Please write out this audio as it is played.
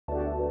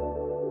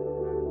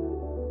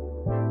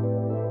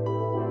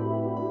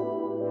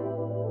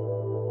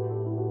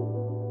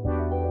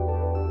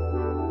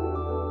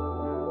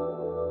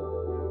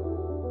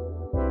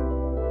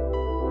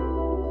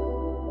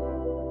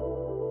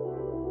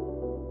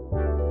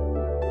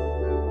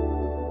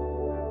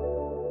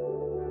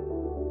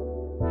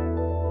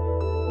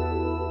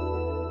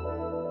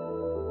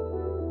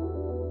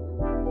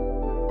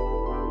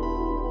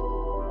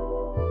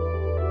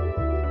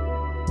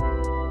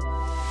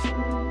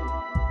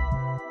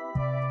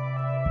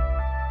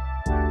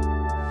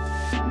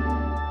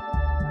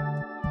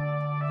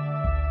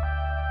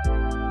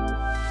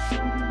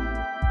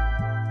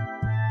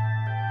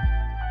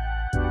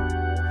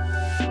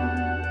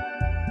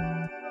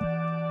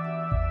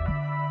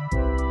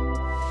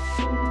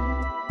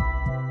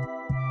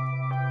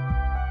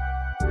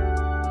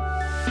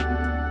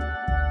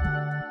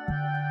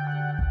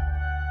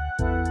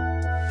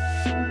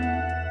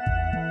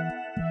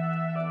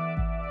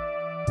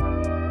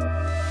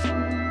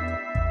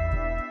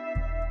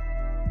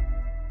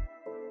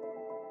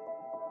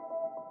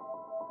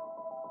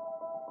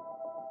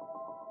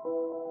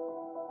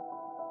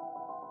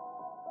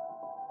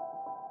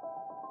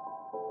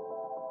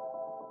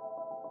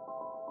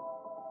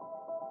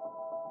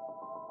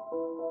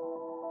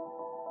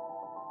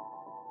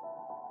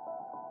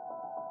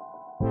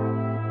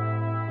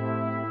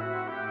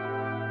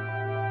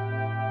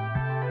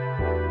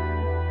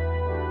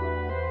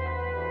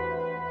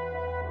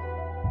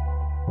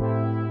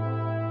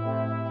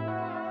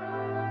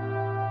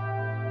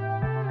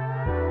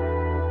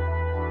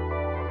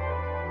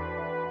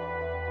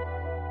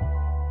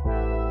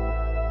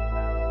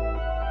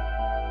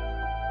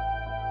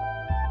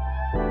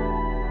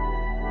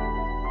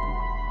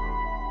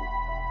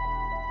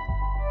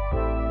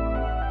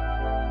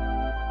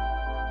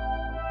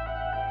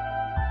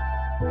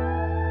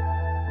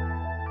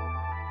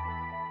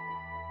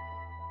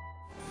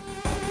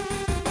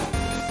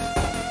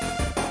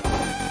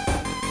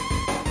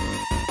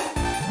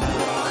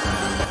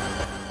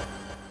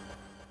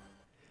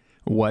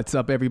What's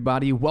up,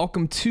 everybody?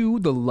 Welcome to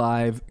the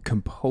live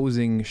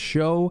composing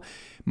show.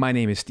 My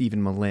name is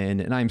Stephen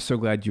Melin, and I'm so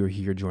glad you're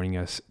here joining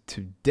us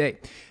today.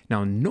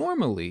 Now,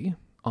 normally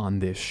on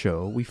this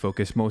show, we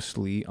focus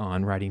mostly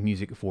on writing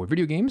music for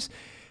video games.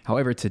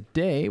 However,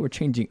 today we're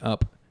changing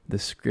up the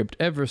script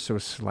ever so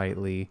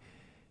slightly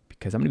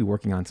because I'm going to be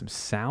working on some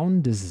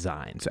sound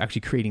design. So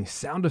actually creating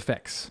sound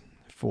effects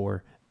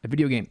for a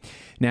video game.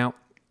 Now,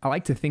 I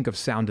like to think of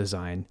sound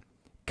design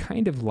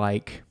kind of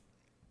like,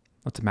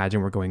 let's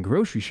imagine we're going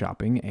grocery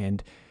shopping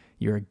and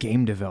you're a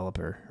game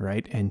developer,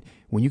 right? And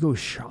when you go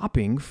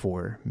shopping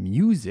for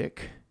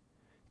music,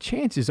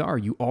 chances are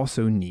you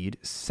also need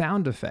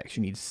sound effects.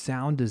 You need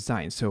sound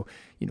design. So,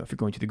 if you're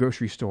going to the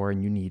grocery store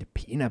and you need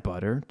peanut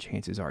butter,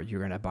 chances are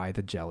you're going to buy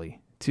the jelly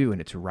too, and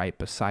it's right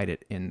beside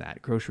it in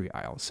that grocery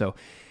aisle. So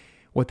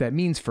what that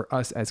means for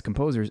us as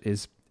composers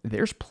is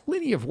there's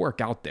plenty of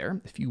work out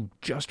there. If you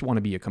just want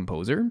to be a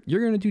composer,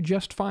 you're going to do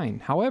just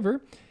fine.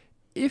 However,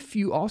 if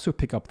you also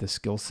pick up the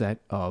skill set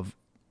of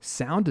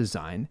sound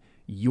design,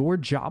 your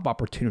job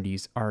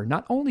opportunities are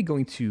not only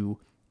going to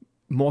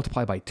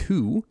multiply by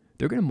 2,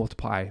 they're going to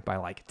multiply by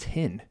like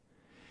 10.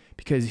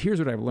 Because here's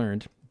what I've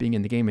learned being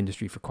in the game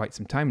industry for quite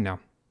some time now.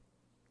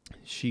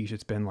 Sheesh,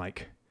 it's been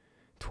like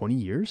 20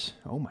 years.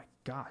 Oh my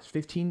gosh,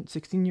 15,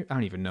 16 years. I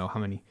don't even know how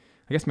many.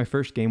 I guess my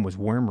first game was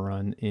Worm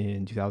Run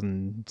in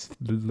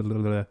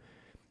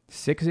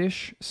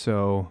 2006-ish.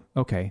 So,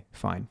 okay,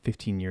 fine,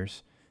 15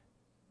 years.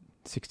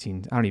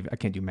 16, I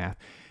can't do math.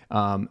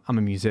 I'm a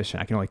musician.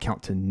 I can only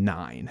count to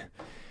 9,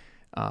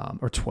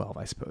 or 12,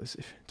 I suppose,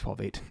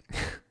 12, 8.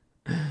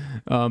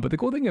 But the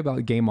cool thing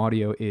about game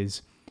audio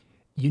is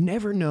you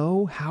never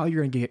know how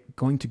you're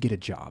going to get a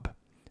job.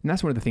 And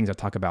that's one of the things I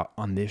talk about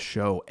on this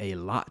show a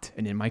lot,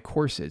 and in my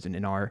courses and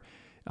in our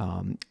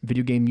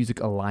Video Game Music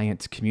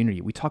Alliance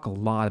community. We talk a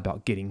lot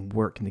about getting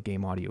work in the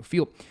game audio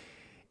field.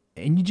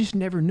 And you just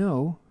never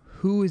know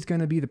who is going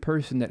to be the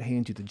person that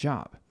hands you the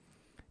job.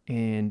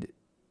 And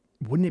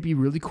wouldn't it be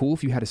really cool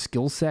if you had a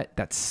skill set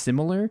that's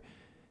similar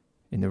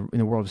in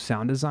the world of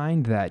sound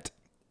design, that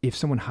if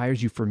someone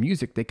hires you for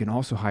music, they can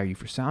also hire you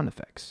for sound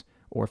effects?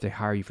 Or if they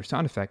hire you for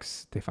sound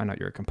effects, they find out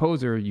you're a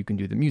composer, you can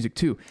do the music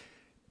too.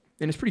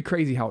 And it's pretty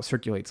crazy how it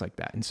circulates like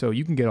that. And so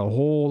you can get a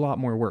whole lot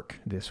more work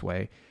this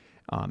way.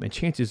 And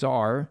chances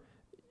are,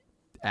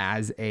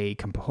 as a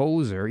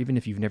composer, even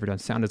if you've never done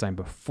sound design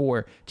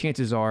before,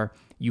 chances are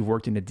you've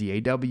worked in a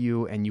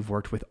DAW and you've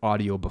worked with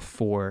audio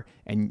before,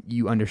 and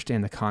you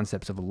understand the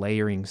concepts of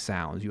layering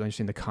sounds. You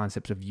understand the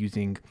concepts of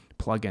using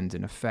plugins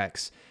and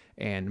effects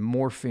and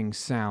morphing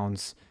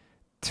sounds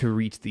to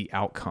reach the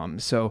outcome.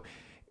 So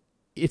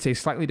it's a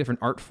slightly different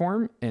art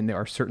form, and there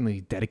are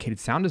certainly dedicated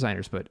sound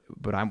designers, but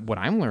what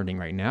I'm learning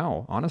right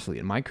now, honestly,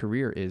 in my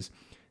career, is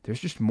there's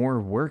just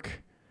more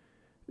work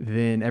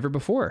than ever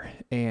before.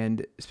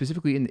 And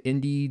specifically in the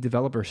indie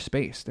developer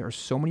space, there are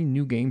so many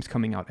new games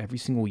coming out every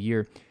single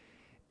year.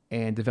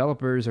 And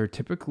developers are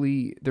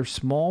they're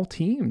small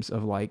teams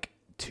of like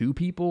 2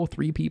 people,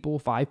 3 people,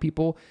 5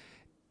 people,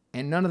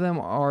 and none of them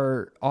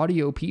are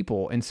audio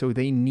people. And so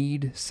they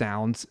need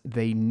sounds,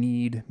 they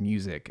need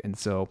music. And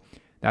so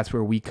that's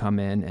where we come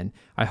in. And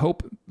I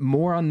hope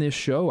more on this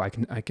show, I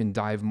can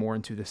dive more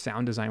into the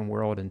sound design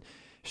world and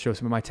show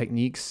some of my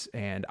techniques.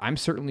 And I'm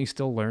certainly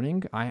still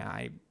learning.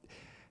 I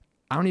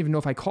don't even know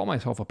if I call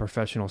myself a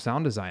professional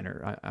sound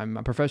designer. I'm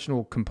a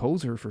professional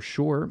composer for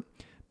sure,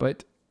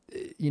 but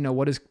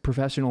what does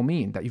professional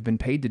mean? That you've been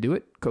paid to do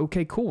it?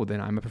 Okay, cool. Then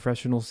I'm a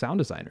professional sound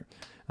designer.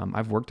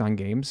 I've worked on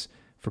games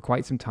for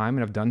quite some time,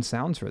 and I've done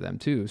sounds for them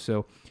too.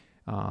 So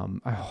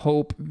I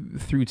hope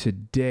through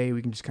today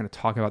we can just kind of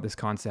talk about this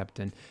concept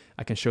and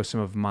I can show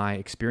some of my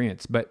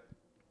experience. But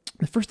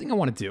the first thing I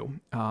want to do,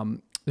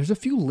 there's a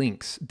few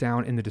links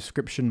down in the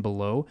description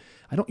below.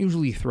 I don't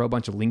usually throw a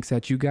bunch of links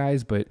at you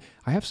guys, but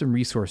I have some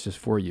resources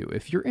for you.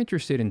 If you're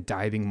interested in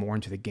diving more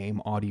into the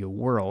game audio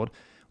world,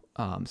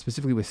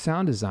 specifically with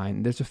sound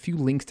design, there's a few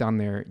links down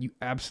there you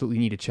absolutely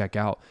need to check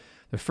out.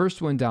 The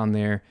first one down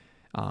there,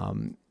 let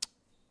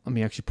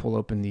me actually pull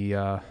open the,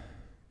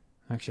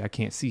 actually I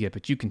can't see it,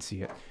 but you can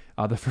see it.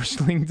 The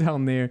first link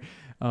down there,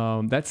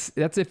 that's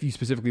if you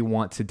specifically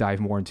want to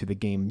dive more into the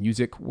game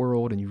music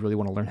world and you really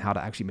want to learn how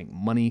to actually make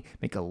money,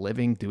 make a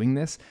living doing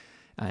this.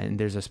 And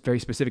there's a very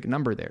specific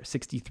number there,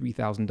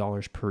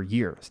 $63,000 per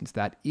year, since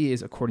that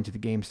is according to the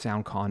Game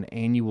SoundCon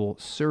annual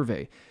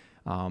survey.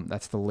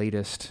 That's the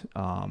latest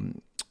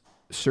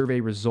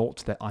survey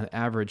results, that on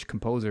average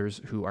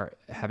composers who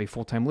have a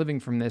full-time living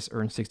from this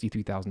earn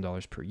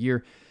 $63,000 per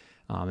year.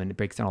 And it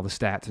breaks down all the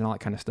stats and all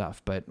that kind of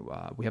stuff. But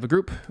we have a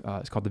group.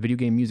 It's called the Video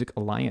Game Music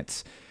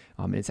Alliance.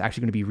 It's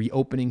actually going to be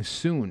reopening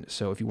soon.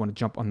 So if you want to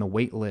jump on the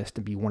wait list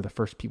and be one of the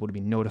first people to be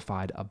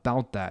notified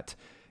about that,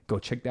 go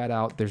check that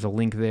out. There's a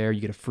link there.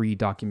 You get a free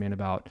document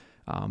about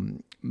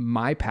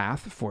my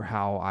path for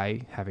how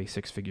I have a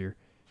 6-figure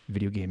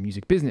video game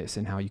music business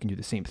and how you can do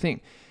the same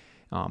thing.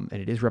 And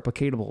it is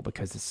replicatable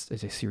because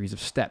it's a series of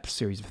steps,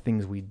 series of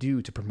things we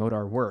do to promote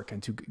our work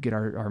and to get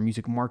our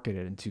music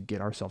marketed and to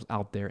get ourselves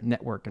out there,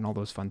 network, and all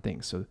those fun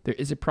things. So there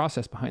is a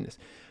process behind this.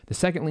 The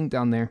second link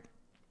down there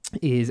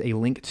is a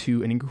link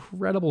to an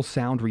incredible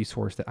sound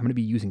resource that I'm going to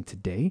be using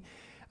today.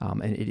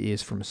 And it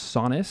is from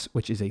Sonus,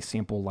 which is a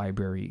sample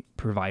library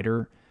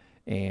provider.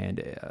 And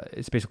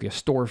it's basically a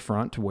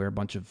storefront where a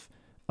bunch of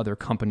other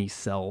companies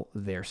sell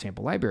their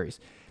sample libraries.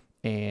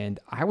 And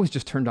I was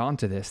just turned on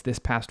to this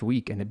past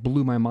week, and it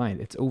blew my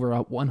mind. It's over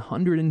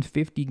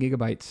 150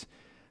 gigabytes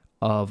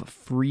of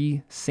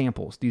free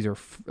samples. These are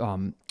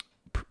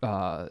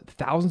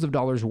thousands of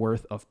dollars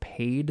worth of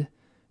paid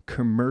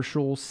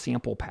commercial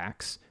sample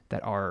packs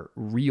that are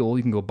real.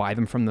 You can go buy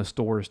them from the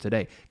stores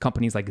today.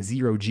 Companies like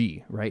Zero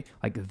G, right?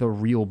 Like the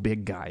real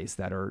big guys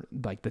that are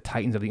like the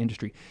titans of the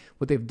industry.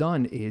 What they've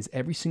done is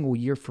every single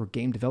year for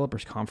Game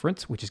Developers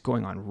Conference, which is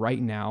going on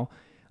right now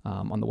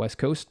on the West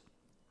Coast,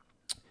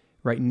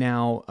 right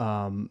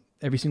now,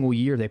 every single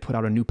year they put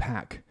out a new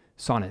pack.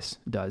 Sonus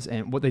does.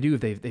 And what they do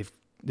is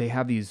they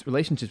have these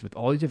relationships with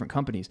all these different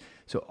companies.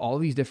 So all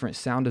these different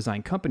sound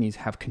design companies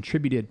have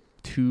contributed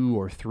 2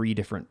 or 3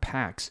 different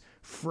packs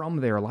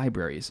from their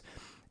libraries.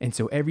 And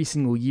so every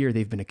single year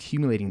they've been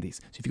accumulating these.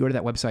 So if you go to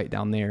that website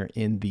down there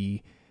in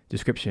the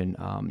description,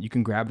 you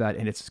can grab that,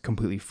 and it's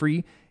completely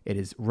free. It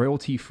is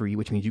royalty free,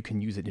 which means you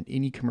can use it in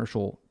any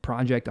commercial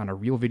project on a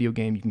real video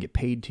game. You can get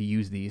paid to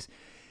use these.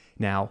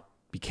 Now,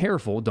 be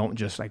careful. Don't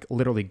just like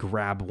literally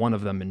grab one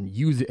of them and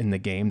use it in the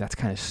game. That's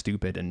kind of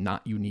stupid and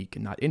not unique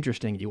and not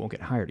interesting. You won't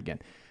get hired again.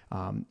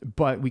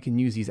 But we can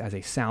use these as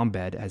a sound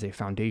bed, as a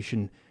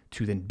foundation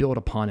to then build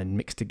upon and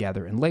mix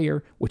together and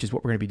layer, which is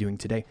what we're going to be doing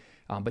today.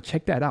 But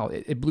check that out.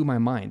 It blew my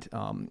mind.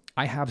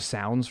 I have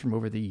sounds from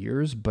over the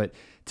years, but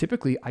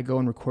typically I go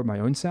and record my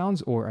own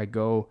sounds, or I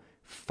go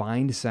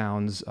find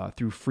sounds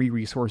through free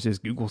resources,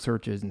 Google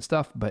searches and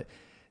stuff. But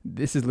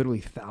this is literally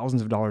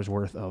thousands of dollars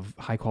worth of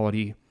high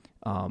quality,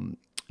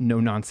 no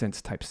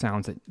nonsense type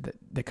sounds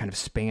that kind of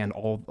span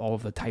all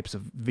of the types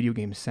of video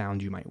game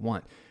sound you might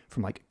want,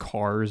 from like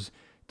cars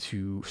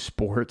to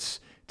sports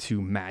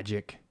to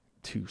magic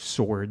to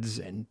swords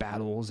and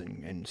battles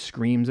and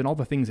screams and all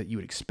the things that you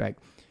would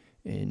expect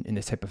in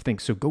this type of thing.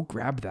 So go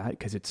grab that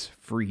because it's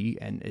free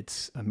and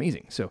it's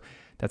amazing. So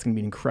that's going to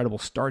be an incredible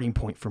starting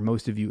point for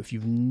most of you. If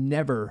you've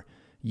never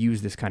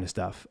used this kind of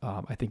stuff,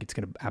 I think it's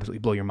going to absolutely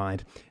blow your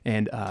mind.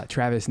 And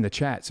Travis in the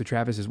chat. So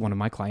Travis is one of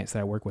my clients that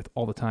I work with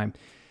all the time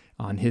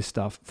on his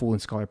stuff, Fool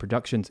and Scholar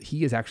Productions.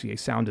 He is actually a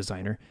sound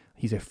designer.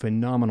 He's a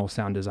phenomenal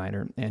sound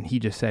designer. And he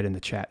just said in the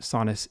chat,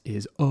 Sonus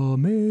is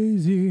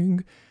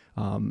amazing.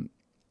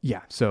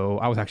 Yeah, so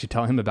I was actually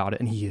telling him about it,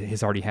 and he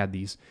has already had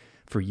these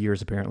for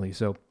years apparently.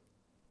 So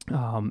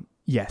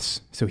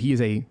yes, so he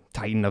is a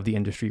titan of the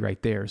industry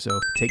right there. So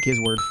take his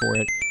word for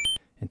it.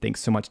 And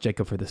thanks so much,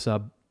 Jacob, for the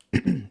sub.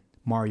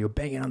 Mario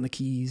banging on the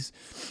keys.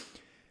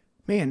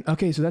 Man,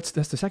 okay, so that's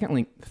the second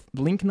link.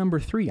 Link number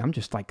 3, I'm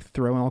just like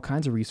throwing all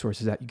kinds of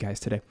resources at you guys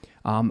today.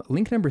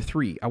 Link number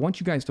 3, I want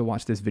you guys to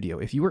watch this video.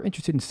 If you are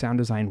interested in sound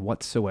design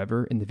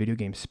whatsoever in the video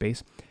game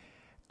space,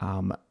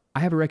 I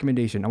have a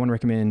recommendation. I want to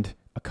recommend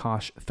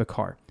Akash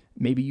Thakar.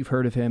 Maybe you've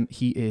heard of him.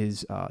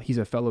 He's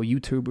a fellow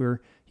YouTuber.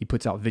 He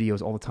puts out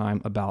videos all the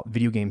time about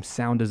video game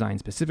sound design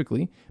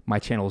specifically. My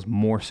channel is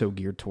more so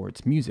geared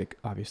towards music,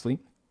 obviously.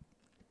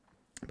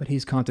 But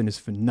his content is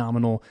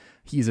phenomenal.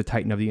 He's a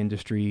titan of the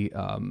industry.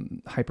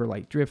 Hyper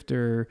Light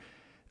Drifter,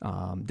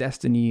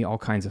 Destiny, all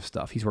kinds of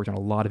stuff. He's worked on a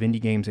lot of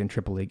indie games and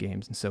AAA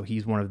games, and so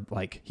he's one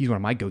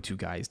of my go-to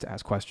guys to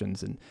ask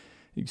questions and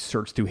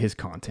search through his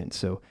content.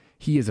 So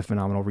he is a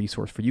phenomenal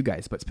resource for you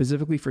guys. But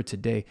specifically for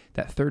today,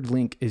 that third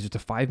link is just a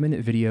 5-minute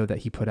video that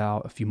he put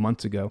out a few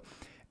months ago,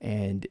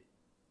 and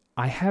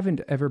I haven't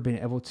ever been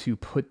able to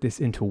put this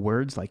into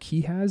words like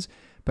he has,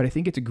 but I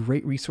think it's a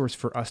great resource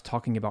for us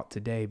talking about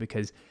today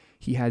because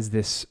he has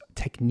this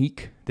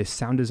technique, this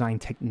sound design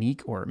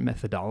technique or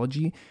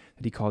methodology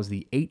that he calls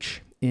the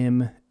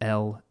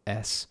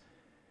HMLS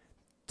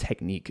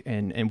technique.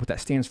 And what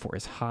that stands for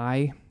is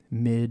high,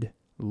 mid,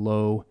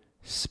 low,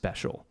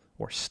 special,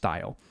 or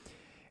style.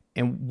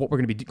 And what we're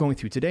going to be going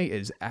through today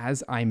is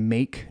as I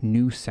make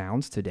new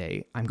sounds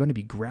today, I'm going to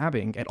be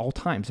grabbing at all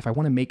times. If I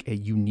want to make a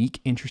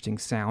unique, interesting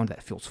sound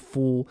that feels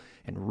full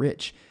and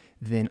rich,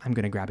 then I'm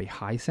going to grab a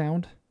high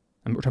sound.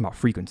 We're talking about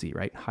frequency,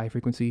 right? High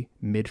frequency,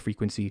 mid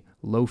frequency,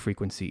 low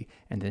frequency,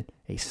 and then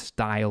a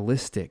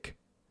stylistic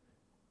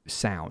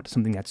sound,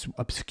 something that's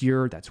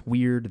obscure, that's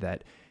weird,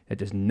 that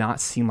does not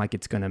seem like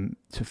it's going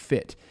to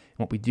fit. And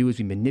what we do is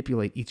we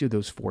manipulate each of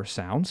those 4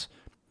 sounds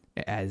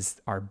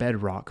as our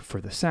bedrock for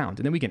the sound.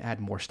 And then we can add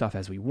more stuff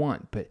as we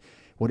want. But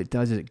what it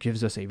does is it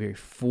gives us a very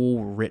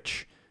full,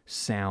 rich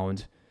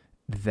sound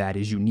that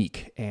is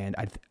unique. And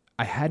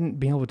I hadn't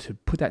been able to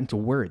put that into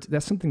words.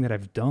 That's something that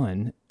I've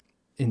done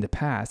in the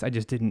past. I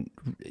just didn't,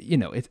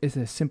 it's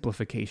a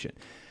simplification.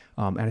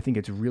 And I think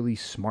it's really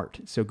smart.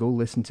 So go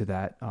listen to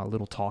that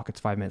little talk. It's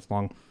 5 minutes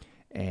long,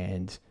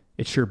 and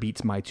it sure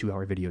beats my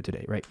 2-hour video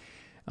today, right?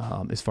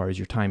 As far as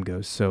your time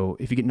goes. So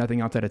if you get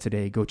nothing outside of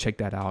today, go check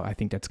that out. I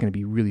think that's going to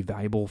be really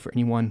valuable for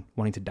anyone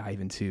wanting to dive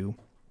into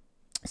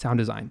sound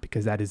design,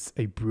 because that is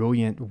a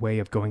brilliant way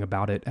of going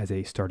about it as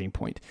a starting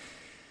point.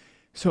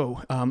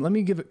 So let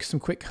me give it some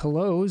quick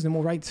hellos, then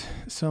we'll write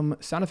some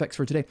sound effects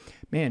for today.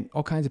 Man,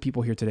 all kinds of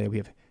people here today. We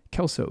have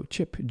Kelso,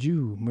 Chip,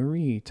 Jew,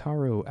 Marie,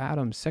 Taro,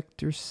 Adam,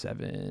 Sector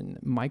 7,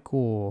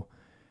 Michael,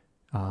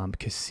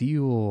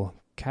 Casil,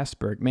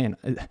 Casberg. Man,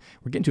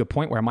 we're getting to a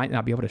point where I might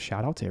not be able to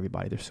shout out to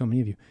everybody. There's so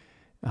many of you.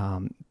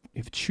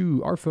 If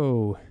Chu,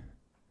 Arfo,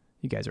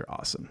 you guys are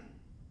awesome.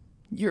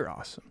 You're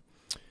awesome.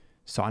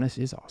 Sonus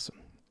is awesome.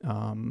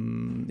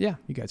 Yeah,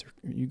 you guys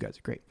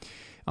are great.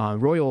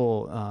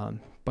 Royal,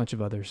 bunch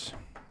of others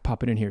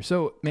popping in here.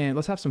 So, man,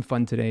 let's have some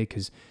fun today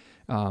because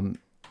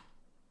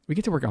we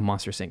get to work on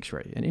Monster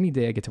Sanctuary. And any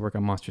day I get to work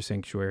on Monster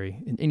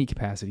Sanctuary in any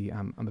capacity,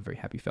 I'm a very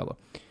happy fellow.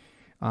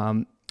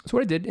 So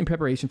what I did in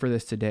preparation for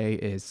this today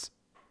is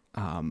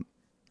one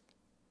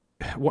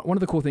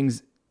of the cool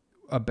things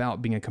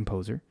about being a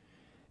composer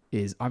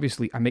is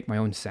obviously I make my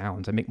own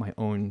sounds. I make my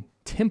own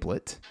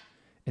template.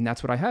 And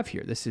that's what I have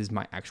here. This is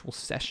my actual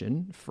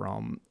session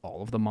from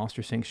all of the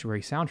Monster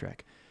Sanctuary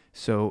soundtrack.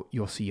 So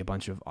you'll see a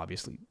bunch of,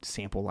 obviously,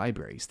 sample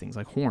libraries, things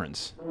like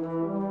horns,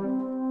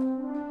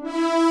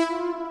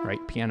 right?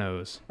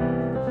 Pianos,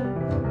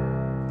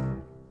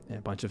 and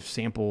a bunch of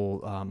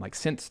sample, like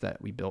synths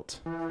that we built.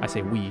 I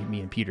say we,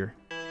 me and Peter,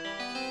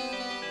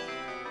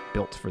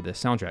 built for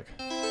this soundtrack.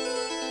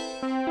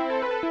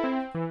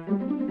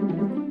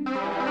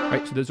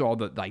 Right, so those are all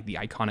the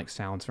iconic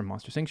sounds from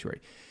Monster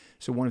Sanctuary.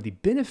 So one of the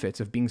benefits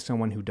of being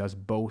someone who does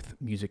both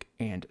music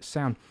and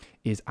sound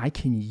is I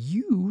can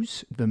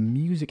use the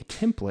music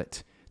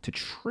template to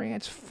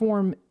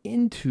transform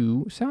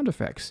into sound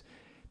effects.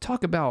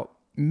 Talk about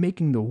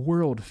making the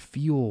world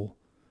feel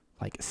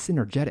like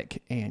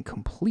synergetic and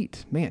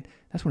complete. Man,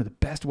 that's one of the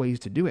best ways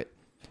to do it.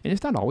 And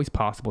it's not always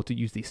possible to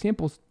use these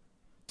samples.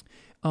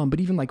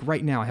 But even like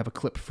right now, I have a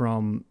clip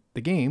from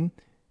the game,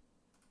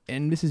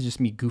 and this is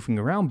just me goofing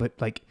around, but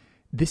like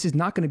this is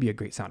not going to be a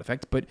great sound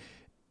effect, but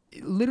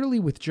literally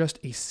with just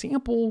a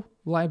sample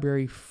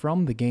library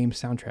from the game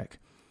soundtrack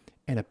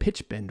and a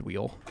pitch bend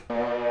wheel.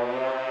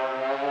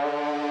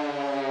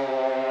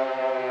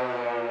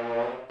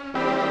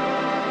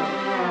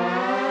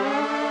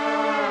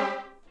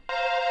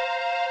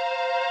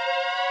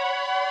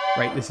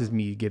 Right, this is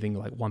me giving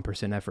like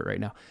 1% effort right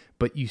now.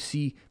 But you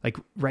see, like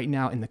right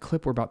now in the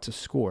clip we're about to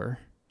score,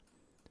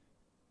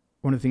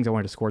 one of the things I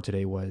wanted to score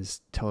today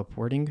was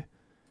teleporting.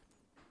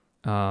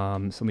 So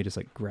let me just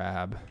like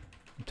grab,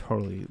 I'm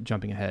totally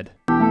jumping ahead.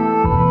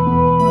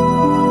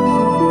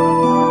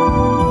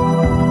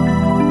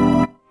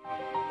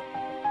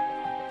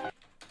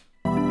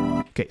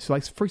 Okay, so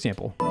like for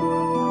example,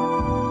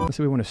 let's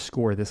say we want to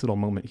score this little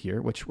moment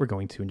here, which we're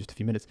going to in just a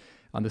few minutes,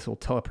 on this little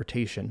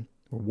teleportation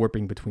or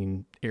warping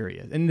between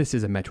areas. And this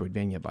is a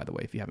Metroidvania, by the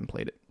way, if you haven't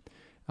played it.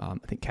 I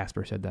think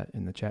Casper said that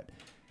in the chat.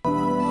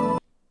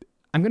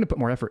 I'm going to put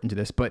more effort into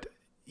this, but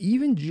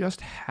even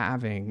just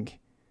having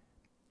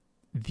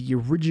the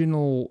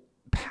original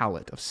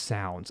palette of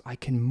sounds, I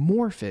can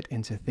morph it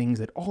into things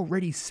that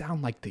already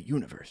sound like the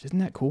universe. Isn't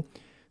that cool?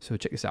 So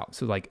check this out.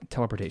 So like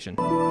teleportation.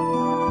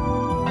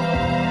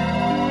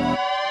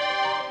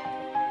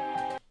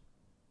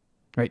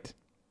 Right?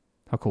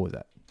 How cool is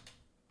that?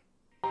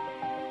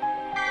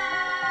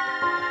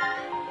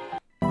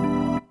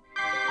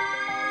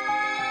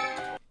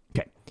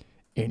 Okay.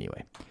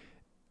 Anyway,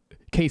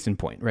 case in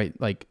point, right?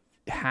 Like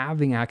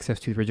having access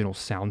to the original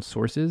sound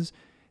sources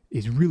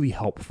is really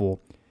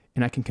helpful,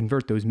 and I can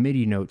convert those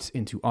MIDI notes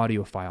into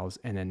audio files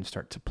and then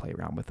start to play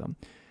around with them.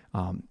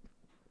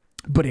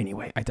 But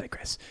anyway, I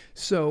digress.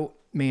 So,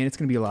 man, it's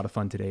going to be a lot of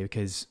fun today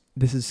because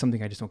this is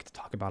something I just don't get to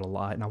talk about a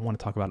lot, and I want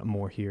to talk about it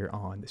more here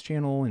on this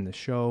channel and the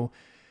show.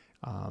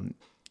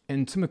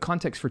 And some of the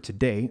context for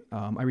today,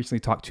 I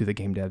recently talked to the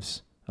game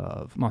devs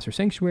of Monster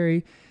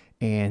Sanctuary,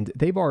 and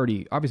they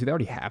already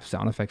have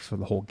sound effects for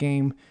the whole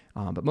game,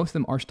 but most of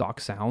them are stock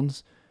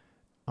sounds.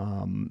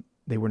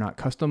 They were not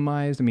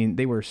customized. I mean,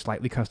 they were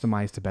slightly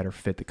customized to better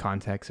fit the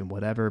context and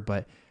whatever,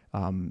 but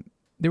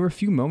there were a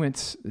few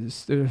moments,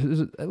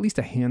 there's at least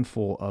a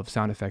handful of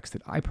sound effects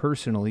that I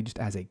personally, just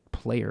as a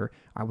player,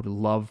 I would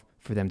love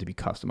for them to be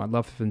custom. I'd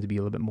love for them to be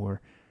a little bit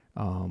more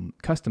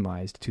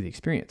customized to the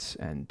experience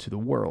and to the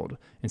world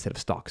instead of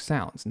stock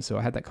sounds. And so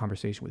I had that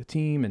conversation with the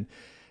team, and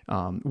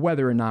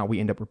whether or not we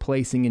end up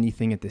replacing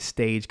anything at this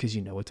stage, because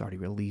you know it's already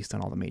released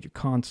on all the major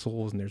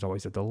consoles and there's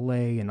always a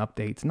delay and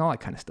updates and all that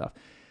kind of stuff.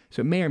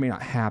 So it may or may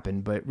not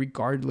happen, but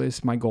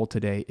regardless, my goal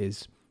today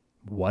is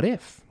what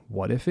if?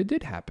 What if it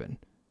did happen?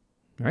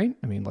 Right?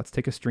 I mean, let's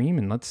take a stream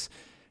and let's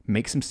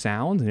make some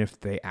sounds, and if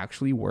they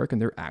actually work and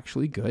they're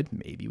actually good,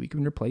 maybe we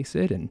can replace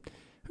it, and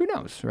who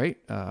knows, right?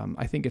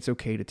 I think it's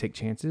okay to take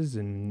chances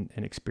and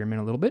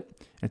experiment a little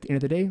bit. At the end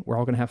of the day, we're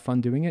all going to have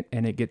fun doing it,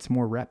 and it gets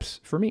more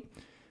reps for me.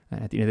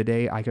 And at the end of the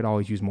day, I could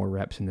always use more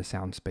reps in the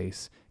sound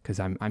space because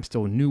I'm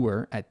still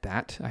newer at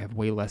that. I have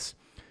way less.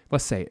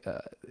 Let's say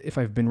if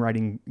I've been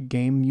writing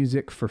game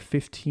music for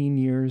 15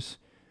 years,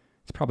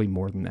 it's probably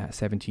more than that,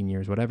 17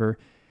 years, whatever.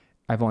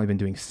 I've only been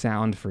doing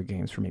sound for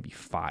games for maybe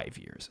 5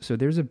 years. So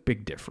there's a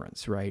big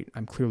difference, right?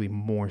 I'm clearly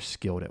more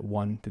skilled at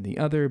one than the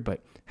other,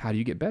 but how do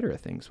you get better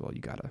at things? Well,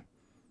 you gotta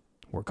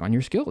work on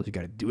your skills. You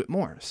got to do it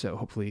more. So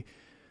hopefully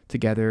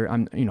together,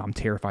 I'm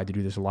terrified to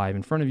do this live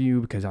in front of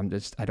you because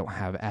I don't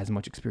have as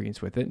much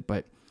experience with it,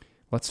 but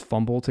let's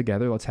fumble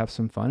together. Let's have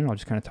some fun. And I'll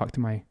just kind of talk to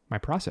my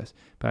process,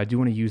 but I do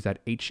want to use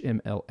that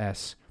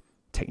HMLS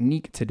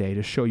technique today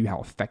to show you how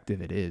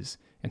effective it is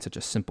in such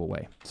a simple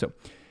way. So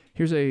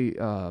here's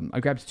I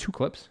grabbed 2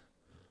 clips.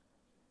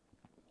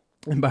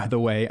 And by the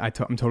way, I'm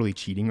totally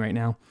cheating right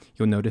now.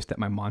 You'll notice that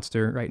my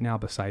monster right now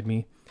beside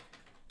me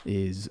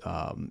is,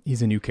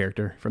 he's a new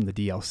character from the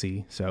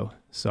DLC. So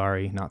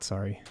sorry, not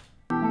sorry.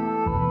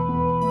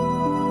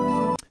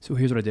 So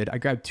here's what I did. I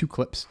grabbed 2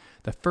 clips.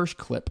 The first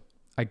clip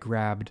I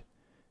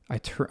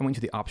went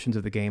to the options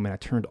of the game and I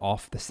turned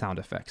off the sound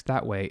effects.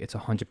 That way it's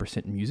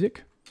 100%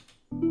 music.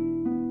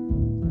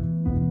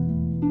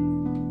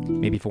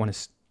 Maybe if I want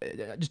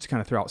to, just to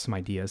kind of throw out some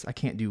ideas, I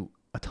can't do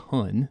a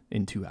ton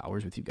in 2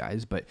 hours with you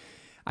guys, but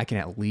I can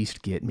at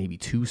least get maybe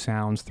 2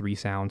 sounds, 3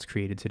 sounds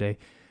created today.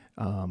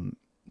 It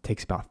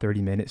takes about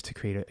 30 minutes to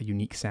create a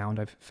unique sound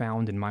I've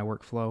found in my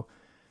workflow.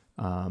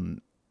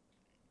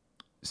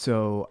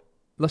 So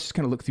let's just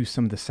kind of look through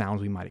some of the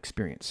sounds we might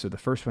experience. So the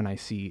first one I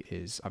see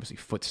is obviously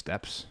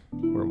footsteps.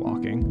 We're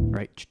walking,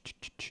 right?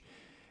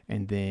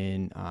 And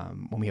then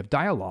when we have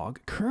dialogue,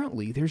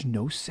 currently there's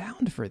no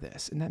sound for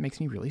this. And that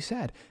makes me really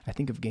sad. I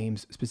think of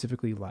games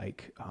specifically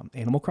like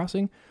Animal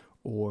Crossing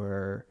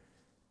or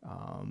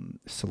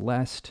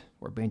Celeste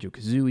or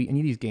Banjo-Kazooie, any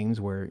of these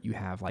games where you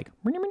have like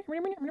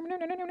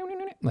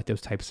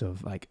those types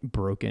of like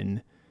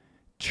broken,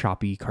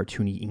 choppy,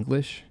 cartoony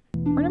English,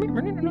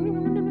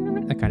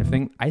 that kind of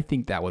thing. I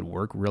think that would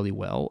work really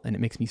well, and it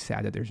makes me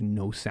sad that there's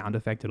no sound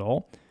effect at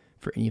all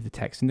for any of the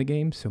text in the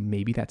game, so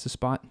maybe that's a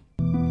spot.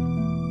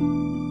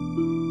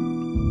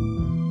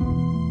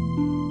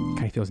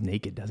 Kind of feels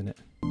naked, doesn't it?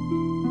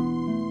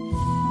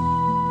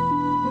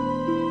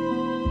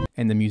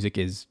 And the music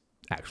is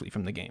actually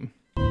from the game.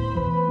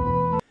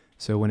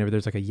 So whenever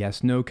there's like a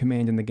yes/no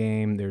command in the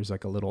game, there's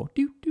like a little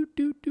doot doot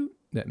doot doot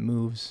that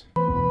moves,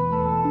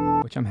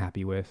 which I'm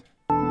happy with.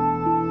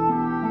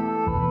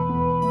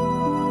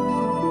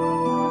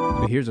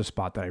 So here's a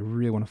spot that I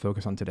really want to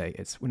focus on today.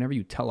 It's whenever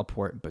you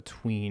teleport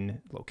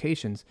between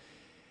locations,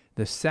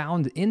 the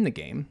sound in the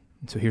game.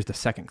 So here's the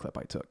second clip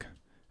I took.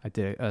 I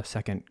did a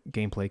second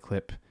gameplay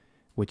clip,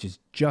 which is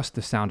just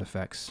the sound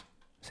effects,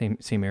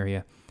 same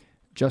area,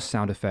 just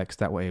sound effects.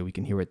 That way we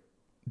can hear it.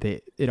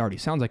 It already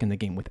sounds like in the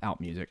game without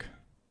music.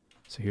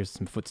 So here's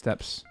some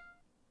footsteps.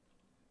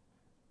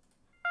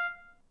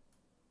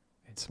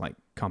 It's like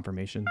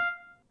confirmation.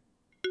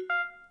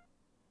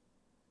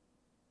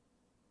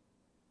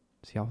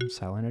 See how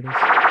silent it is?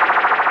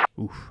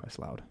 Oof, that's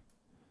loud.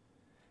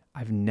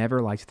 I've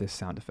never liked this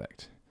sound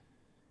effect.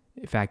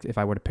 In fact, if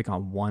I were to pick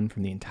on one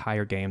from the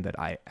entire game that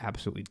I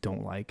absolutely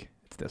don't like,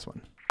 it's this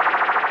one.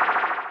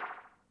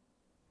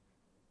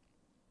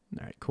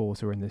 All right, cool.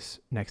 So we're in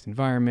this next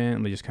environment.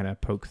 Let me just kind of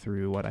poke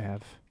through what I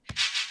have.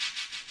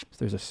 So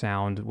there's a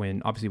sound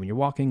obviously when you're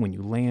walking, when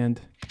you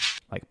land,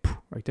 like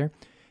right there.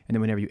 And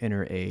then whenever you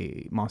enter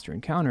a monster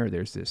encounter,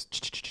 there's this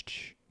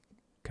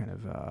kind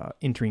of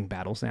entering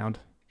battle sound,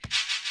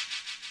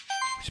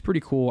 which is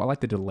pretty cool. I like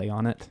the delay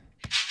on it.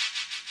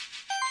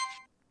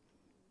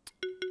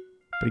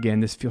 But again,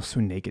 this feels so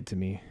naked to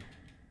me.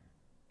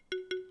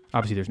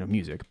 Obviously there's no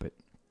music, but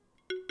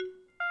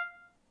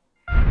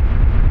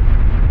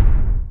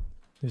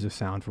there's a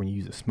sound for when you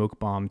use a smoke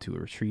bomb to a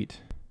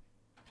retreat,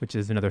 which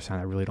is another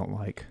sound I really don't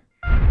like.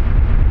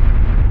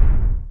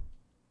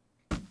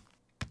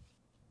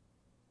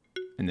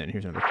 And then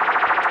here's another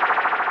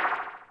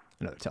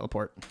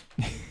teleport.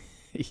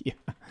 Yeah.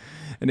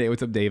 And hey,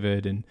 what's up,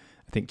 David? And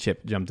I think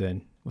Chip jumped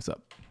in. What's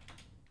up?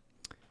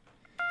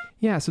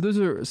 Yeah, so those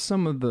are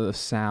some of the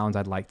sounds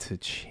I'd like to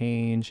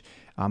change.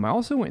 I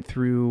also went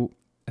through,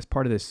 as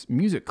part of this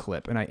music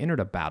clip, and I entered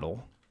a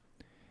battle.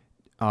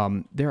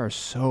 There are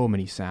so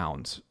many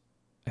sounds.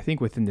 I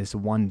think within this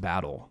one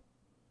battle,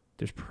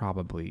 there's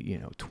probably,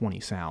 20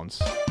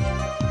 sounds.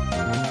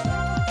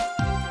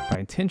 I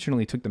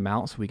intentionally took them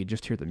out so we could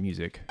just hear the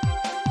music.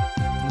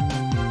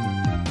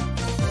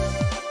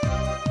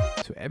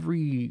 So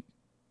every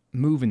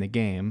move in the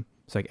game,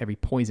 it's like every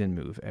poison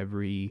move,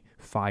 every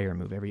fire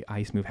move, every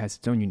ice move has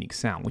its own unique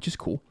sound, which is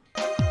cool.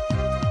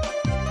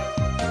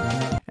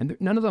 And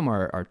none of them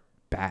are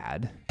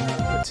bad.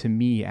 But to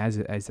me, as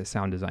a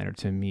sound designer,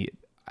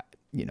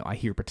 I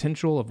hear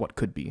potential of what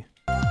could be.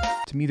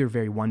 To me, they're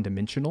very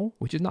one-dimensional,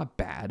 which is not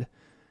bad.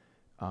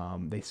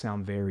 They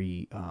sound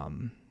very, I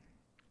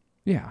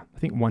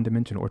think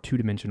one-dimensional or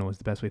two-dimensional is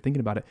the best way of thinking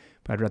about it,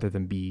 but I'd rather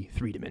them be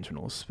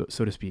three-dimensional,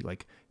 so to speak,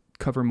 like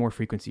cover more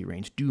frequency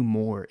range, do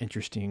more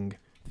interesting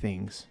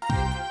things.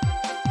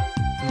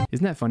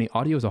 Isn't that funny?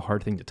 Audio is a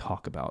hard thing to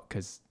talk about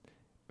because,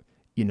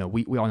 we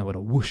all know what a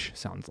whoosh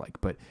sounds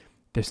like, but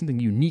there's something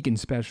unique and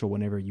special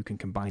whenever you can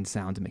combine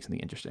sounds and make something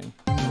interesting.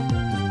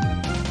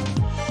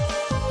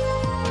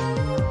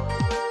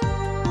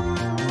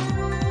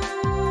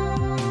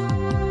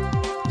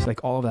 It's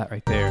like all of that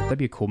right there. That'd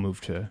be a cool move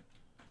to.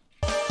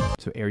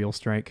 So aerial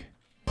strike.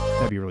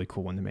 That'd be a really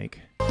cool one to make.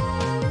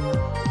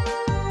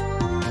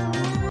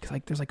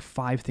 there's like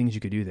 5 things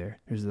you could do there.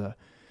 There's the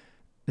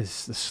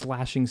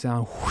slashing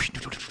sound.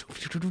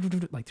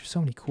 Like there's so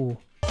many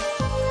cool.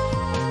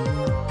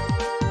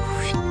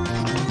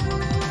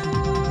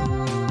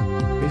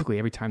 Basically,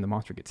 every time the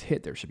monster gets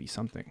hit, there should be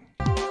something.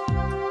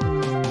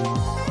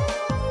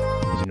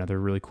 There's another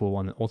really cool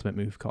one, an ultimate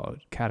move called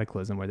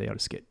Cataclysm, where they all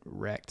just get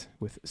wrecked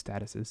with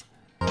statuses.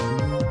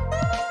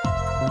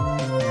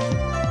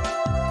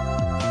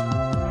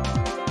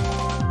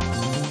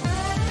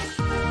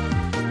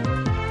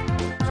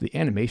 So the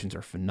animations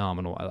are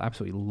phenomenal. I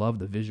absolutely love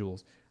the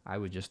visuals. I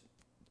would just,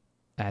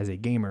 as a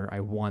gamer, I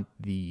want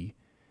the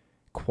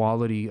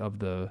quality of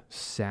the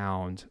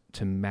sound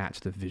to match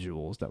the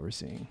visuals that we're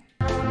seeing.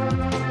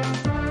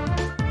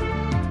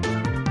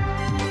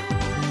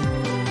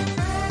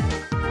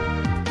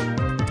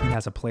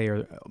 As a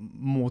player,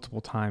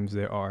 multiple times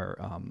there are,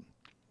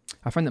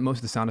 I find that most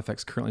of the sound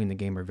effects currently in the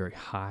game are very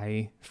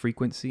high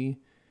frequency.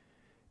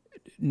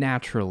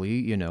 Naturally,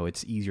 you know,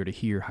 it's easier to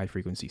hear high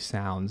frequency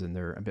sounds and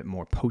they're a bit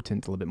more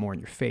potent, a little bit more in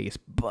your face,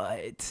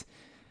 but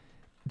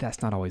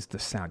that's not always the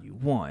sound you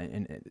want.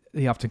 And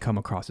they often come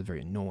across as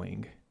very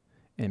annoying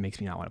and it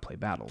makes me not want to play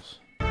battles.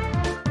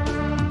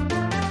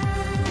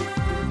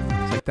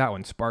 It's like that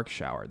one, Spark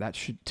Shower. That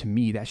should, to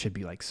me, that should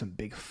be like some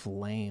big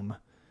flame.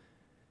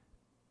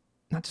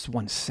 Not just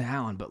one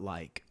sound, but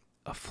like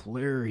a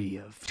flurry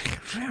of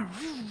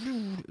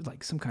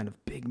like some kind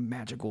of big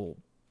magical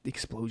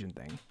explosion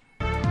thing.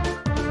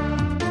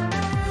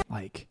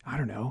 Like, I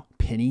don't know,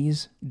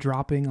 pennies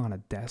dropping on a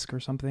desk or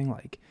something,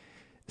 like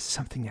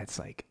something that's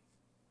like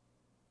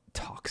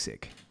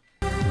toxic.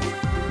 So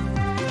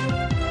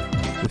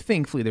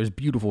thankfully there's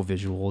beautiful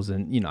visuals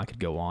and, you know, I could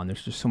go on.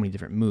 There's just so many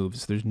different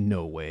moves. There's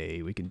no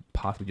way we can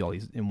possibly do all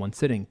these in one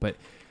sitting, but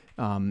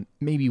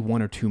maybe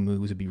 1 or 2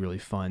 moves would be really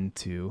fun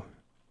to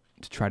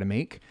try to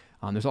make.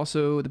 There's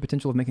also the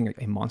potential of making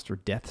a monster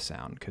death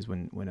sound, because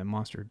when a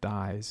monster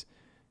dies,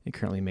 it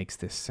currently makes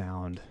this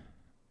sound.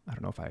 I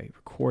don't know if I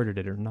recorded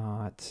it or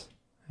not.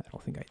 I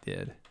don't think I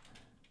did.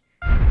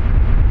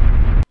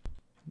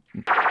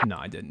 No,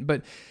 I didn't,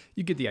 but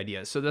you get the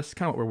idea. So that's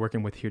kind of what we're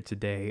working with here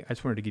today. I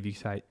just wanted to give you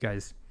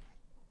guys,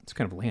 it's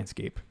kind of a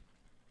landscape.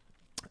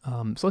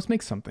 So let's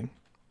make something.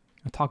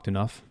 I talked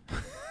enough.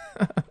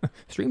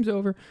 Stream's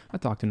over. I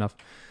talked enough.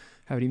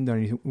 Haven't even done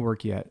any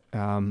work yet.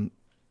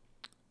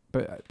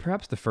 But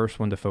perhaps the first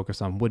one to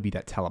focus on would be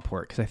that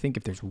teleport, because I think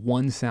if there's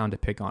one sound to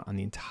pick on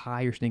the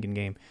entire stinking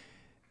game,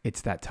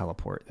 it's that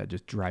teleport that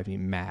just drives me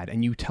mad.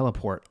 And you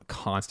teleport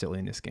constantly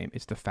in this game.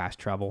 It's the fast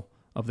travel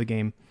of the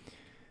game.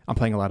 I'm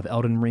playing a lot of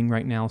Elden Ring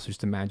right now, so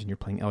just imagine you're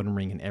playing Elden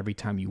Ring and every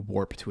time you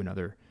warp to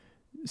another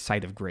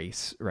site of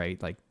grace,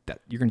 right? Like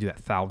that, you're gonna do that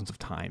thousands of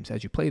times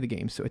as you play the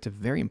game. So it's a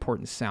very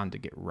important sound to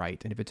get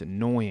right. And if it's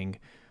annoying,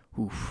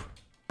 oof.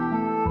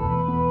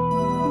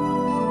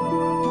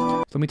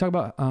 So let me talk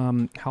about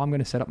how I'm going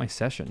to set up my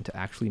session to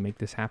actually make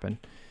this happen,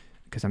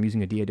 because I'm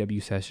using a DAW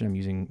session. I'm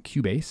using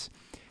Cubase.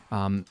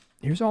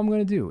 Here's all I'm going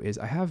to do is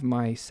I have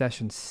my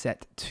session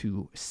set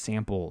to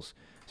samples.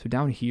 So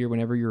down here,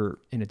 whenever you're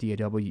in a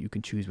DAW, you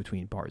can choose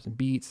between bars and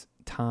beats,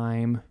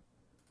 time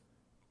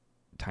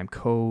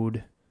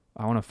code.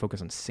 I want to focus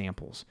on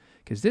samples,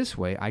 because this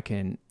way I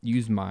can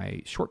use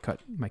my shortcut,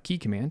 my key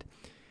command.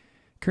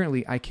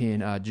 Currently, I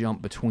can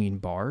jump between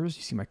bars.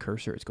 You see my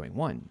cursor, it's going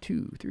 1,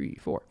 2, 3,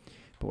 4.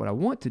 But what I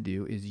want to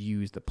do is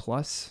use the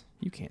plus.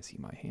 You can't see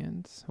my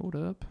hands. Hold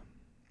up.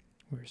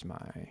 Where's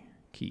my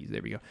keys?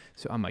 There we go.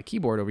 So on my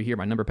keyboard over here,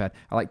 my number pad,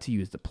 I like to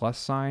use the plus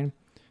sign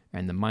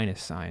and the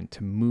minus sign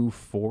to move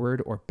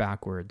forward or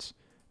backwards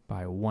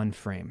by 1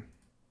 frame.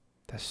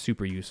 That's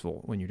super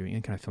useful when you're doing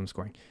any kind of film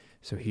scoring.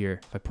 So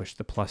here, if I push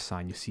the plus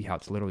sign, you see how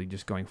it's literally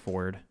just going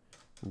forward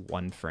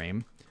 1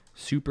 frame.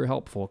 Super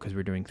helpful because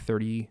we're doing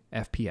 30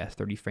 FPS,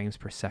 30 frames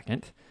per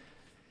second.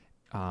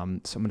 So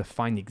I'm going to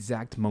find the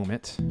exact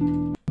moment,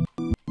 and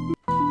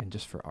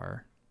just for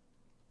our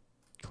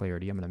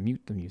clarity, I'm going to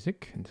mute the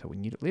music until we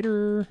need it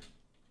later.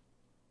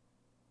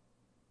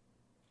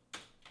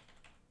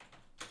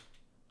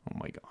 Oh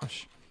my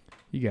gosh,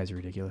 you guys are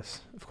ridiculous.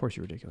 Of course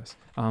you're ridiculous.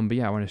 But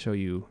yeah, I want to show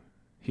you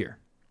here.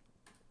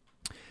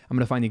 I'm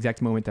going to find the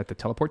exact moment that the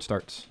teleport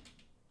starts,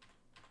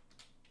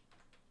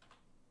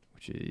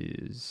 which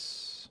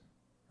is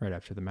right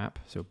after the map.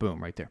 So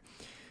boom, right there.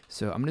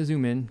 So I'm going to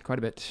zoom in quite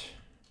a bit.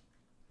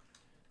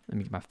 Let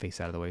me get my face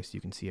out of the way so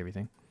you can see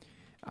everything.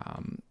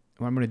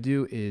 What I'm going to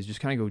do is just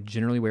kind of go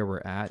generally where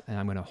we're at, and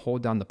I'm going to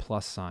hold down the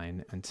plus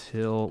sign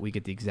until we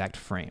get the exact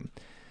frame.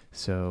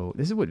 So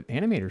this is what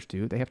animators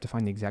do. They have to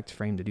find the exact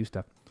frame to do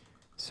stuff.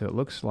 So it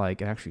looks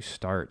like it actually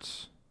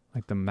starts,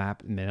 like the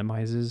map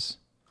minimizes.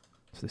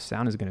 So the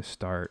sound is going to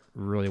start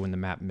really when the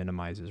map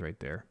minimizes right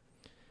there.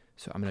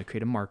 So I'm going to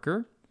create a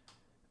marker.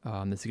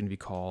 This is going to be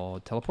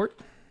called teleport.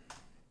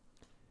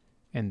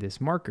 And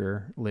this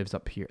marker lives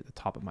up here at the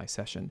top of my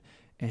session.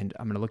 And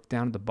I'm going to look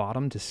down at the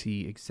bottom to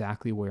see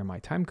exactly where my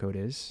time code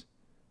is,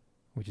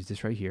 which is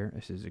this right here.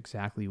 This is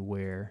exactly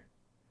where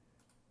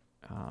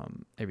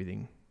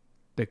everything,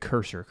 the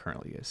cursor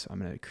currently is. So I'm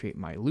going to create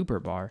my looper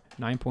bar,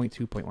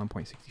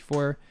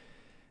 9.2.1.64.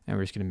 And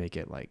we're just going to make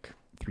it like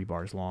 3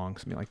 bars long,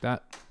 something like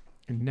that.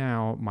 And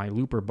now my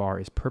looper bar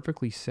is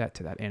perfectly set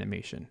to that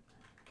animation.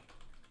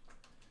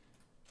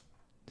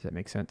 Does that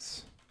make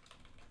sense?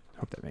 I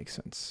hope that makes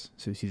sense.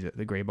 So you see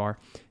the gray bar.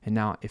 And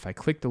now if I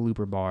click the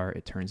looper bar,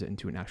 it turns it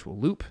into an actual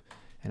loop.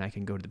 And I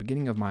can go to the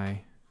beginning of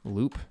my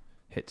loop,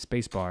 hit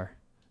spacebar,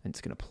 and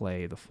it's going to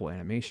play the full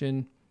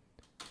animation.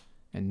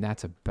 And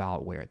that's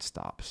about where it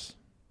stops.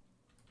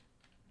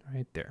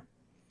 Right there.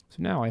 So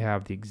now I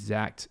have the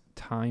exact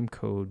time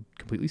code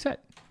completely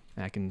set.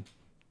 And I can,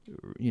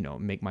 you know,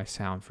 make my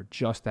sound for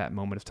just that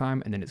moment of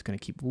time. And then it's going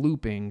to keep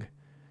looping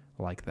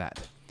like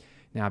that.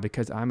 Now,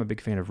 because I'm a big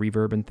fan of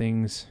reverb and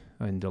things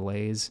and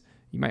delays,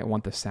 you might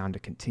want the sound to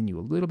continue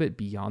a little bit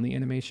beyond the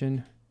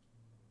animation.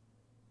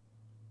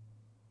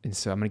 And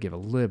so I'm going to give a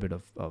little bit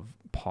of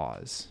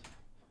pause.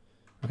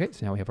 Okay,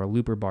 so now we have our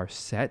looper bar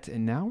set,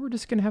 and now we're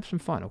just going to have some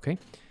fun, okay?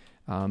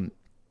 So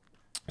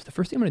the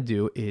first thing I'm going to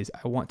do is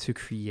I want to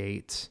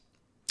create,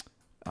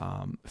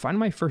 find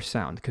my first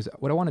sound, because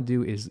what I want to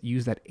do is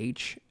use that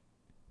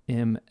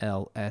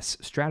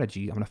HMLS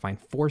strategy. I'm going to find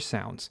 4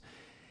 sounds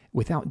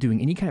without doing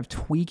any kind of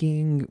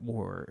tweaking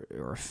or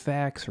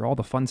effects or all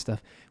the fun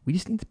stuff. We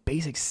just need the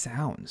basic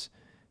sounds,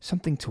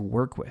 something to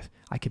work with.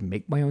 I could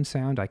make my own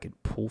sound. I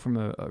could pull from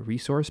a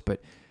resource,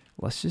 but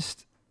let's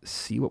just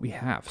see what we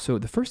have. So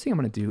the first thing I'm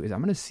going to do is I'm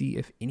going to see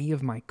if any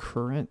of my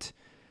current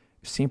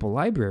sample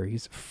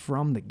libraries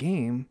from the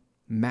game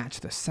match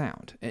the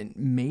sound. And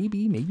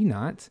maybe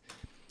not.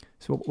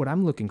 So what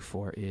I'm looking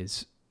for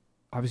is,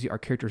 obviously our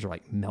characters are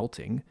like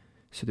melting.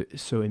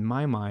 So in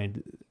my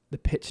mind, the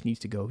pitch needs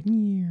to go,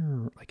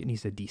 like it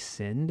needs to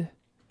descend.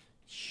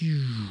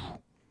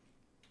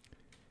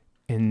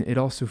 And it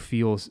also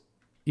feels,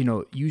 you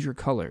know, use your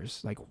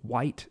colors. Like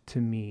white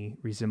to me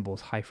resembles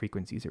high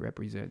frequencies. It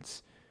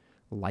represents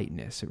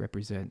lightness. It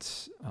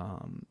represents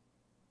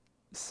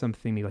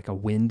something maybe like a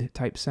wind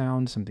type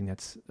sound, something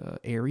that's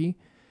airy.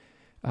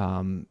 So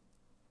I'm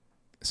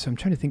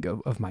trying to think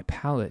of my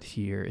palette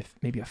here. If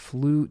maybe a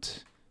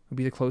flute would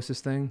be the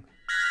closest thing.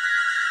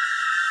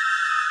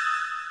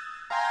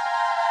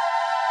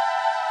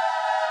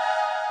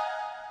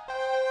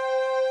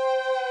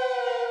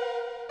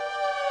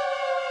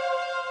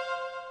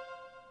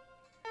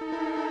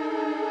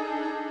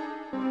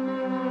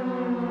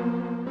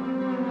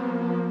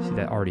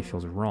 That already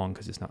feels wrong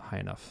because it's not high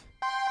enough.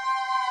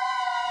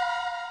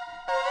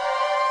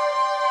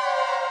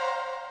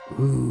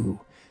 Ooh,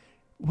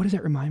 what does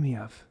that remind me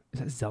of?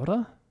 Is that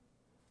Zelda?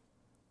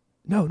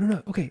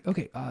 No.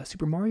 Okay.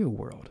 Super Mario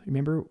World.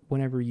 Remember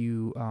whenever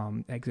you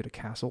exit a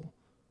castle?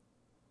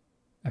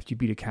 After you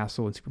beat a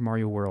castle in Super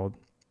Mario World,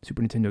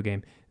 Super Nintendo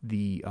game,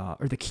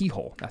 or the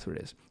keyhole. That's what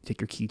it is. You take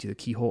your key to the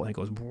keyhole and it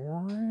goes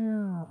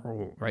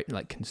right, and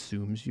like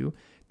consumes you.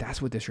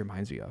 That's what this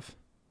reminds me of.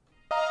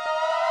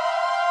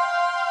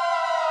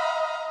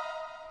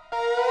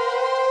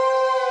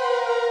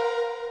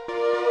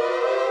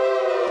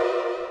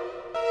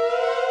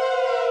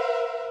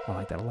 I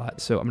like that a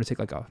lot. So I'm going to take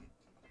like a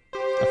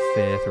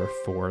 5th or a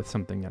 4th,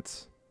 something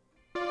that's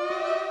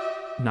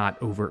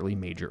not overtly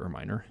major or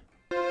minor.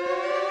 I'm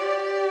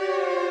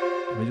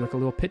going to do like a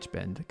little pitch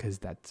bend because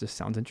that just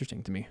sounds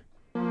interesting to me.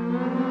 I'm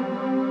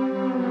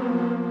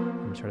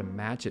going to try to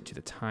match it to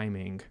the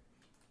timing.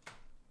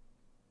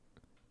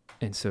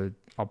 And so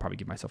I'll probably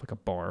give myself like a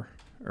bar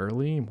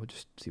early and we'll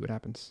just see what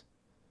happens.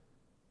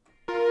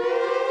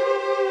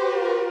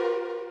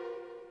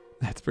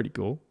 That's pretty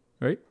cool,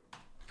 right?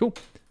 Cool.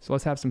 So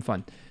let's have some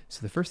fun. So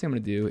the first thing I'm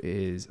going to do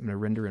is I'm going to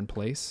render in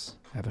place.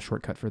 I have a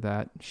shortcut for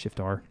that, Shift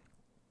R.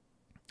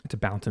 It's a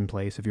bounce in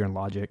place if you're in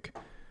Logic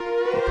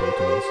or Pro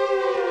Tools.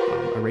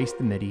 Erase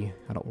the MIDI.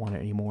 I don't want it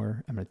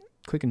anymore. I'm going to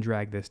click and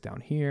drag this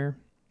down here.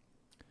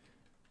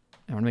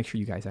 I want to make sure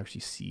you guys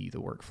actually see the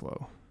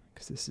workflow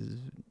because this is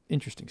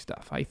interesting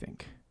stuff, I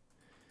think.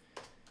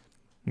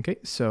 Okay,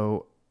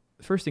 so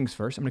first things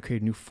first, I'm going to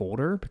create a new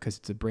folder because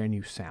it's a brand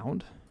new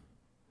sound.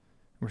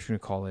 We're just going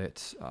to call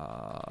it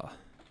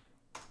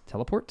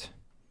Teleport.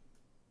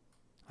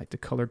 I like to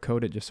color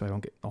code it just so I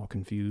don't get all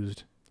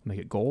confused. Make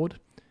it gold.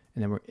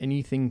 And then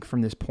anything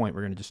from this point,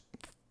 we're going to just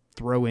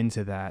throw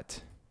into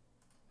that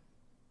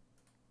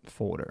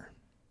folder.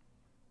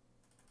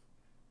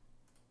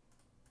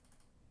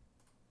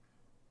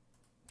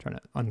 Trying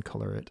to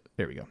uncolor it.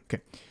 There we go.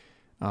 Okay.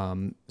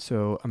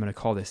 So I'm going to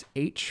call this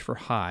H for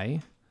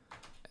high.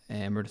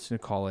 And we're just going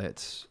to call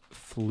it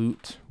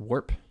Flute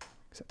Warp.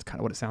 Because that's kind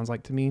of what it sounds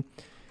like to me.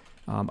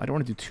 I don't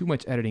want to do too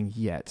much editing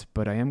yet,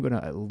 but I am going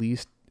to at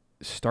least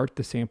start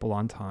the sample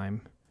on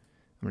time.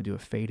 I'm going to do a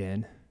fade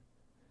in,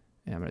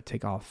 and I'm going to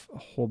take off a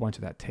whole bunch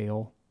of that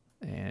tail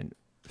and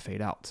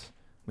fade out.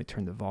 Let me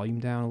turn the volume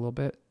down a little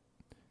bit,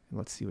 and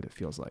let's see what it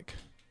feels like.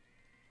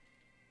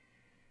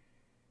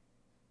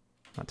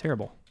 Not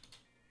terrible.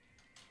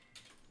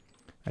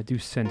 I do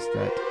sense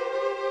that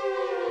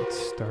it's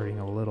starting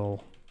a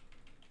little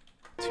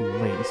too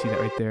late. You see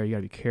that right there? You got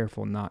to be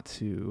careful not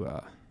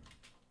to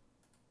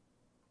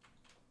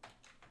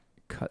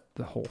cut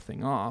the whole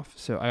thing off.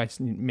 So I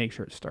just need to make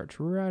sure it starts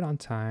right on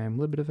time. A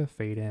little bit of a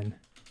fade in.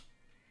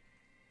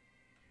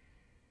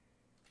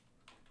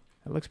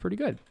 That looks pretty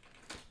good.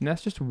 And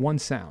that's just one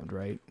sound,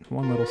 right?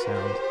 One little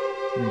sound.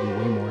 We're gonna do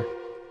way more.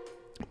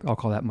 I'll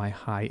call that my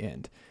high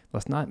end.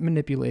 Let's not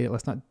manipulate it.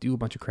 Let's not do a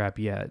bunch of crap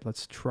yet.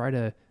 Let's try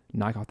to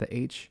knock off the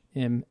H,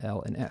 M,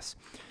 L, and S.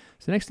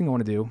 So the next thing I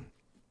want to do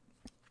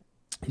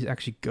is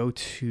actually go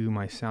to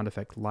my sound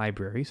effect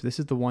library. So this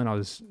is the one I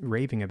was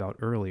raving about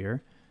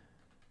earlier.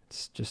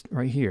 It's just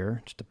right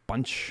here, just a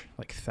bunch,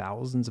 like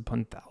thousands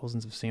upon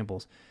thousands of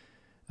samples.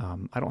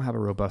 I don't have a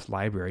robust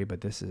library, but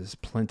this is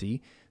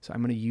plenty. So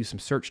I'm going to use some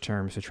search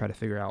terms to try to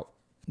figure out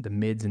the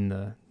mids and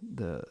the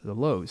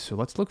lows. So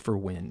let's look for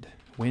wind.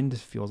 Wind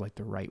feels like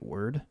the right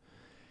word.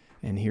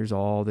 And here's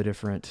all the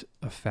different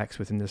effects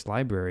within this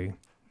library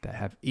that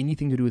have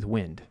anything to do with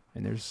wind.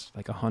 And there's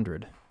like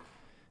 100.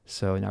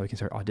 So now we can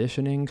start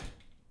auditioning.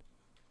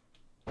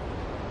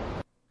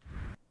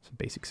 Some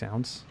basic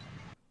sounds.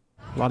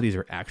 A lot of these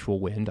are actual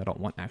wind. I don't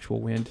want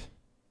actual wind.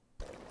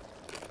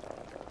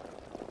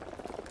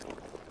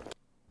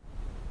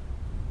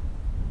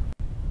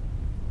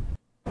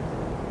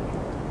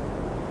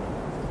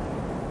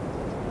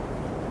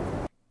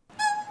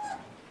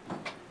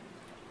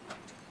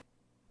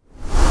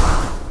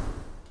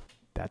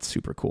 That's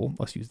super cool.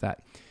 Let's use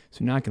that.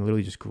 So now I can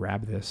literally just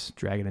grab this,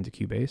 drag it into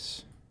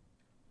Cubase.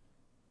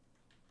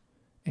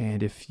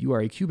 And if you are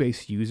a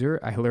Cubase user,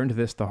 I learned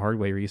this the hard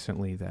way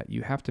recently, that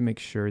you have to make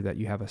sure that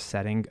you have a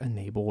setting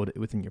enabled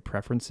within your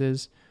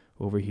preferences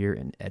over here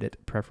in Edit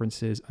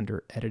Preferences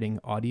under Editing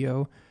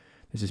Audio.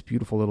 There's this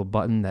beautiful little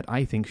button that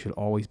I think should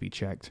always be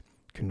checked.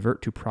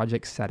 Convert to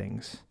Project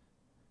Settings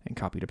and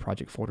copy to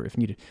project folder if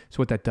needed. So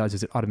what that does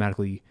is it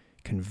automatically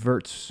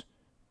converts.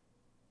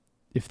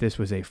 If this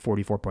was a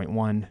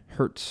 44.1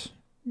 hertz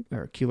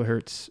or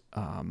kilohertz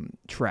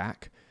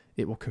track,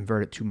 it will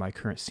convert it to my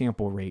current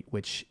sample rate,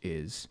 which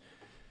is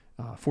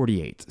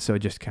 48. So it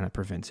just kind of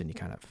prevents any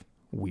kind of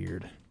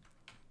weird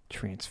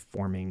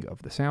transforming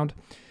of the sound.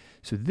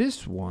 So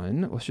this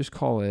one, let's just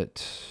call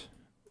it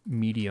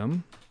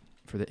medium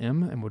for the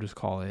M, and we'll just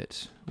call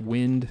it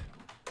wind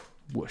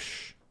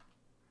whoosh.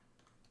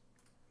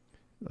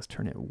 Let's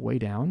turn it way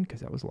down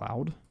because that was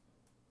loud.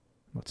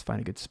 Let's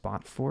find a good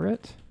spot for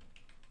it.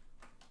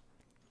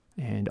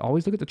 And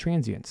always look at the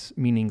transients,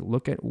 meaning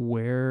look at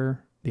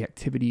where the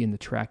activity in the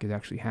track is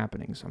actually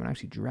happening. So I'm gonna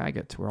actually drag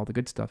it to where all the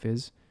good stuff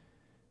is,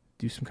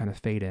 do some kind of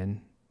fade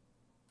in,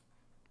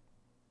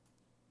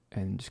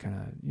 and just kind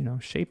of, you know,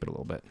 shape it a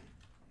little bit.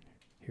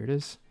 Here it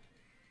is.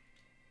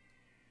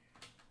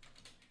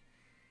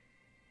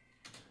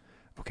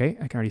 Okay,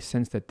 I can already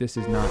sense that this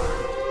is not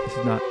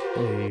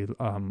a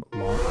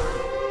long,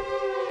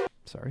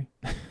 sorry,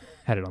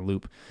 had it on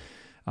loop.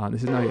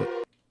 This is not a,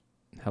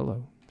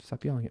 hello,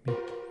 stop yelling at me.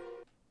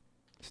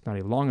 It's not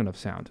a long enough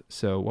sound.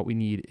 So what we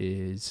need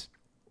is,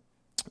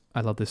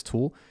 I love this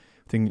tool.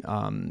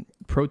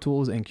 Pro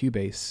Tools and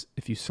Cubase,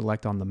 if you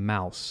select on the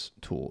mouse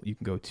tool, you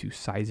can go to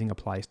Sizing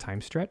Applies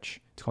Time Stretch.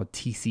 It's called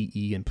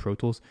TCE in Pro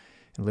Tools.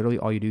 And literally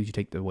all you do is you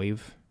take the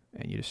wave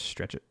and you just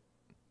stretch it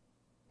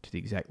to the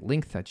exact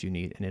length that you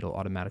need, and it'll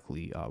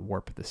automatically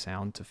warp the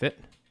sound to fit.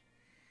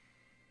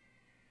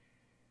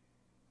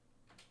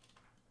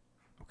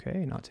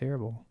 Okay, not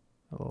terrible.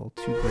 A little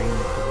too grainy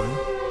for me.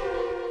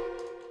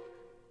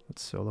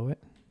 Let's solo it.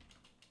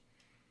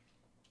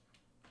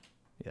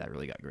 Yeah, that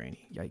really got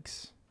grainy.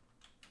 Yikes.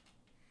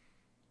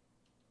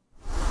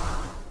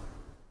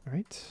 All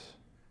right.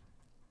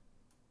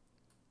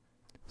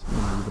 So I'm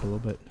gonna move it a little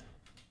bit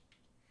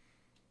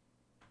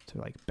to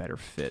like better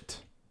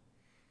fit.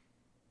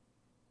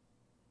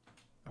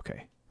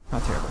 Okay,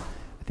 not terrible.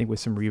 I think with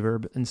some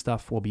reverb and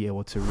stuff, we'll be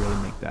able to really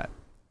make that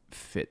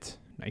fit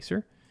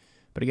nicer.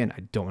 But again,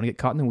 I don't want to get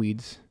caught in the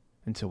weeds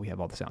until we have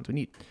all the sounds we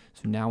need.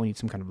 So now we need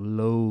some kind of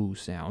low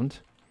sound.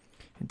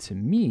 And to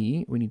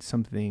me, we need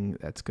something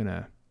that's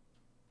gonna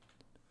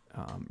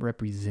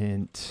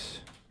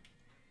represent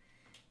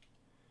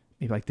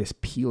maybe like this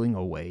peeling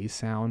away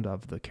sound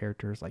of the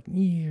characters, like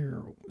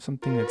near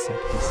something that's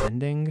like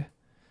descending.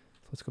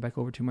 So let's go back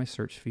over to my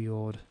search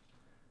field.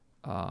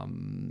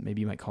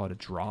 Maybe you might call it a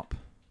drop.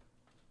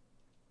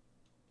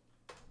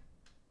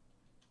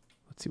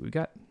 Let's see what we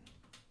got.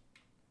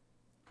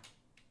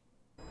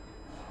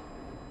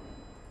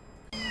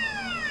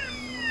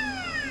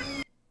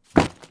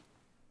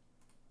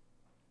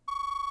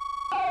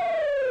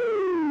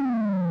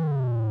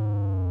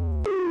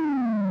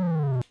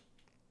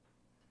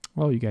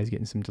 Well, you guys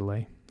getting some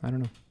delay. I don't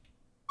know.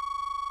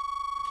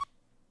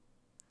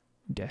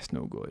 That's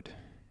no good.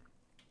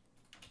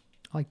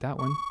 I like that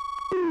one.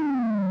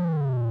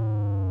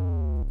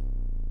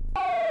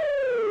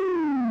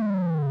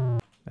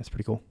 That's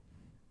pretty cool.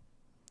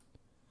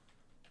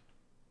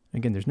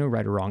 Again, there's no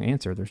right or wrong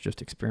answer. There's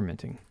just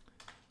experimenting.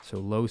 So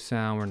low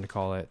sound, we're going to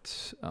call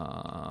it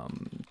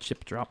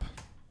chip drop.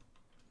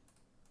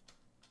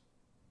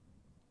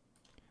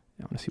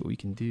 Now I want to see what we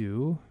can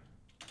do.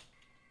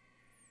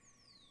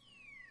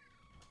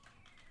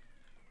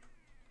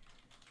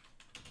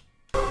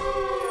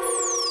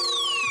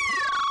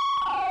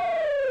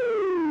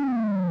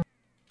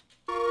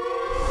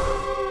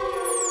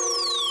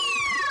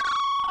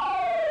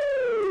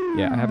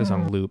 Yeah, I have this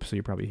on loop, so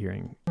you're probably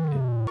hearing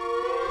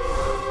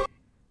it.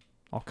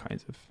 All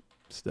kinds of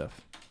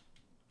stuff.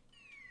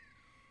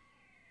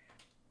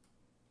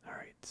 All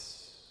right.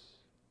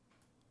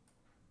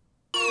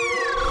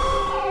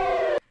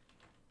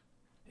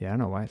 Yeah, I don't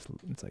know why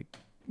it's like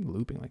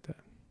looping like that.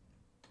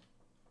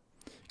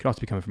 It could also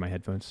be coming from my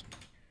headphones.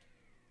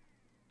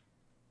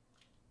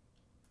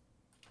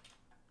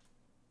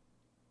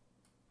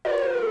 So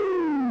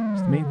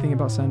the main thing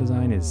about sound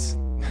design is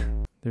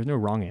there's no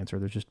wrong answer.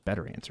 There's just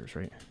better answers,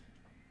 right?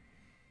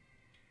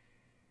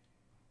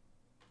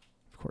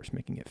 Of course,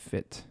 making it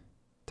fit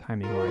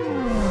timing-wise.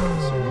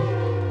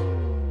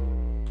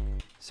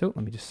 So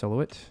let me just solo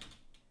it.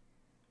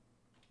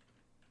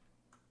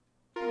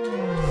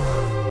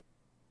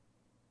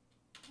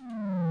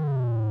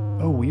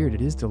 Oh, weird.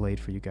 It is delayed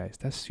for you guys.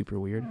 That's super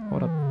weird.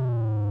 Hold up.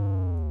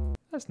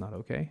 That's not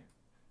okay.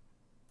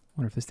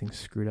 Wonder if this thing's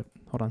screwed up.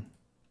 Hold on.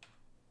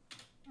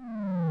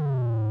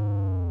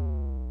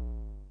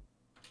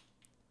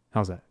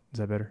 How's that? Is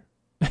that better?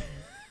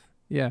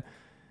 Yeah.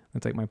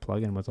 Looks like my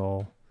plugin was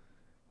all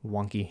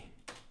wonky.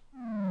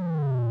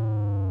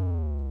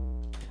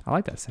 I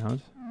like that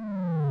sound.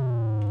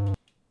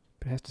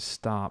 But it has to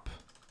stop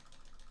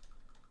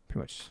pretty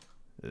much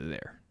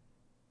there.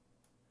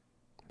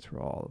 That's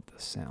where all of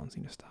the sounds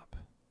need to stop.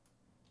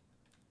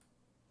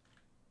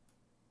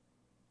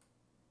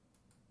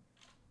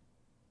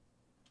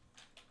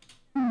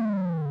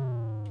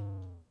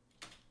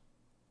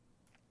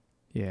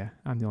 Yeah,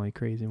 I'm the only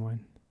crazy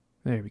one.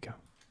 There we go.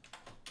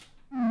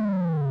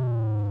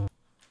 I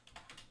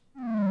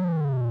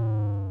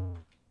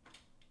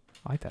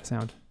like that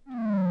sound.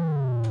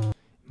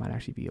 Might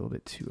actually be a little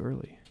bit too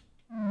early.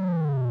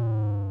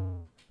 I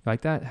like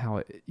that, how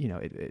it, you know,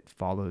 it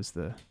follows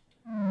the...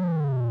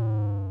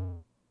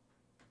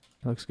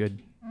 It looks good.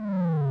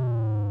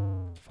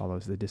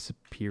 Follows the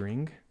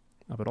disappearing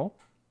of it all.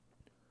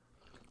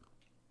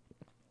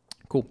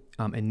 Cool.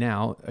 And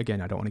now,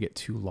 again, I don't want to get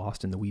too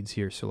lost in the weeds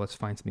here, so let's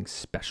find something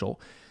special.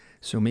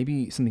 So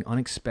maybe something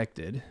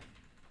unexpected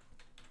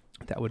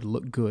that would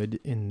look good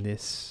in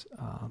this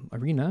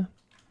arena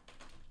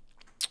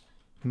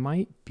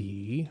might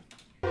be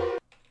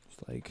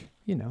just like,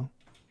 you know,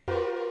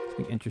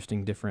 something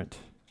interesting, different.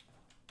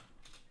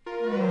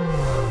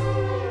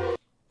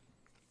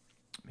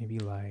 Maybe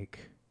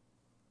like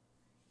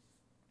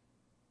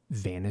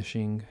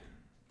vanishing.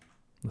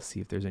 Let's see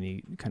if there's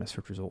any kind of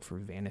search result for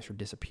vanish or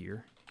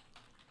disappear.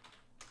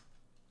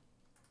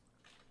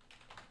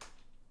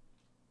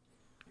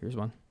 Here's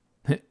one.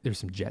 There's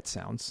some jet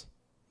sounds.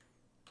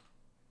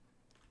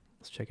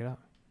 Let's check it out.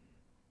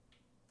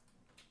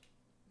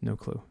 No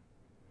clue.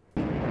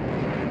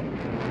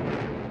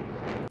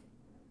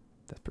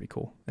 That's pretty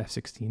cool.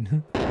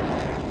 F16.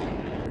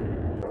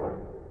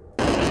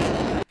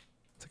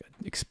 It's like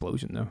an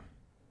explosion though.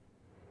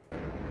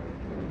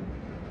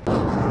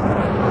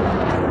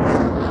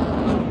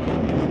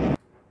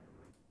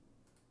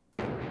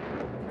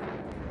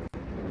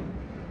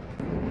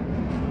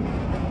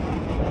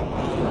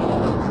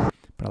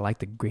 But I like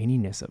the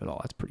graininess of it all.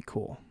 That's pretty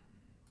cool.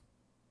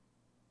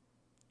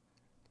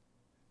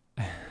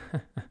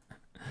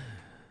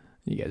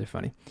 You guys are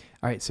funny.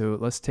 All right, so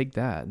let's take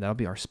that. That'll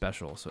be our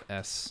special. So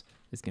S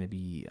is going to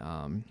be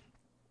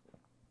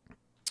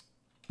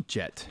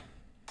Jet.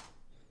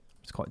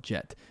 Let's call it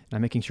Jet. And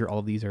I'm making sure all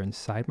of these are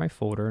inside my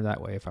folder.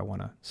 That way, if I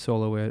want to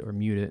solo it or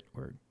mute it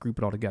or group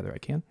it all together, I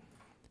can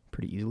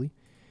pretty easily.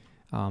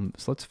 So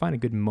let's find a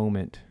good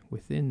moment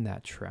within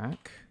that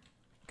track.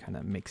 Kind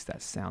of makes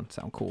that sound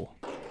cool.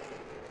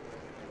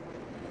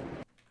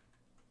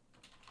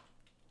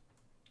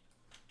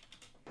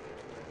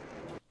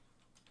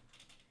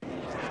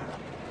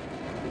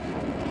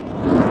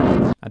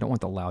 I don't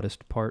want the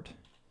loudest part,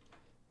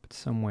 but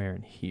somewhere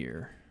in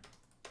here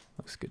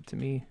looks good to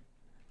me.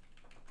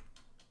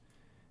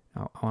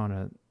 Now I want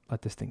to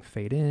let this thing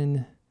fade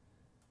in,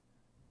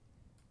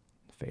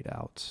 fade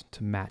out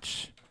to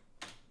match.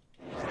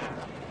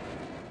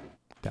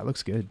 That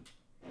looks good.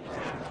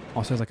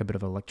 Also has like a bit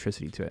of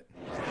electricity to it.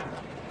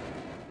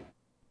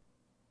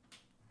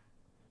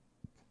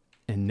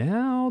 And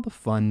now the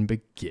fun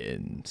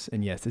begins.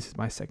 And yes, this is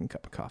my second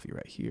cup of coffee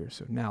right here.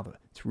 So now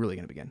it's really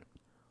going to begin.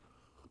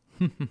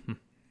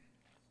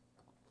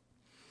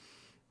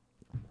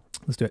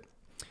 Let's do it.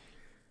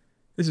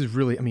 This is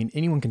really, I mean,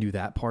 anyone can do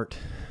that part,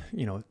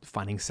 you know,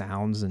 finding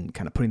sounds and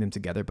kind of putting them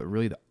together. But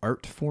really the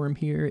art form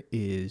here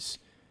is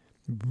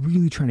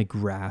really trying to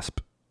grasp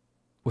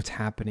what's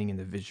happening in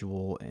the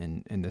visual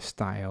and the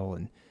style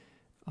and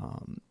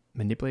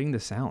manipulating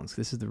the sounds.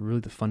 This is really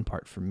the fun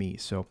part for me.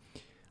 So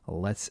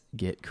let's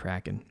get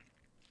cracking.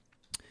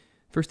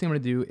 First thing I'm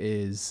going to do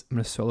is I'm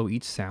going to solo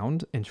each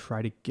sound and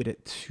try to get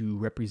it to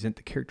represent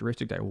the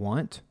characteristic that I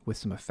want with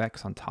some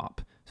effects on top.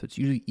 So it's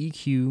usually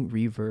EQ,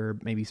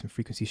 reverb, maybe some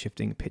frequency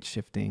shifting, pitch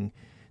shifting,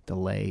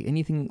 delay,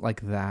 anything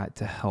like that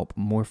to help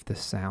morph the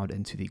sound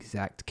into the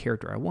exact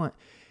character I want.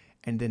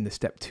 And then the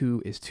step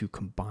 2 is to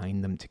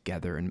combine them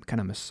together and kind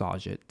of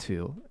massage it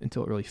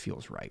until it really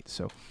feels right.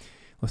 So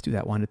let's do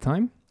that one at a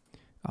time.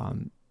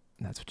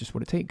 And that's just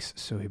what it takes.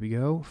 So here we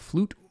go.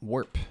 Flute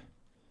warp.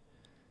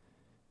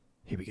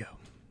 Here we go.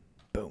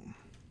 Boom.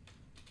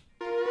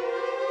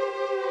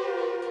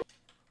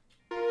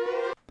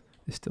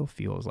 This still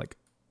feels like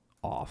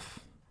off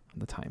on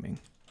the timing.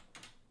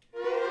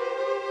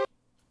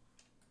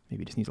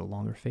 Maybe it just needs a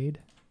longer fade.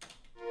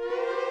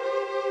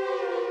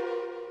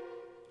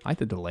 I like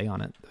the delay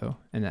on it though,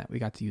 and that we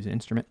got to use an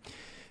instrument.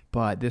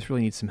 But this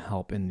really needs some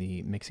help in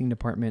the mixing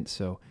department,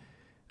 so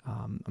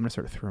I'm going to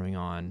start throwing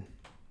on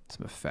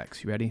some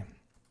effects. You ready?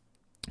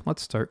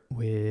 Let's start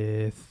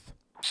with...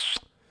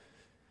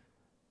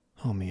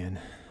 Oh man,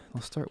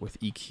 I'll start with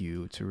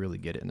EQ to really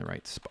get it in the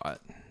right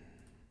spot.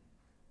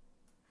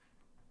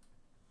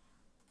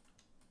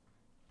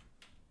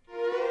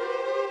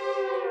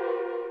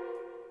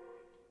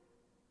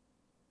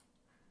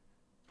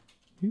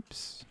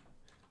 Oops.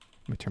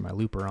 Let me turn my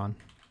looper on.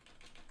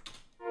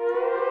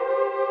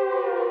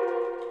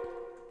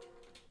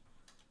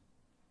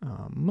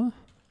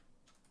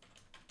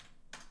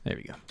 There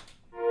we go.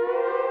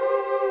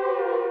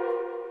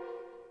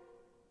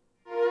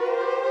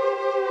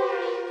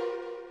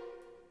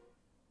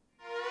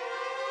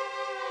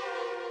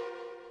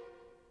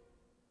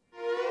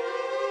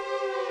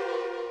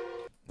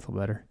 It's a little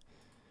better.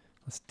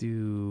 Let's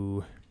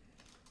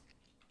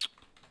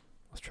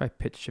try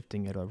pitch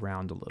shifting it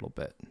around a little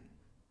bit.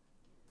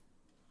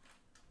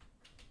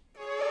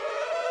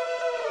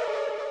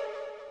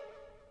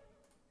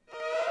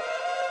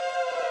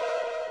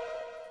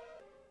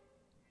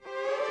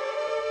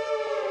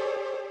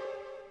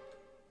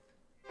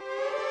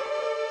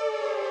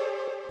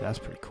 That's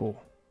pretty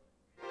cool.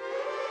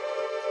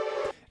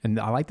 And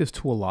I like this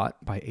tool a lot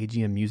by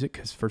AGM Music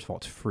because first of all,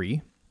 it's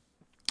free.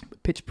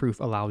 But Pitch Proof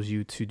allows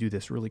you to do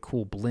this really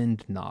cool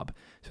blend knob.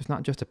 So it's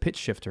not just a pitch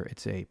shifter,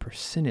 it's a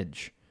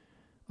percentage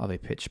of a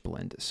pitch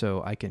blend.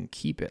 So I can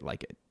keep it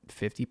like at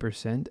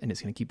 50% and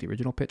it's going to keep the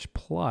original pitch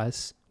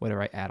plus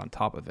whatever I add on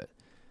top of it.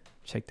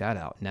 Check that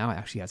out. Now it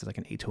actually has like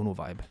an atonal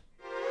vibe.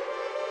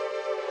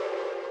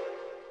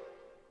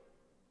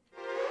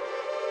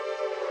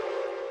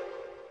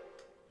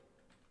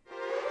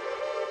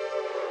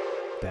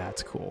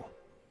 That's cool.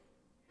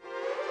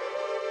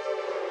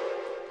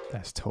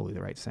 That's totally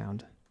the right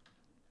sound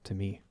to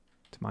me,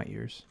 to my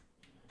ears.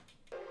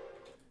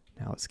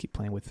 Now let's keep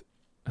playing with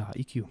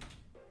EQ.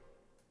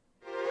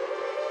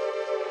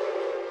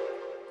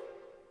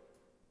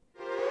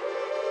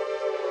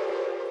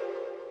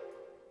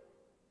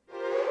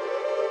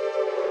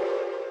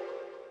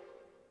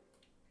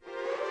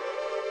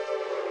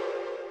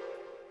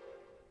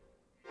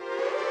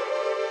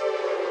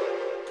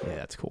 Yeah,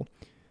 that's cool.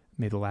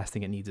 Maybe the last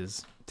thing it needs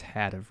is a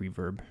tad of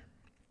reverb.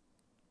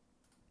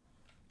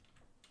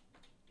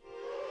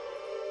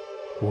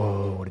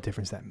 Whoa, what a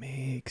difference that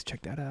makes.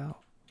 Check that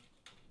out.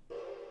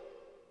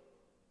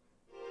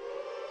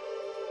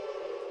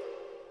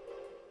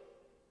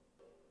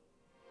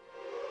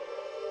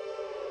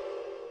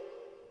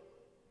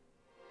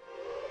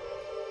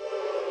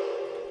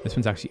 This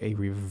one's actually a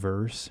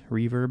reverse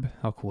reverb.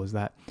 How cool is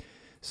that?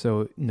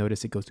 So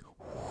notice it goes,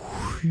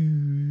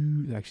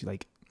 it actually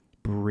like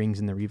brings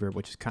in the reverb,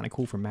 which is kind of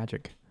cool for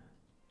Magic.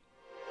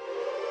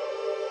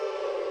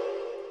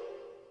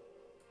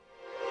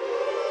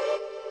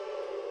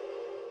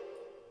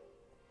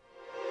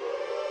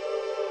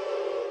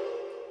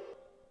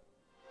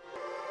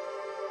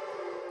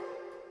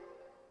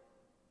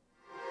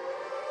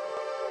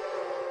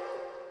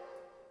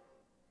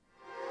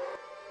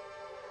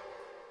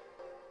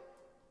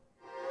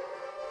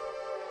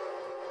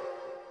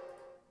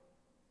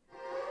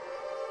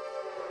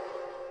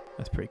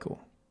 That's pretty cool.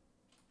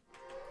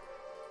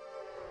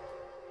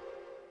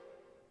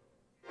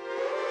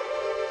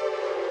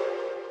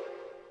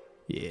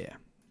 Yeah.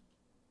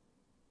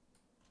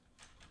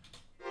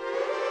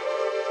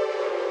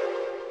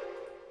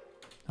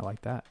 I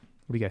like that.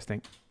 What do you guys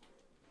think?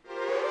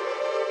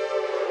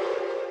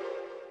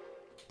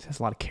 It has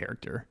a lot of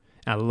character.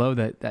 And I love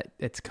that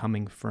it's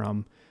coming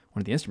from one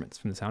of the instruments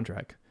from the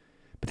soundtrack.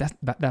 But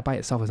that by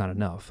itself is not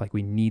enough. Like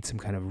we need some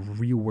kind of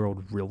real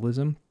world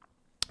realism.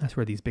 That's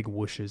where these big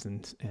whooshes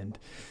and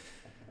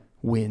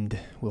wind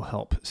will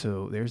help.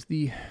 So there's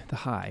the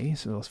high.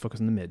 So let's focus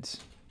on the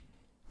mids.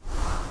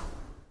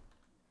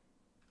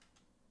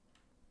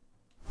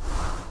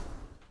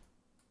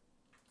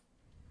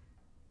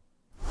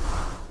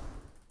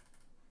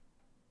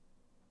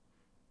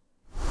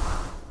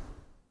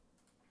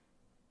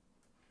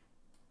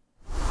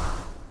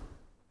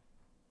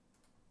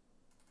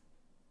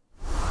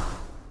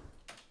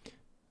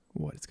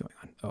 What is going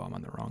on? Oh, I'm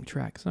on the wrong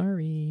track.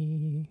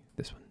 Sorry.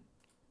 This one.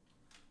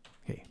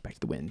 Okay, back to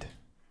the wind.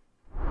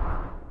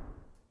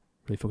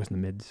 Really focus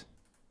on the mids.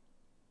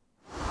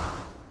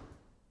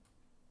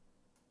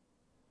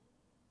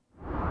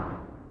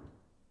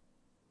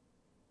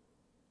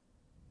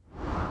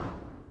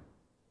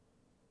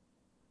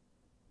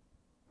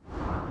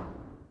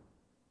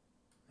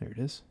 There it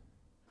is.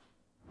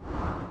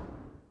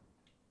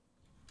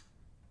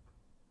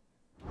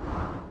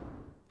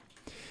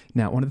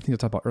 Now, one of the things I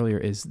talked about earlier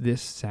is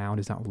this sound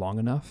is not long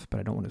enough, but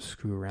I don't want to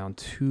screw around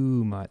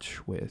too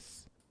much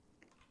with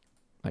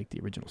like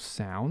the original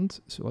sound.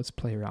 So let's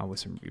play around with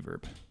some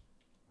reverb.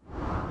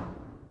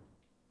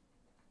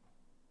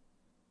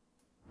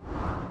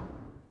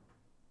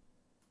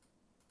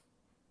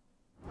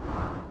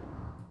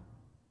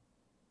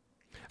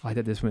 I like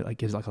that this one like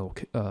gives like a little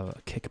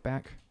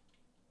kickback.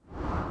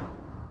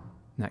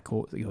 Isn't that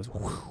cool? It goes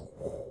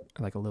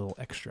like a little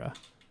extra,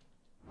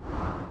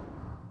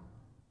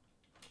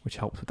 which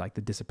helps with like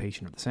the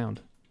dissipation of the sound.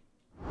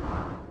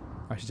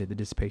 I should say the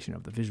dissipation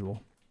of the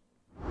visual.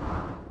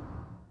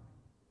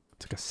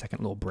 It's like a second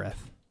little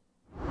breath.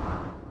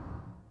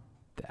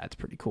 That's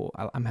pretty cool.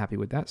 I'm happy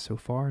with that so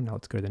far. Now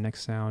let's go to the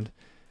next sound,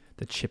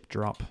 the chip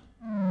drop.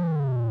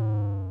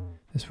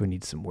 This one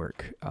needs some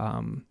work.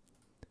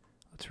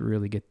 Let's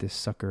really get this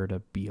sucker to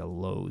be a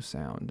low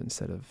sound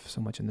instead of so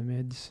much in the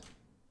mids.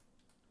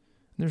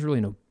 And there's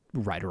really no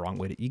right or wrong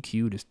way to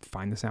EQ. Just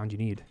find the sound you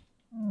need.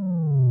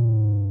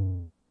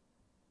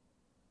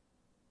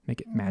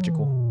 Make it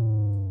magical.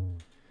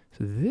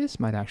 So this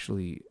might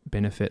actually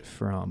benefit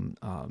from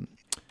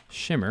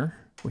shimmer,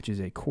 which is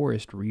a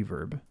chorused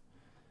reverb.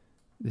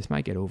 This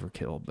might get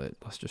overkill, but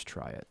let's just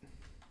try it.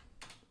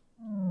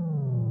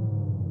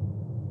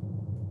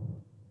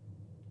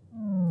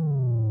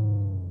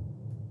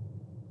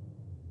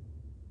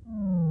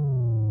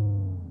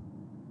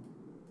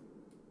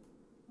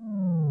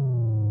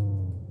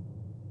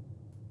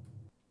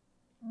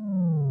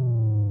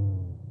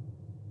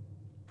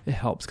 It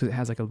helps because it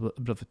has like a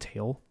bit of a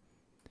tail.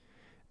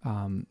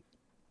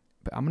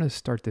 But I'm going to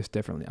start this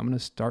differently. I'm going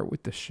to start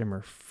with the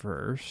shimmer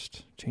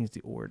first, change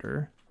the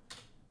order.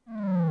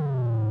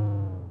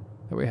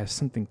 That way it has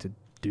something to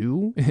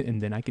do,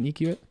 and then I can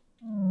EQ it.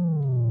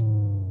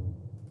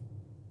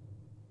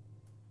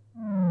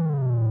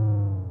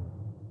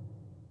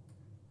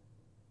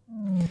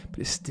 But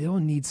it still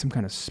needs some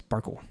kind of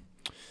sparkle.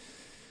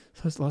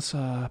 So let's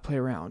play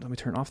around. Let me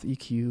turn off the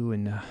EQ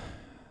and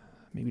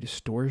maybe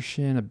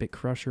distortion. A bit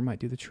crusher might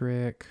do the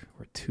trick,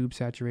 or a tube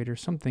saturator,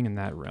 something in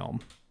that realm.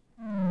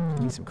 I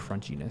need some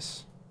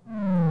crunchiness.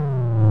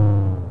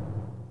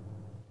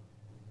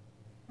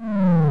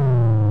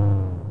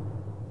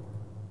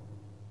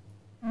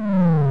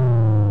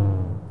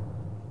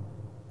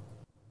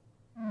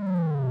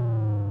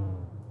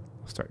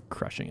 I'll start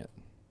crushing it.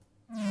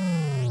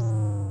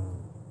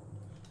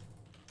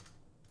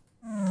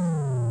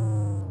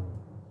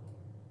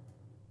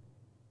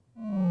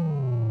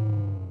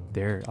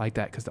 There, I like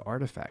that because the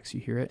artifacts,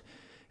 you hear it,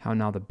 how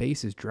now the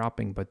bass is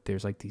dropping, but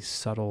there's like these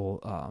subtle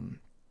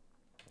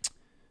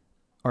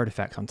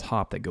artifacts on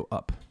top that go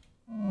up.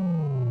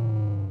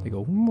 They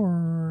go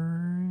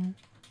more.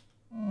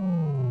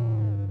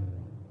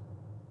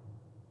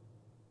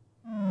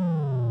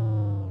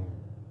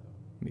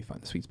 Let me find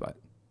the sweet spot.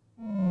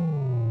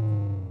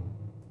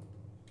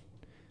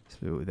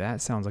 So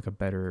that sounds like a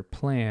better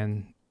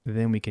plan.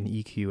 Then we can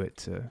EQ it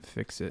to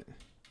fix it.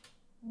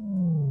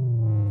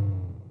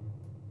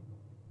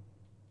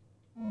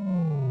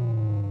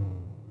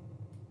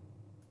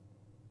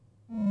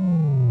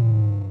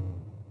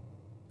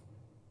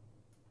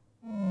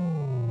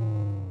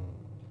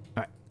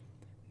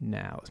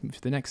 Now let's move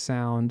to the next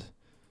sound.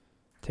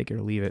 Take it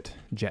or leave it.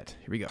 Jet.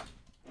 Here we go.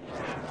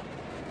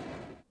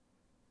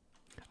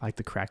 I like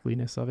the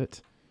crackliness of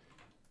it,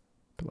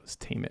 but let's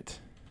tame it.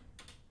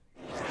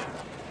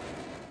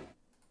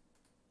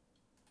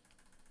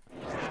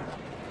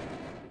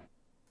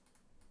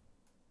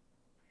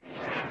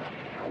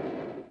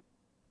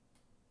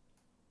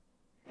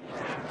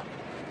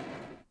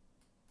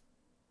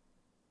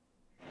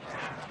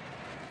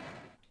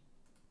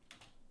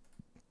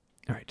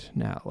 All right,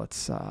 now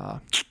let's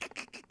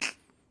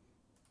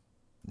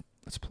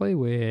play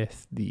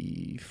with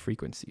the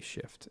frequency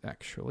shift,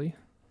 actually.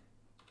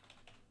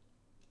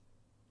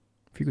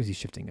 Frequency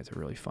shifting is a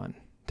really fun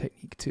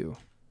technique, too.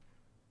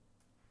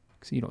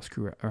 So you don't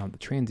screw around the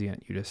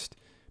transient, you just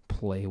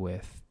play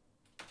with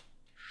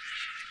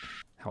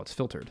how it's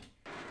filtered.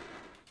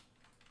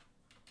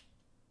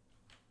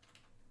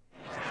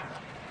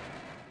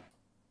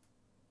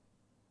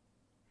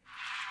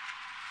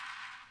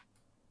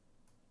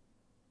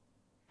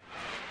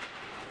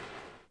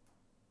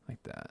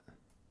 Like that.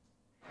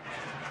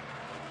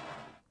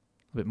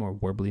 A bit more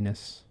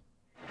warbliness.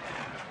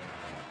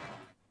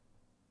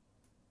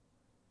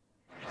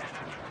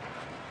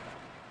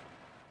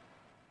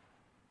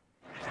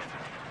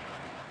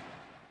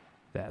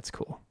 That's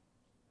cool.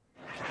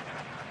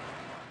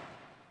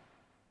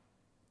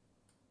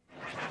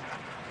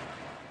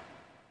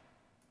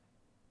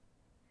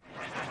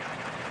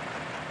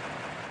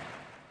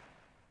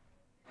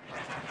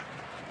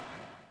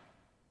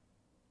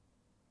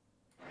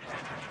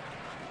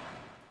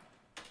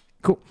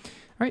 Cool. All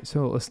right,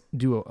 so let's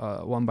do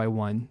a one by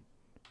one,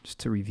 just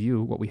to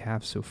review what we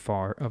have so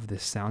far of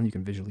this sound. You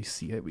can visually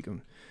see it. We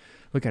can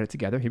look at it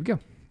together. Here we go.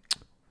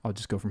 I'll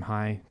just go from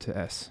high to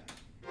S.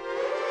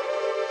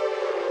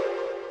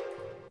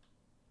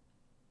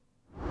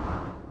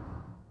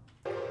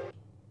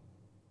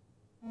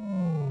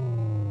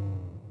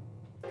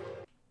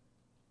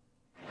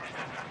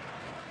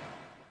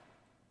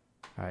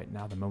 All right,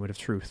 now the moment of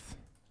truth.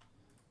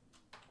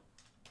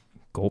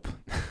 Gulp.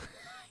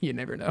 You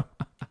never know.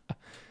 All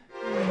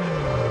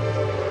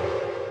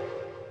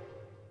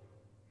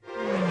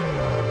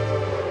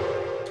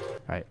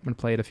right, I'm going to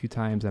play it a few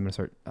times. I'm going to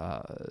start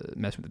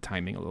messing with the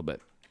timing a little bit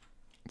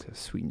to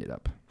sweeten it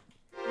up.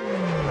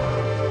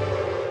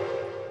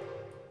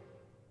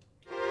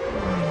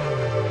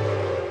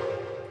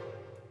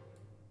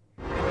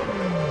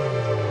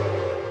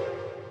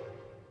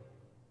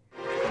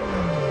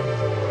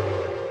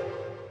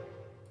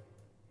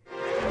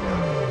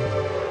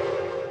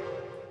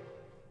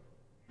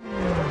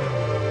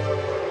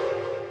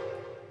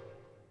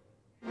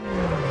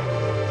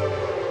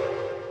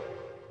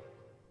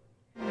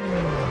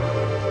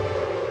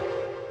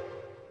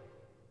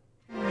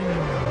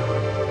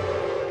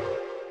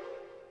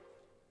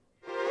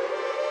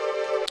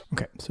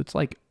 Okay, so it's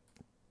like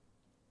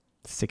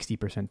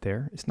 60%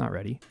 there. It's not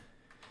ready.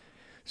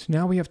 So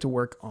now we have to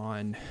work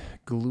on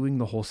gluing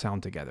the whole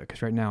sound together,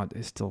 because right now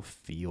it still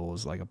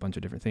feels like a bunch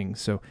of different things.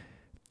 So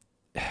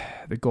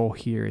the goal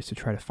here is to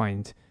try to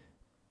find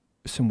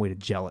some way to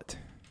gel it.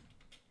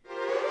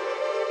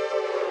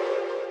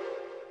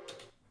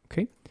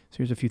 Okay, so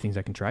here's a few things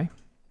I can try.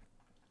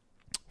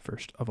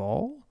 First of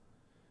all,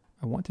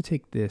 I want to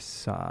take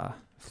this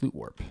flute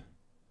warp.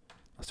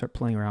 I'll start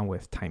playing around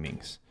with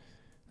timings.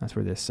 That's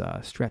where this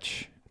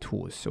stretch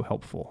tool is so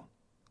helpful.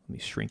 Let me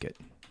shrink it.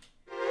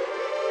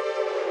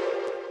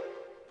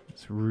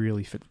 Let's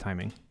really fit the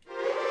timing.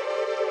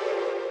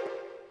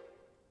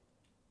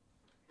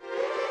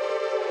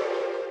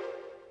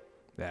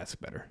 That's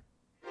better.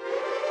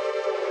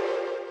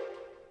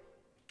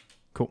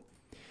 Cool.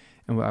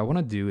 And what I want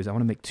to do is I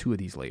want to make 2 of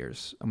these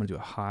layers. I'm going to do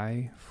a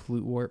high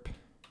flute warp.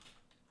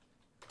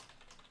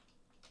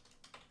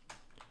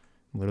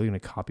 I'm literally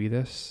going to copy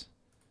this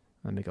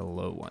and make a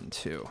low one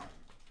too.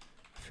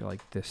 I feel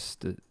like this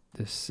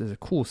is a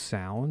cool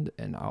sound,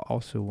 and I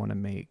also want to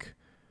make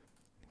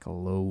like a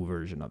low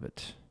version of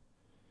it.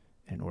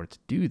 In order to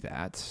do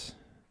that,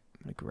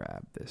 I'm going to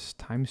grab this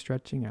time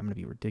stretching. I'm going to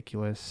be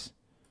ridiculous.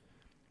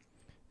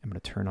 I'm going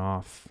to turn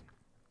off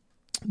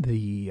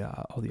the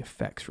all the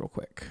effects real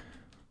quick.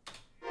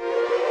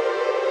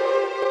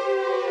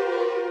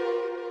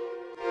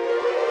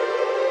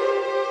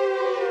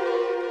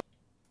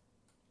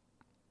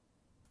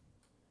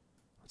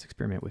 Let's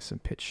experiment with some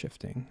pitch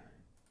shifting,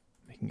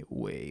 making it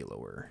way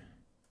lower.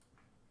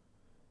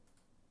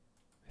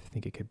 I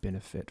think it could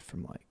benefit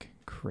from like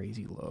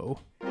crazy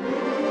low.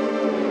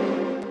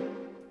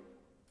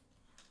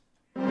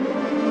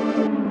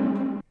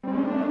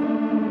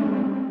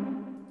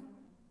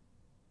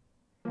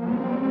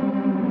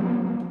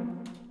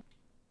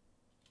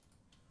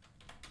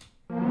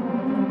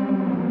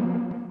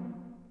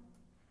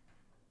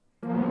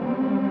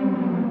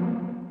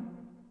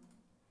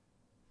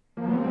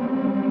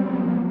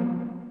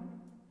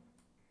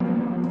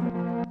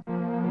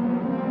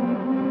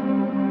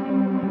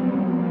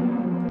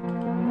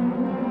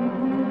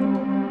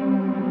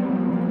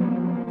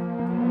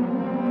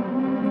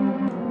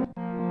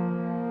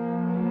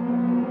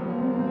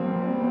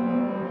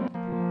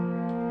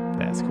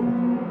 That's cool.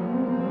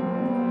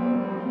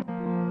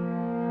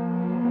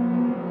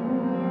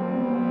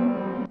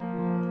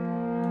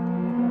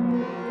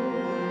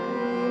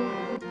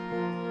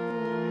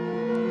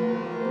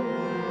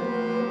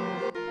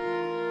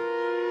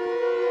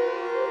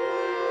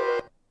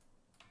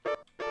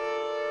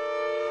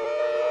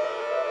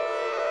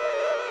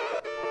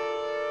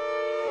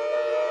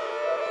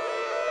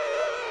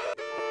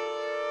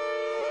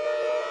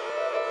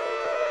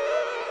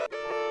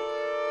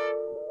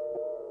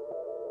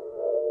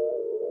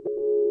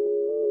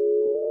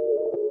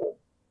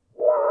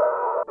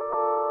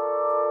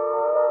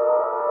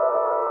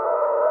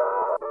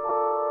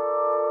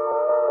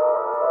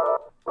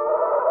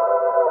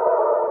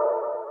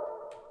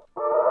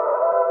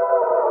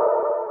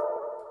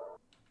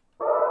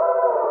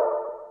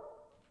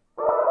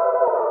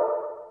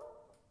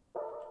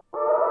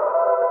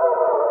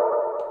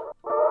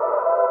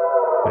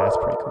 That's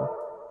pretty cool.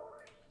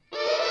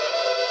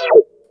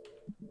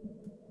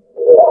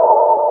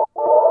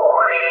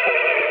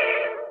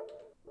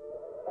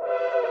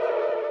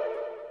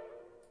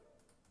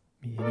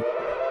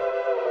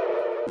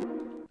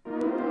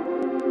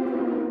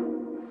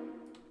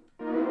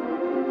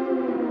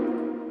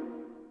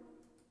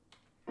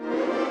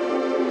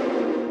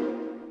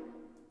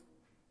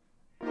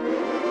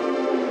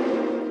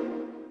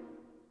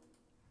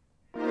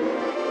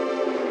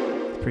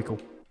 It's pretty cool.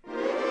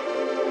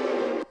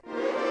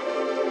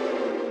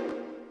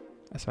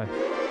 That's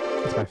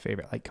my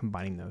favorite. I like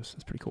combining those.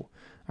 That's pretty cool.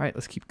 All right,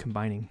 let's keep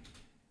combining.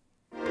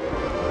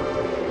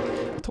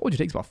 I told you it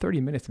takes about 30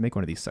 minutes to make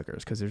one of these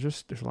suckers because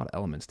there's a lot of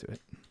elements to it.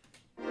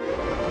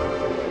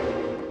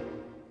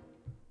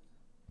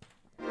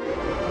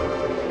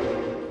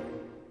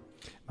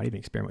 Might even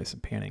experiment with some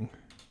panning.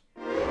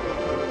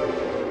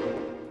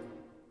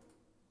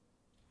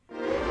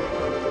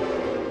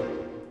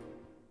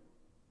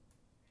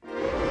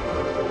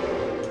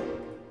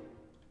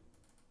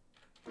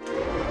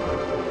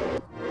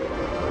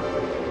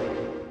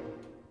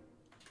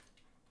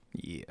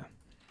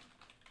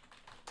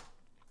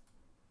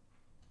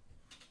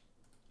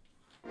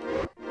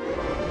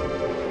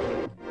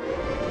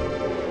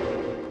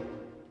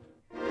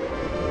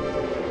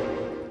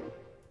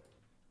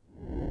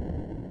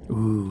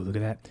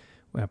 look at that.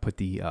 When I put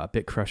the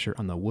bit crusher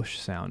on the whoosh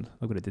sound,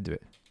 look what it did to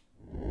it.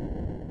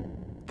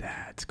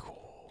 That's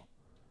cool.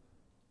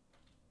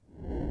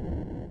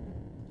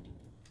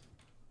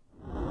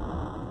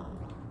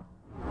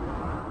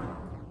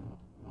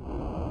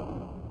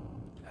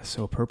 That's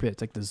so appropriate.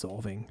 It's like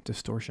dissolving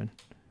distortion.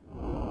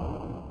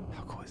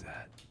 How cool is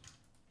that?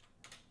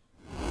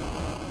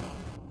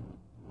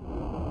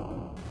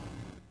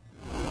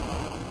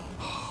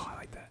 Oh, I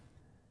like that.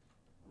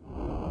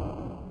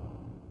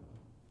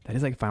 That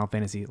is like Final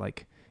Fantasy,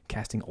 like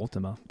casting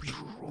Ultima.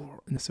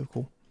 And it's so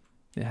cool.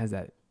 It has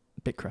that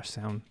bit crush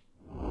sound.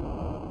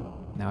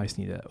 Now I just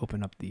need to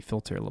open up the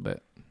filter a little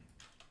bit.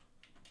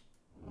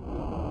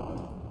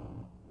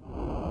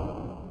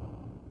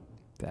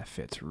 That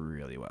fits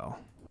really well.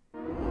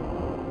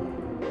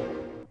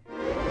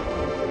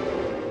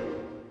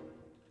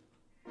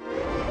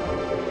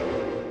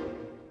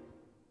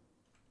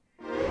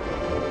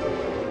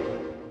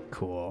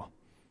 Cool.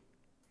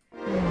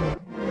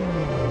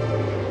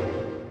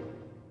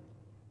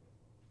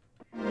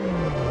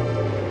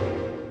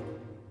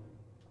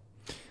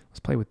 Let's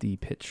play with the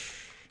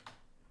pitch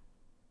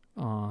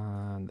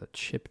on the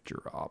chip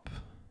drop.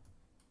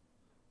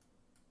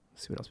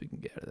 Let's see what else we can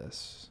get out of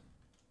this.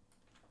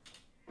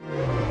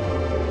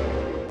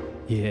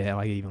 Yeah, I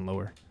like it even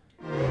lower.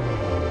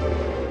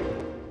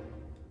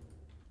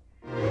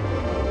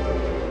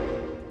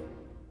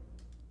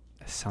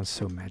 That sounds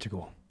so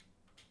magical.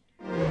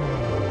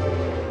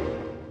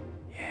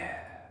 Yeah.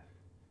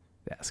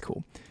 That's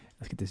cool.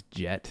 Let's get this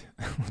jet.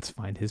 Let's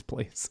find his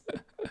place.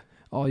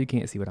 Oh, you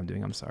can't see what I'm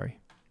doing. I'm sorry.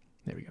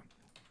 There we go.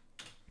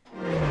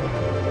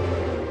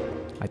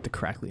 I like the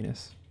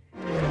crackliness.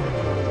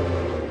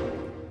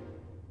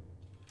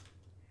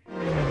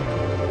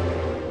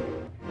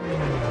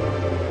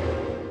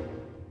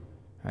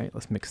 All right,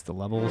 let's mix the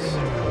levels.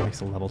 Makes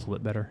the levels a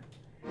little bit better.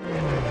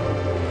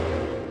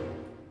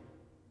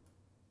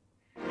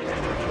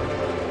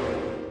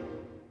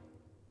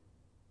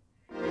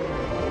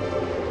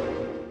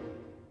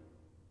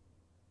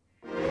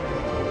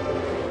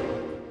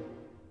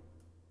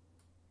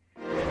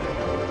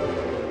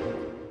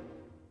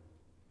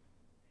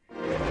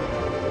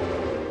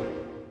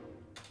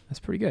 That's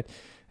pretty good.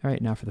 All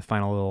right, now for the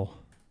final little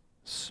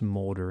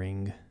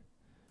smoldering.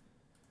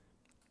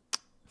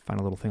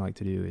 Final little thing I like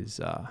to do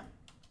is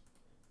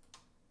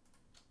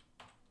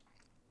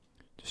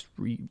just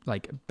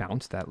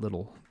bounce that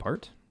little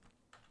part.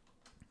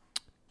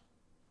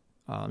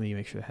 Let me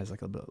make sure it has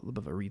like a little bit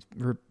of a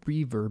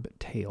reverb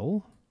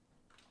tail.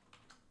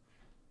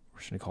 We're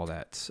just gonna call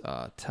that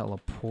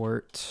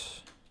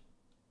teleport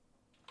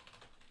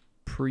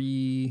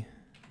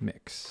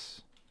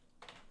pre-mix.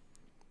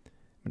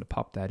 I'm going to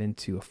pop that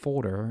into a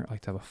folder. I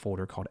like to have a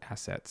folder called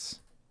assets.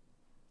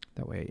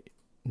 That way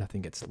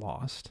nothing gets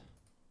lost.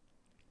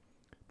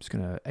 I'm just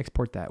going to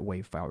export that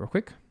WAV file real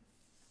quick.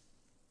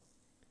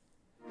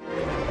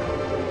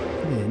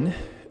 And then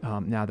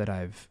now that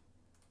I've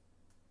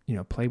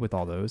played with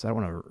all those, I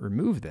don't want to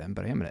remove them,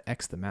 but I am going to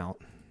X them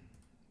out.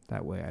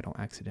 That way I don't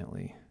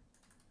accidentally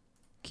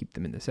keep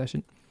them in the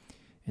session.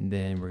 And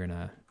then we're going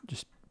to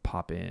just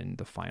pop in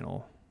the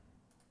final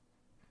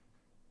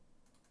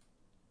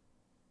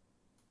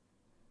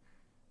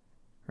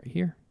right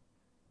here.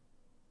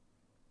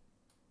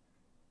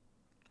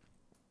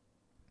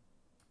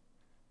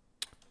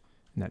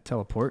 And that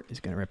teleport is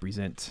going to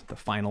represent the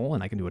final,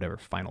 and I can do whatever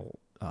final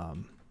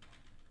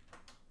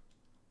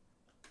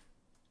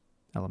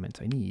elements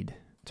I need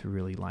to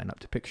really line up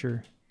to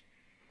picture.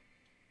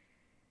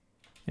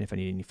 And if I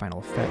need any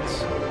final effects.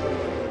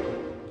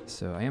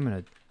 So I am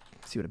going to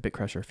see what a bit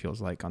crusher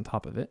feels like on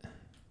top of it.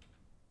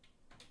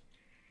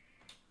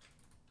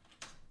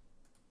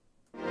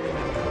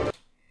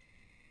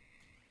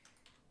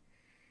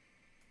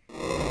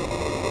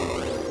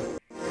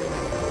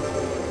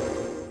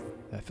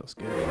 That feels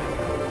good.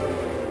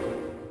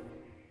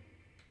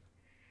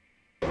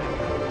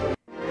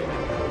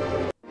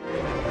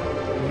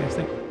 What do you guys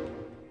think?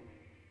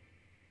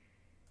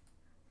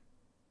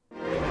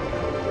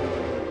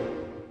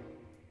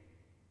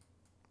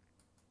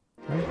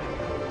 Alright,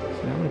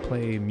 so now I'm going to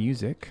play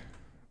music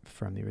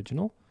from the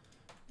original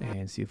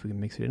and see if we can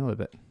mix it in a little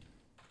bit.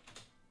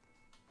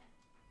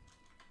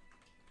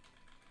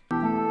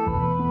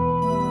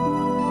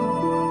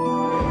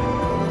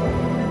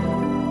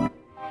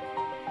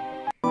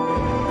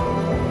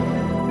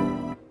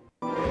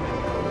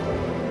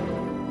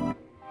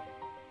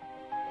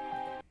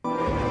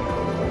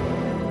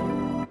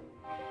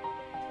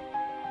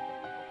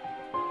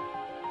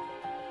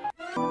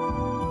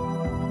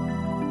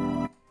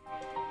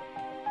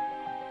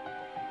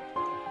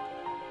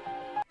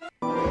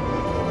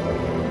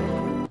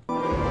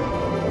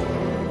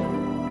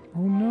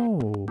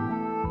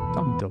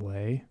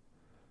 Delay.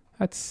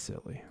 That's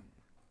silly. I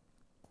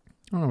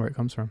don't know where it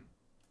comes from.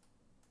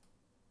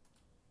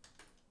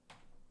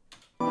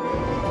 All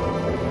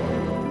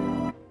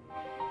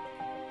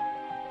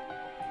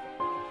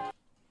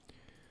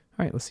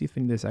right, let's see if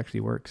any of this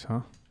actually works,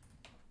 huh?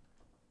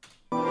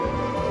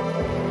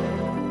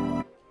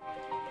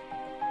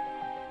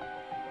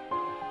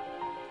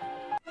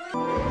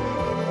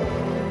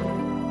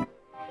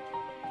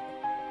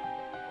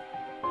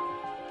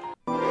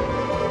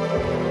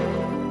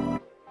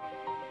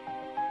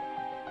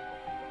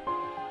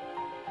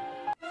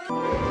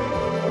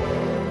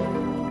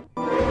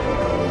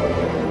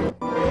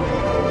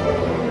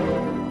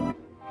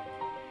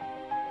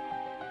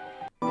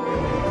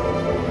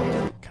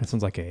 That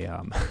sounds like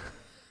a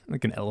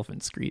like an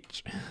elephant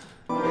screech.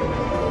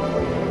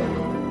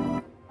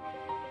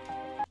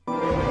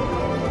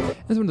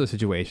 It's one of those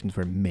situations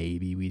where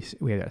maybe we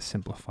gotta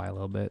simplify a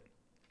little bit,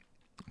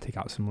 take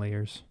out some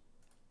layers.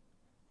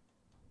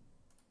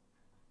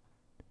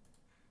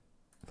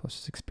 Let's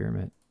just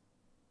experiment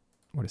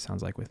what it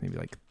sounds like with maybe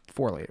like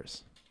 4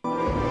 layers.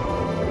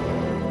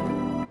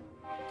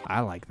 I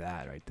like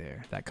that right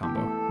there, that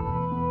combo.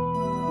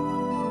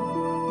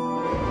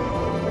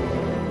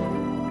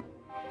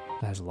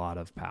 That has a lot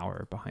of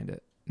power behind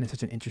it. And it's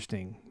such an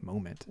interesting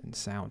moment and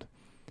sound.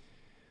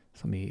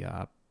 So let me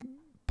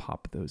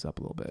pop those up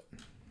a little bit.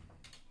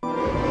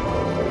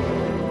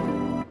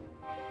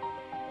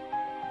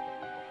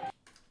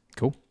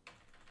 Cool.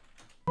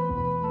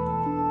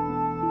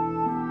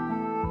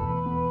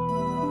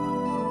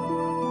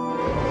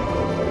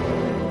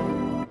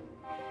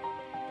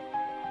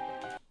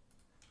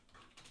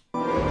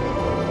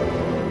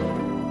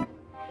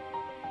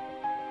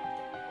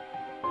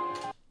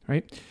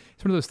 Right?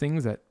 It's one of those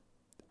things that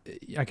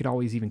I could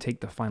always even take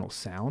the final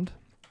sound.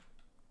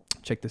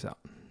 Check this out.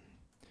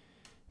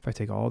 If I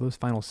take all those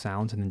final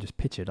sounds and then just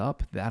pitch it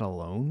up, that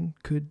alone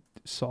could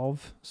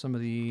solve some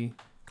of the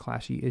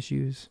clashy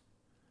issues.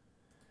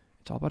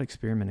 It's all about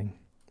experimenting.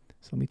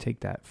 So let me take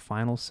that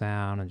final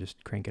sound and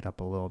just crank it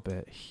up a little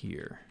bit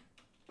here.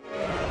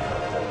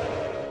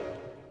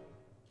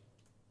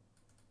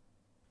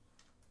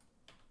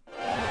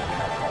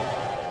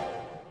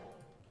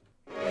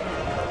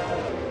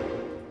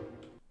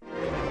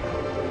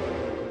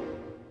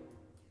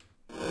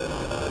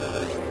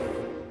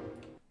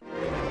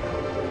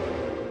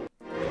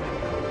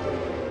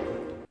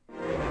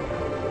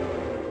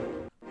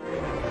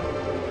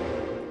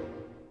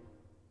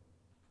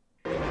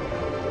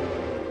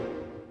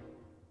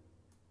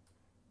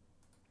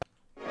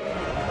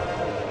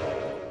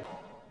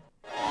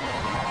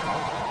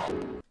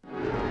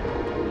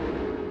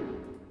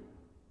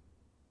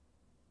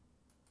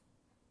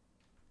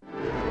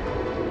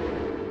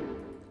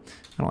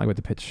 I don't like with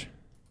the pitch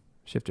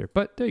shifter,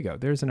 but there you go.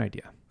 There's an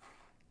idea.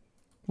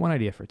 One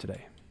idea for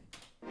today.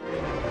 I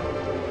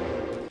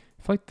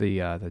feel like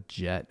the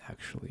jet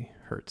actually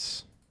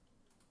hurts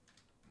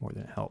more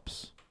than it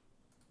helps.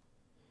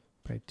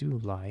 But I do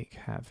like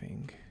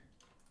having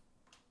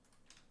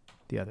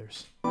the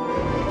others.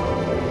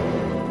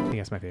 I think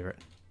that's my favorite.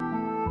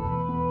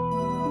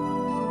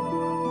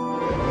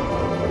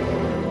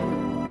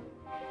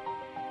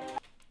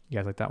 You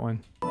guys like that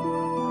one?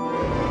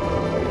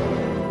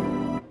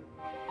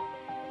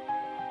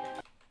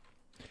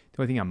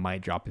 The only thing I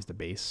might drop is the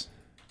bass.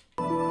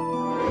 I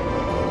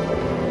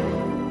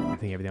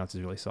think everything else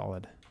is really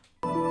solid.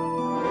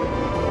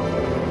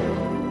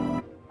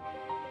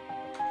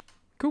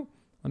 Cool.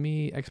 Let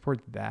me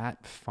export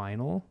that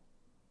final.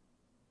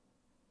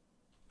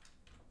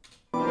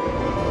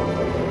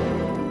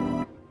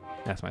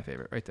 That's my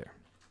favorite right there.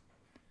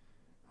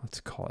 Let's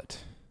call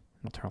it.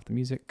 I'll turn off the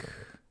music.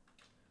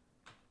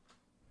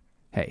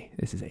 Hey,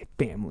 this is a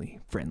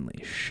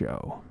family-friendly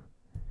show.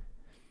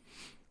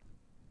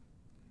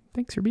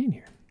 Thanks for being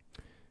here.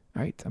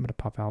 All right, I'm going to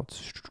pop out.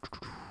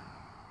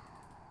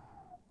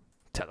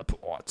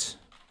 Teleport.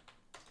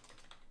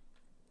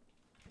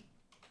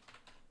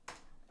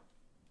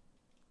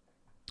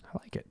 I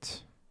like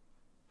it.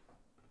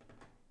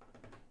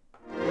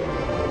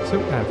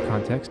 So, out of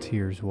context,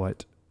 here's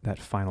what that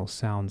final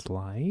sounds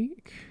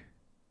like.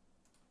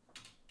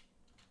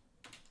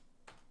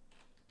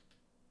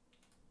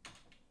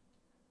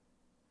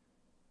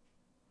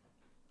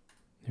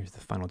 Here's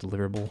the final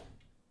deliverable.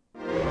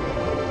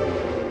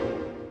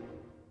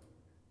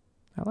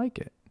 I like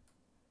it.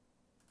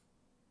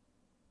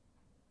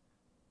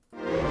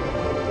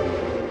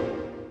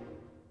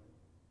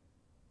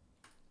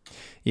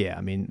 Yeah,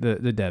 I mean, the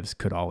devs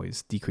could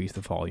always decrease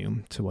the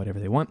volume to whatever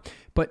they want.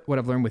 But what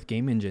I've learned with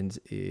game engines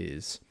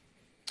is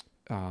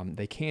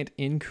they can't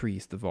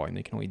increase the volume.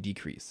 They can only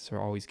decrease. So I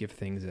always give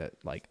things at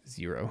like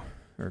 0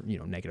 or,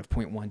 negative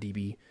 0.1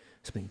 dB,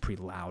 something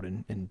pretty loud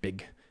and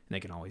big. And they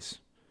can always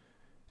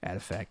add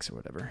effects or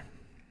whatever.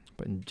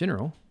 But in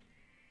general...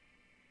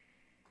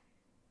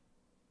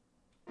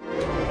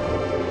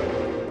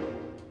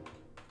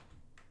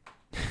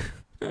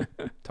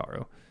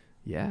 Taro.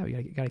 Yeah, we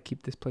gotta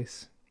keep this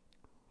place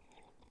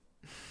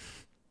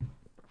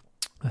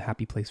a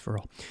happy place for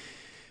all.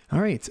 All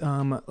right,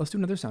 let's do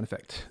another sound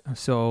effect.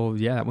 So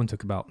yeah, that one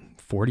took about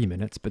 40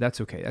 minutes, but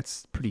that's okay.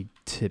 That's pretty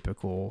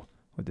typical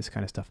with this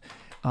kind of stuff.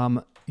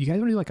 You guys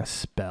want to do like a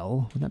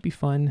spell? Wouldn't that be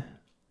fun?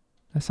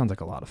 That sounds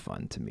like a lot of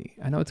fun to me.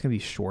 I know it's gonna be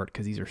short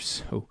because these are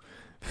so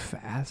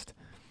fast.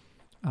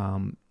 But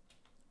I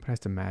have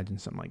to imagine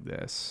something like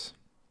this.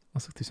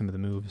 Let's look through some of the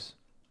moves.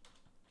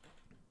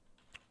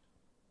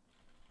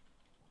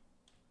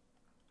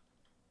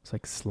 It's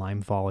like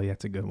slime volley.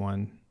 That's a good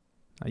one.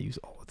 I use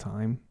all the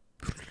time.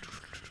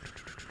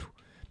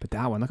 But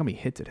that one, look how many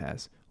hits it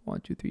has.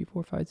 1, 2, 3,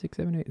 4, 5, 6,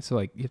 7, 8. So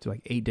like you have to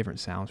like 8 different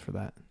sounds for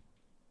that.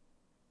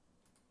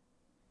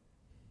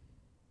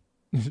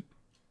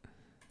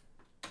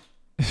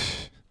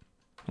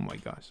 Oh my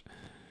gosh.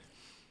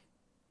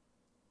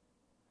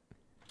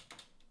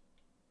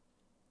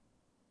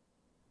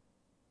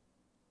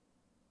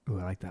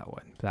 I like that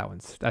one.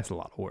 That's a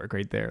lot of work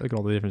right there. Look at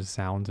all the different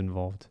sounds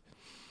involved.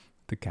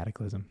 The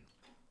Cataclysm.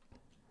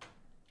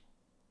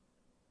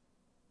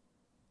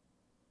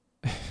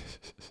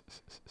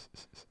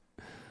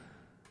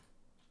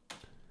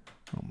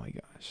 Oh my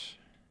gosh.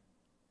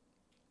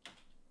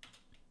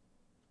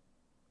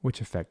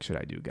 Which effect should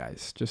I do,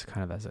 guys? Just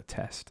kind of as a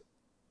test.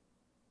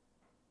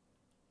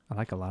 I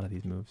like a lot of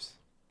these moves.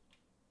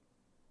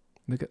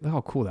 Look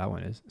how cool that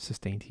one is.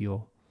 Sustained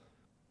heal.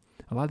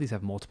 A lot of these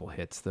have multiple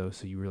hits, though,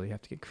 so you really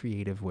have to get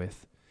creative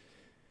with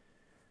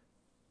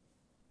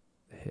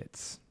the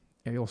hits.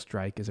 Aerial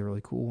Strike is a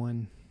really cool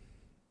one,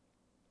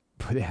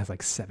 but it has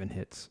like 7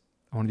 hits.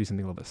 I want to do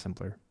something a little bit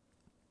simpler.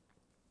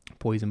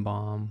 Poison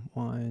Bomb,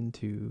 1,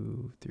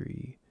 2,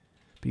 3.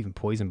 But even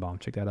Poison Bomb,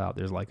 check that out.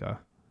 There's like a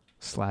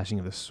slashing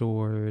of the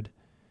sword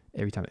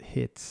every time it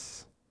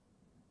hits.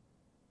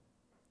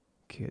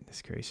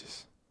 Goodness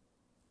gracious.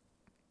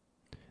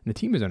 And the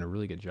team has done a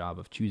really good job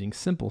of choosing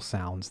simple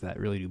sounds that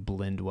really do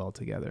blend well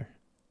together.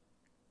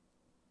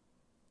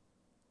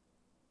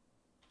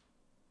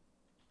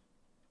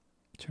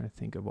 I'm trying to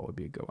think of what would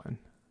be a good one.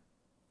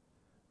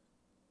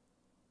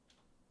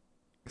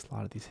 Because a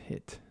lot of these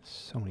hit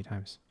so many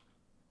times.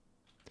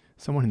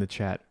 Someone in the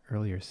chat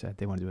earlier said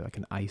they want to do like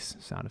an ice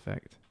sound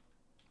effect.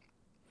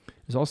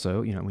 There's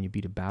also, you know, when you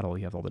beat a battle,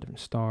 you have all the different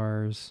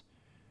stars.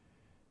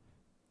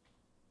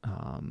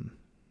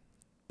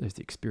 There's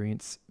the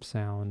experience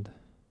sound.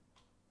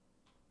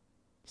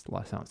 There's a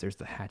lot of sounds. There's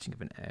the hatching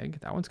of an egg.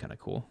 That one's kind of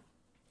cool.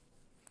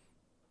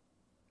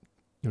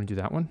 You want to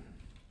do that one?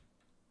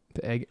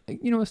 The egg.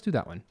 You know, let's do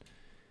that one.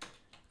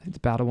 I think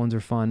the battle ones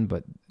are fun,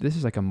 but this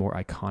is like a more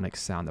iconic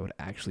sound that would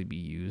actually be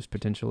used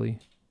potentially.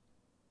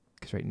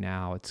 Because right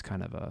now it's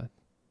kind of a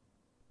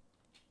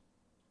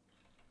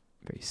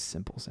very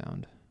simple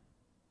sound.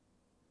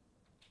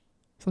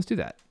 So let's do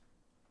that.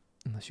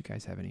 Unless you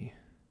guys have any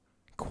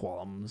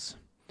qualms.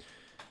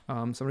 So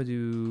I'm going to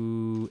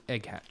do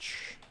egg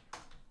hatch.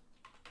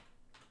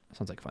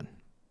 Sounds like fun.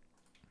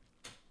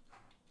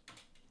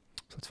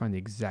 So let's find the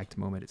exact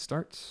moment it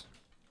starts.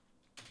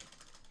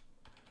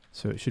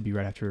 So it should be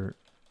right after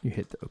you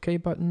hit the OK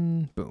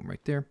button. Boom, right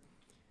there.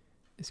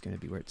 It's going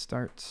to be where it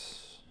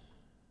starts.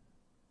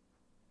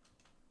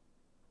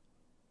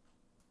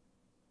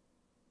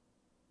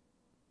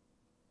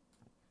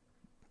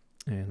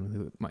 And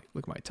look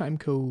at my time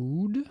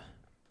code.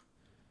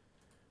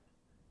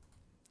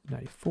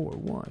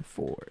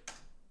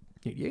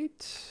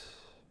 941488.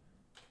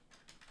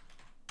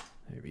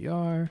 There we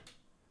are.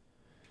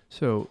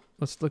 So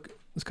let's kind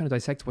of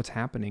dissect what's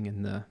happening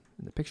in the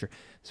picture.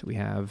 So we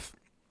have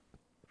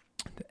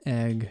the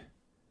egg.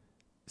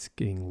 It's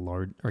getting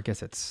large, or I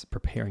guess it's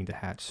preparing to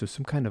hatch. So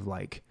some kind of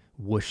like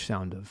whoosh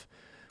sound of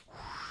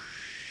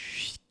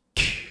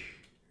whoosh,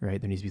 right?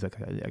 There needs to be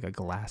like a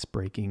glass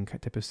breaking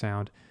type of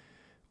sound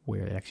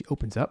where it actually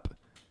opens up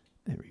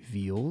and it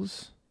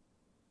reveals.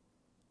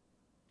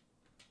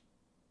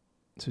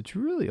 So it's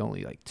really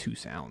only like 2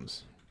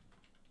 sounds.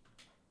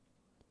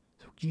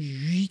 So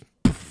I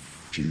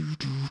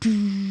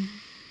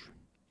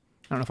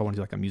don't know if I want to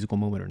do like a musical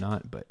moment or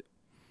not, but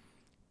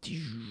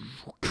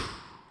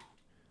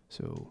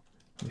so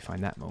let me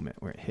find that moment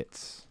where it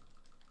hits.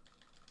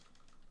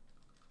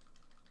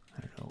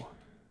 I don't know.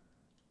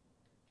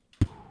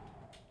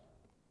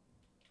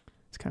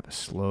 It's kind of a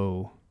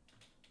slow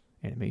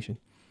animation.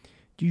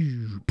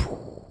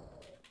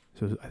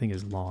 So I think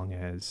as long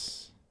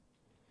as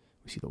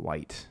we see the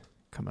white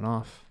coming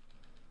off,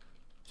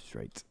 just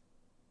right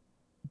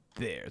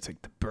there. It's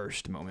like the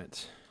burst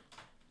moment.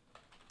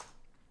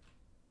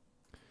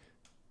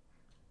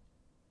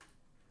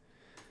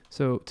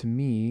 So to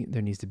me,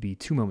 there needs to be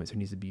 2 moments. There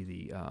needs to be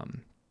the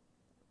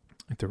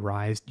like the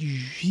rise,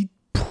 some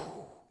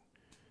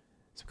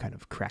kind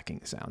of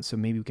cracking sound. So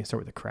maybe we can start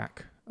with the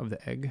crack of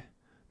the egg.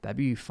 That'd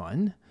be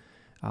fun.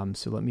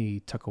 So let me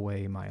tuck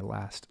away my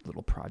last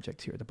little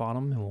project here at the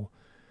bottom, and we'll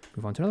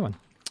move on to another one.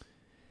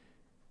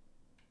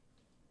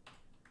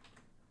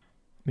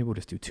 Maybe we'll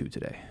just do 2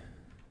 today.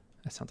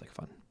 That sounds like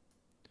fun.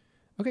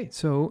 Okay,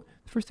 so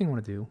the first thing I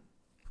want to do,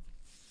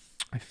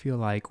 I feel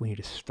like we need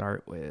to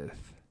start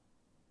with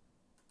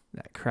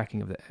that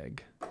cracking of the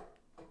egg.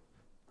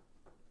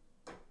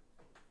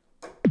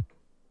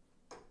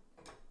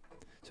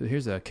 So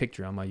here's a kick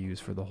drum I use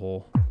for the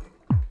whole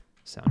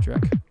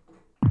soundtrack.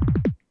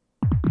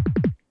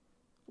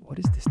 What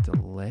is this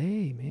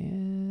delay,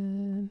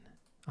 man?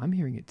 I'm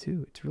hearing it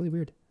too. It's really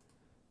weird.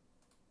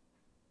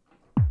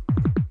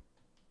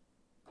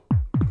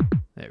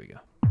 There we go.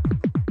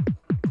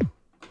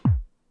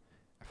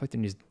 I feel like there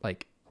needs,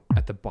 like,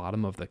 at the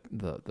bottom of the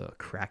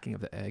cracking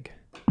of the egg,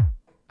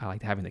 I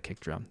like having the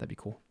kick drum. That'd be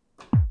cool.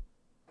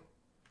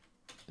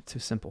 It's so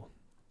simple.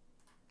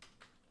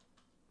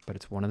 But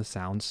it's one of the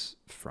sounds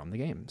from the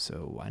game,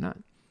 so why not?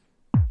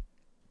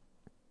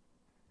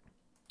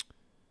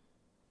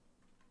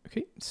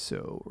 Okay,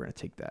 so we're going to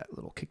take that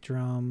little kick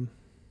drum.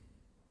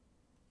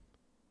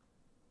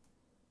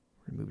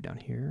 We're going to move down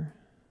here.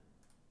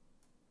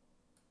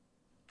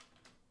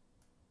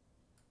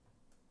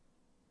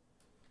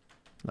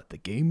 Let the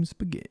games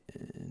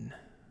begin.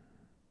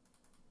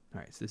 All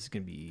right, so this is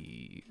going to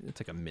be,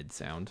 it's like a mid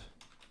sound.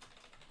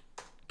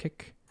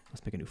 Kick.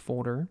 Let's make a new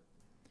folder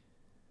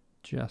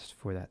just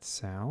for that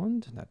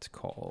sound. That's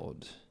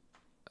called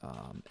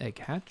Egg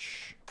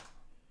Hatch.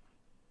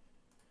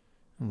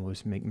 And we'll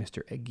just make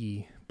Mr.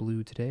 Eggy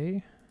blue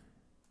today.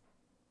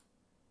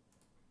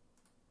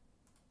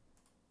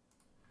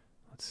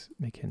 Let's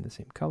make him the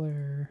same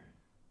color.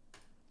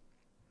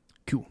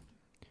 Cool.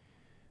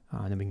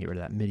 And then we can get rid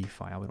of that MIDI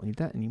file. We don't need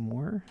that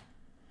anymore.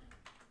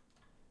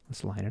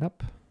 Let's line it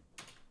up.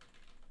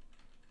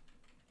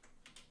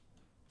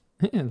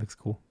 It looks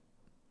cool.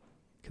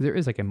 Because there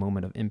is like a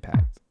moment of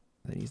impact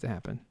that needs to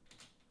happen.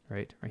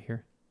 Right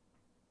here.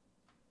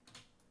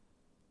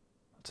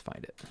 Let's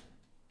find it.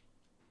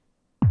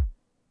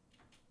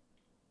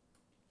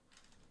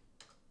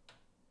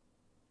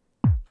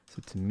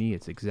 So to me,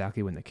 it's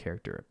exactly when the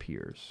character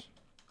appears.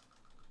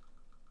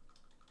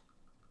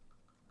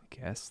 I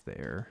guess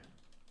there.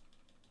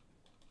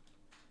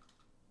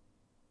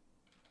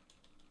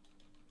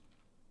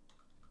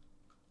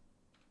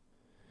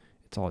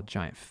 It's all a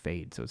giant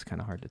fade, so it's kind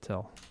of hard to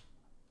tell.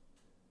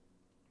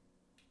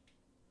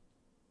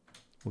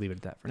 We'll leave it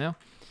at that for now.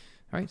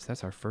 All right, so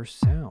that's our first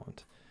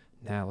sound.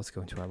 Now let's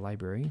go into our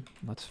library.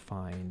 Let's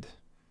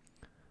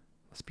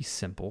be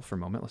simple for a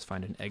moment. Let's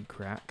find an egg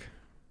crack.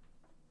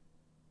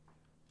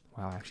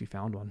 Wow, I actually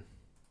found one.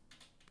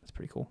 That's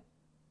pretty cool.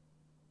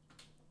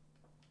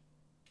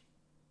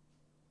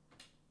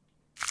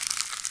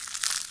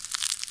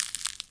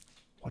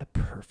 What a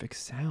perfect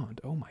sound.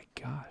 Oh my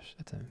gosh,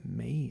 that's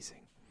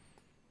amazing.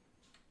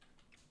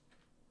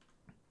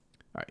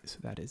 All right, so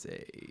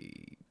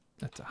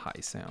that's a high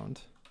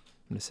sound.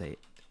 I'm gonna say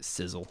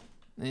sizzle.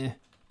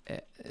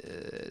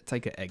 It's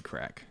like an egg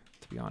crack,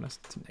 to be honest.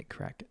 It's an egg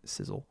crack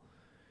sizzle,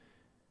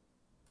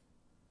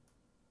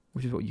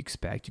 which is what you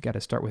expect. You got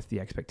to start with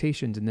the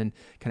expectations and then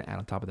kind of add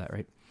on top of that,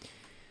 right?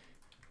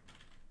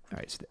 All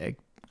right, so the egg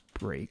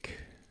break.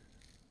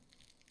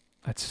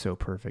 That's so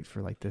perfect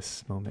for like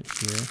this moment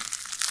here.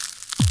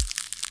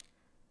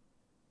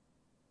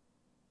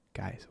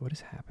 Guys, what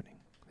is happening?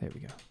 There we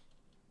go.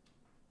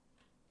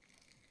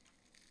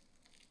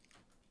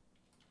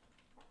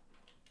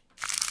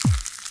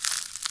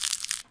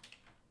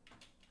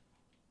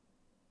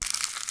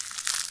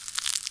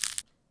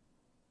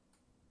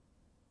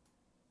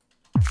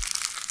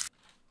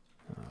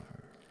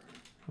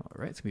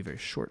 All right, it's gonna be a very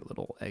short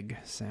little egg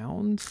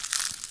sound.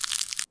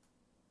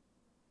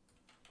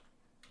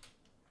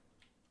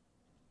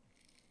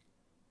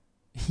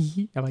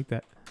 I like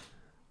that.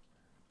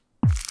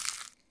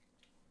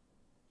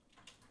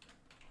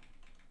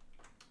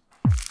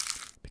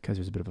 Because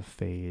there's a bit of a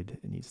fade,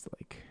 it needs to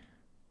like...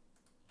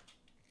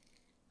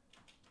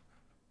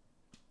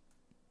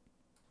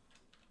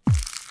 All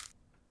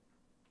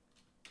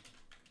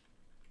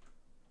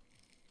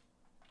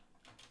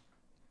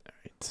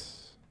right.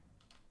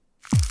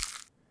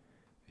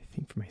 I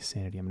think for my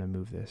sanity, I'm going to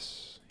move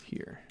this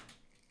here.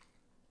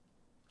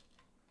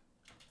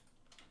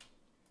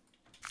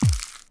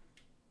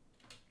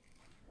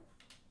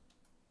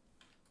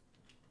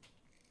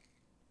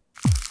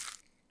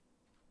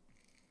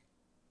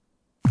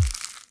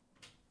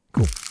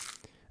 Cool.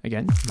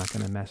 Again, I'm not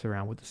going to mess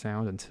around with the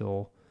sound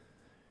until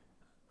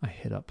I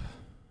hit up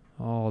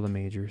all the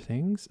major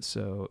things.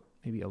 So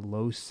maybe a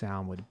low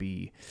sound would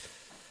be...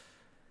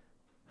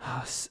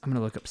 I'm going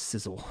to look up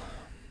sizzle.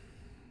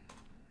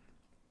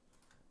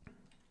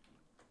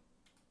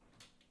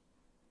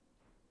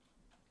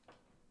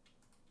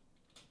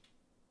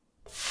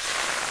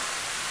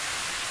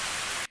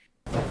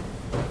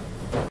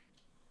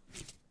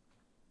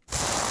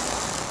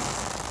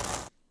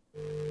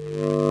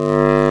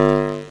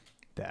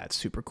 That's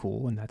super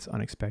cool and that's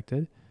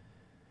unexpected.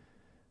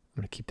 I'm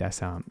going to keep that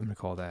sound. I'm going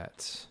to call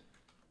that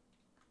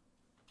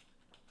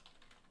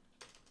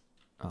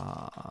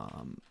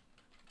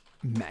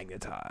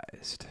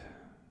magnetized.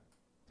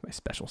 My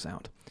special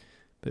sound.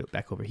 But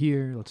back over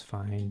here, let's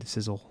find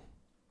sizzle.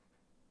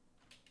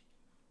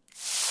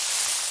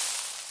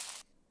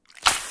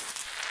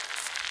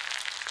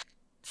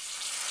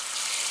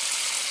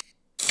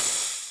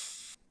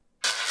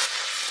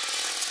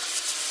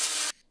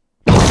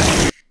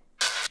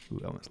 Ooh,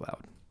 that one's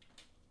loud.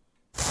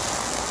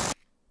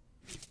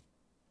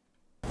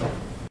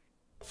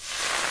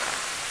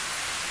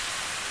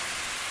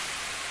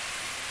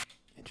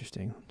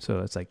 Interesting. So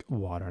it's like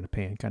water on a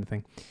pan kind of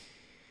thing.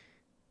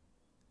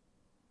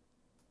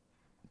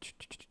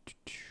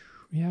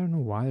 Yeah, I don't know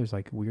why there's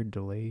like weird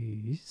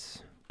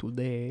delays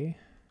today.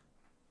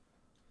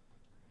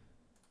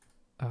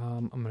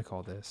 I'm gonna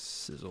call this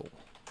sizzle.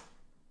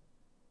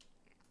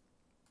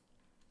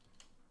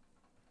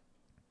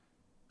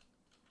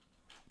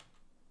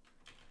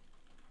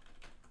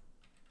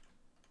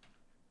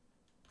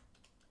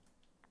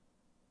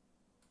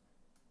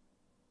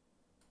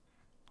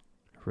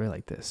 I really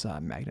like this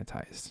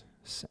magnetized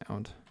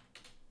sound.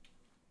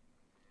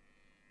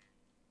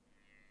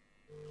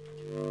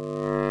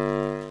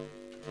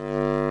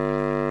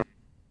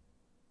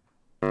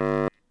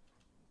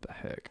 The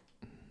heck?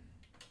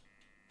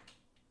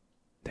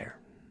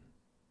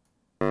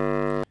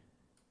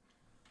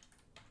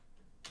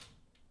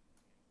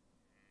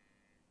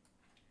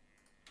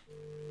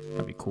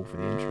 cool for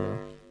the intro.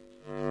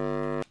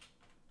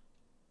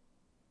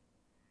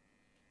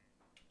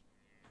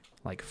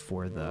 Like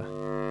for the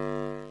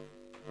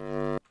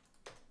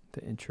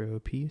intro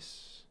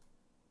piece.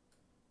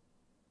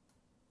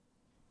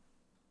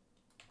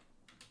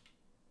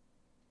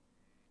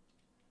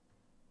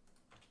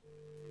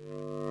 I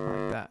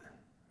like that.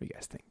 What do you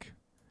guys think?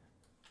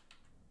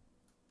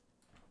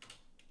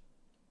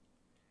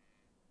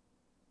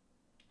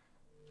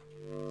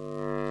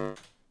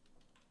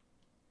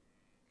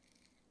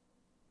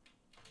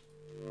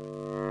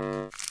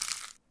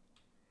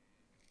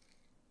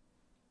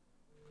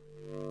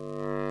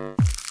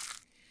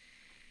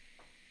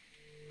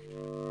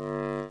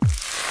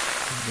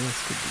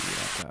 This could be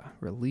like a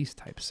release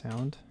type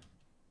sound.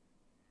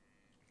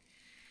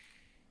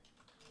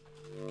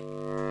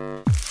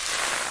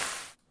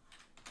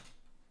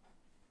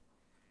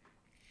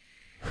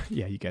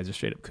 Yeah, you guys are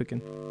straight up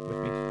cooking with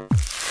me.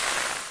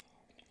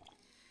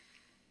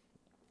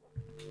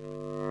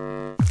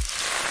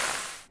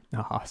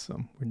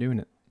 Awesome. We're doing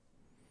it.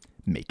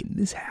 Making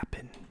this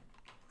happen.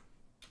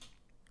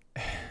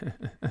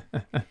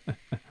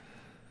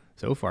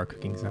 So far,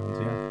 cooking sounds,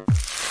 yeah.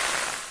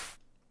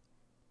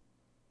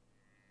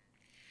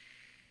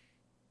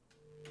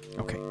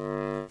 Okay.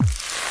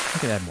 I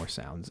could add more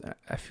sounds.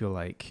 I feel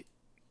like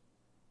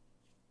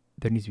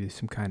there needs to be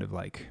some kind of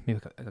like, maybe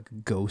like a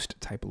ghost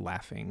type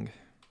laughing.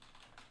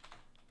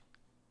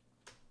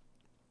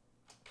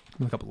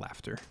 Look up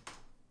laughter.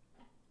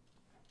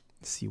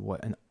 See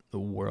what in the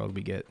world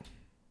we get.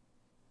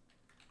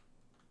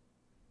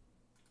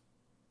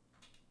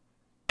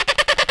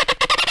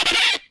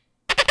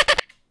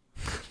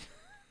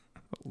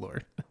 Oh,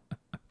 Lord.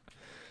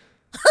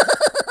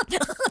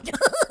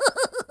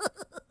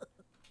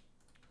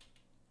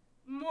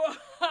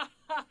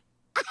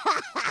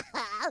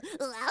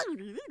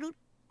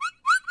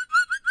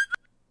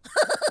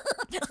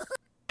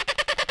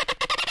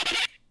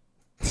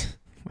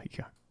 My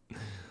God.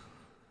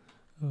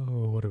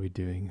 Oh, what are we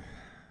doing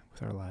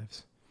with our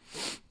lives?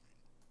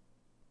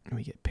 And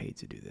we get paid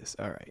to do this.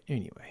 All right.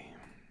 Anyway.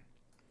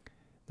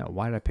 Now,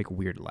 why did I pick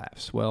weird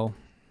laughs? Well,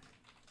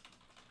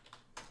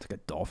 it's like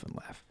a dolphin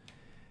laugh.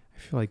 I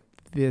feel like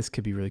this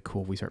could be really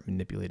cool if we start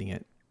manipulating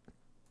it.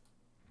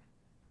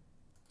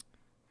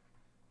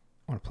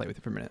 I want to play with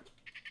it for a minute.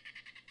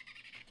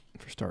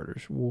 For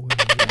starters. Whoa.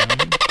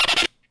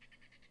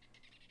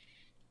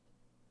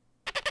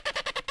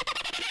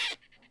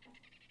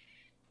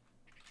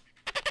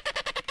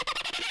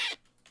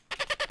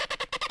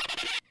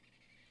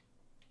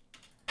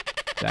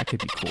 That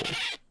could be cool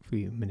if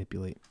we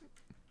manipulate.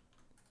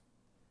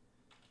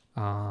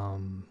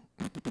 Let's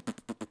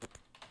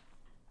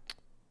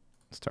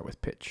start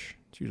with pitch.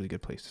 It's usually a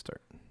good place to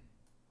start.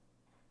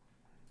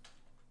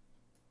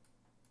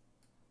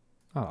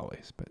 Not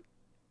always, but.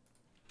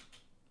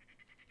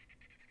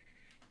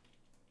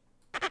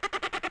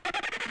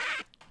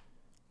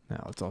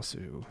 Now let's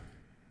also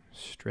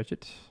stretch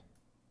it.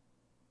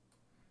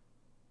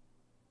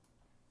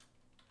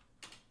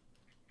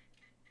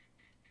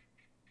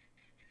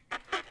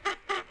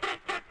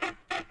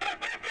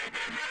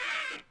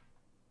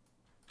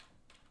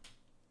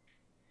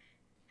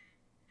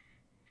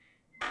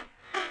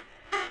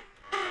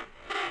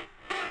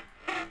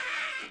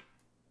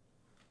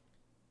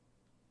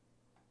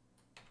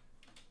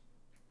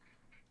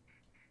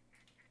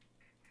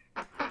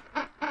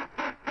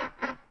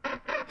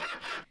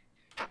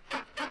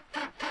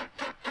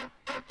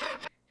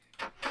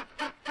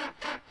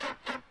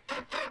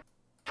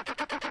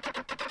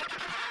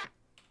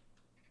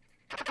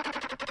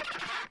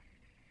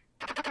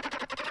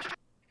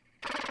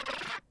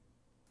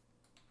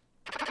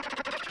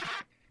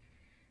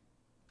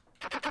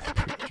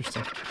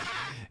 Interesting.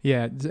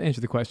 Yeah, to answer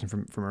the question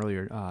from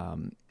earlier,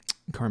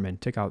 Carmen,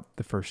 check out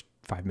the first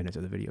 5 minutes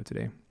of the video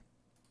today,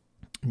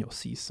 and you'll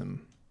see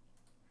some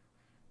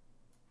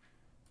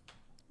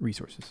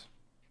resources.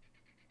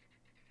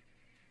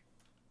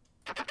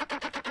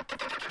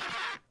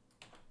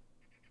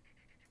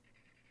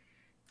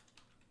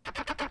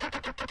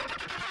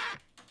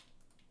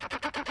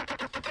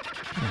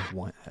 I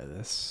want out of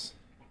this.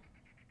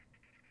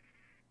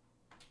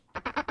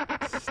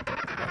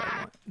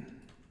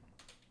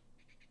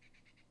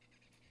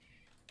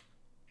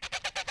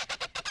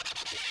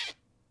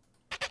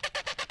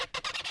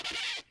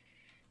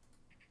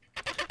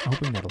 I'm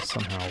hoping that'll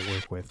somehow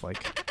work with,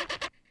 like,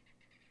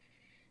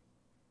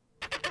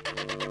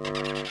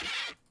 it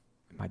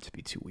might just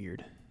be too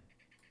weird.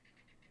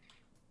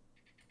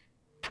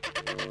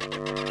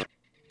 I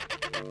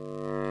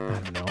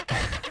don't know.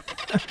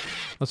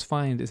 Let's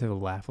find, instead of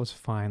a laugh, let's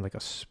find like a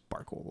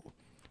sparkle,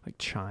 like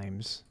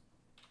chimes.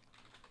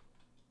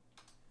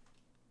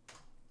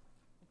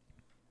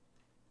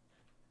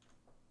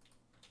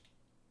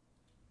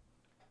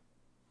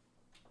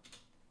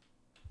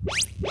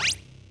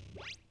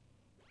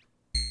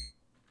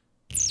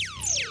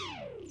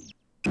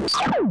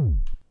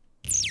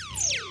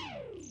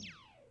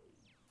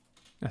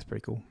 That's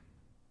pretty cool.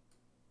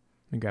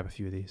 Let me grab a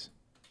few of these.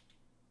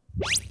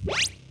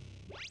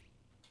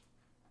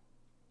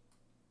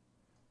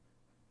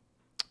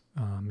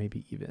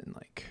 Maybe even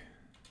like...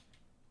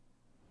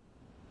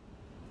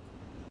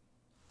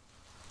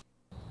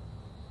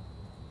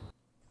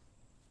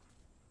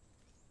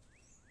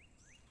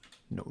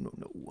 No.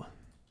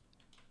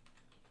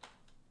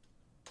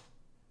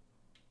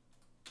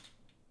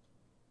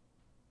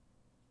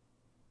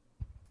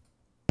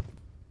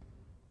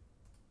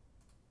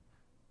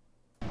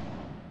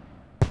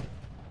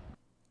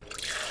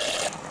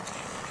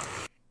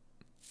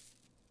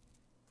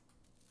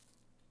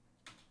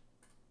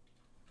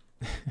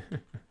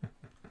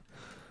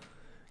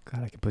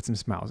 Glad I can put some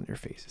smiles on your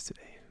faces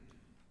today.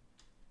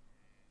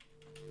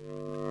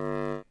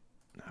 All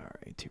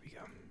right, here we go.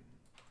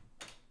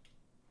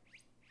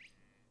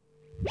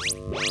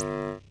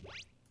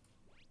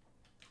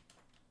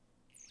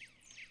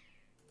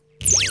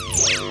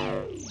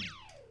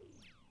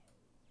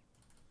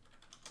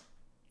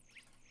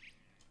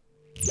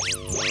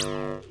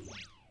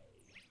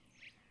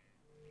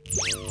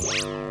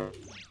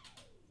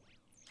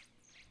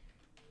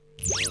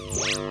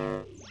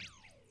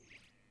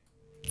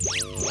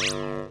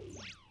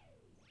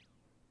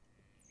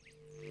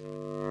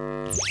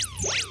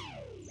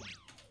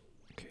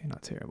 Okay,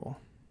 not terrible.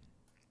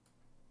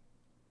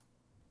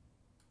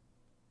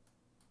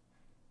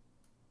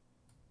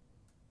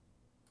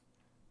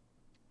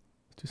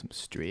 Let's do some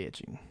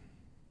stretching.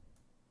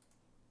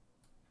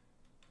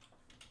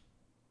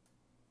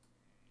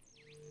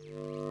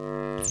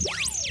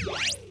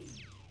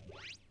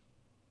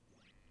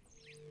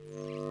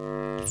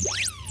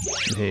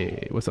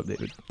 Hey, what's up,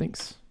 David?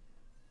 Thanks.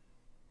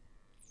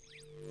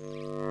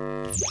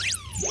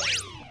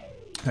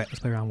 All right, let's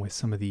play around with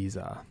some of these.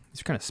 These are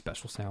kind of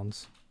special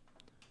sounds.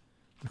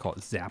 I call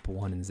it Zap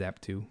 1 and Zap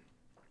 2.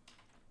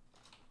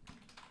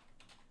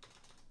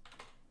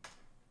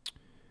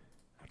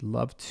 I'd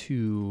love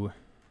to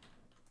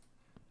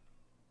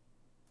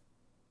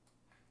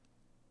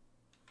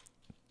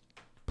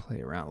play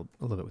around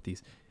a little bit with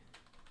these.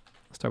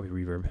 Let's start with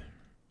reverb.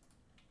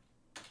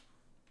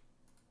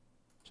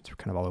 Since we're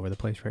kind of all over the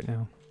place right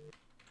now.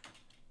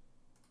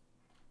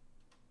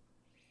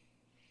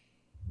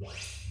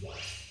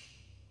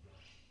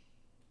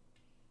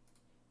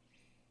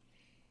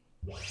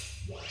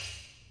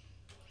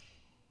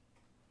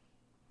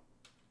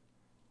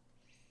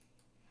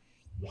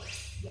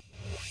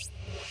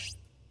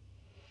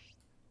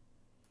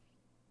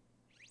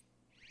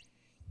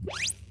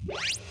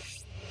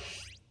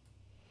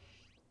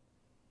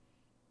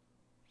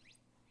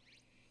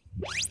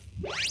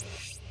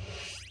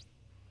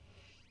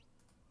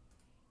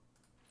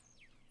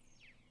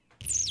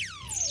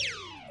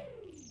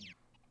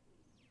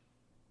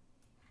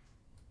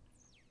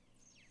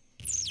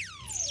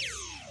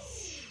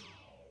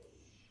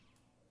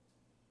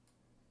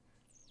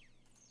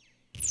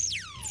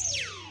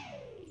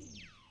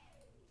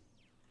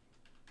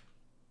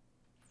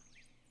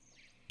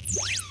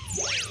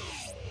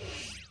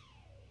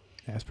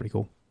 Yeah, that's pretty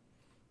cool.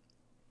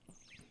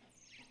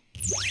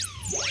 So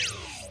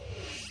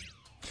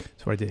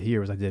what I did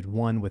here was I did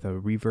one with a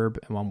reverb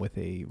and one with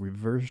a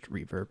reversed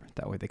reverb.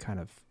 That way they kind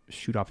of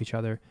shoot off each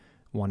other.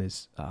 One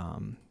is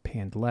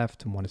panned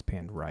left and one is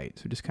panned right.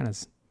 So just kind of a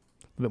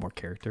little bit more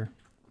character.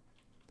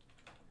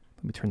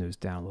 Let me turn those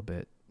down a little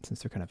bit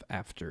since they're kind of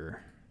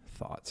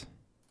afterthought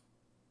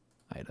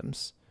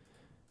items.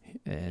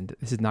 And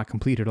this is not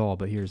complete at all,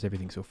 but here's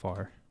everything so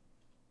far.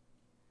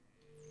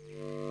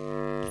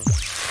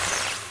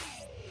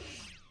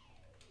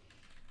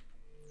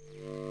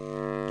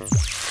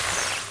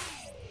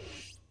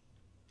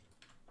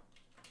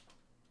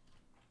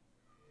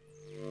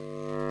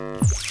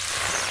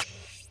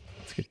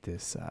 Let's get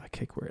this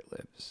kick where it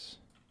lives.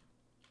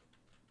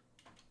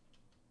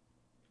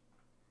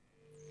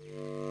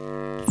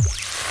 We're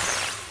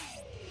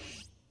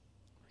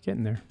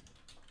getting there.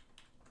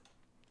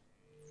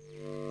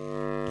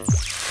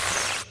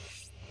 It's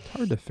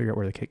hard to figure out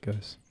where the kick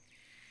goes.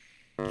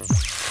 Let's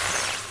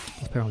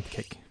play around with the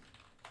kick.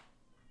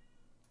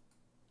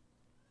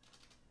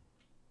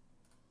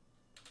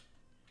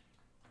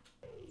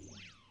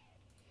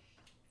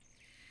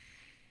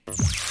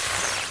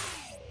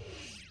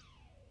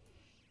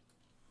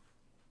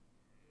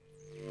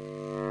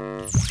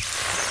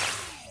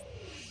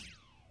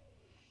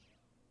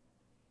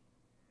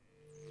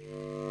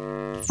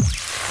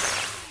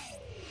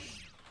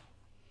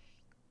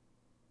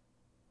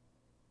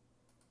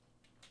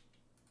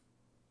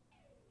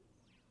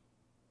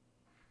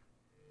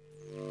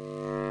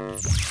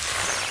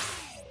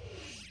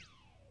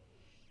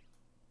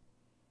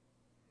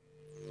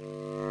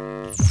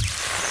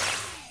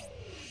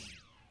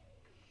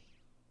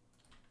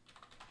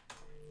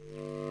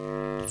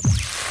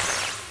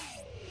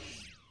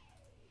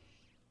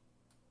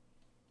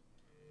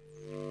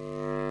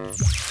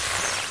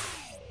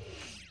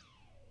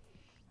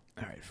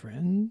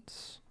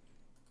 Friends.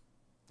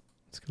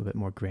 Let's get a little bit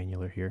more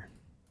granular here.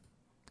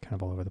 Kind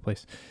of all over the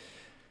place.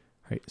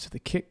 All right, so the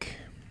kick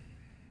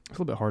is a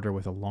little bit harder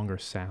with a longer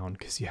sound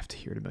because you have to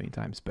hear it a million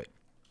times, but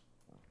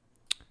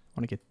I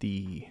want to get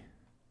the...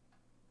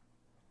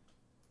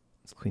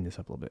 Let's clean this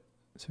up a little bit.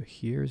 So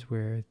here's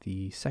where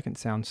the second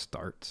sound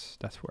starts.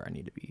 That's where I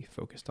need to be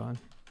focused on.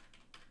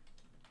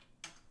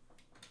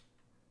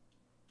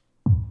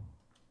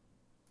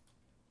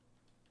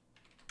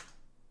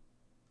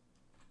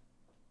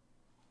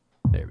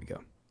 There we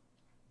go.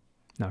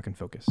 Now I can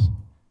focus.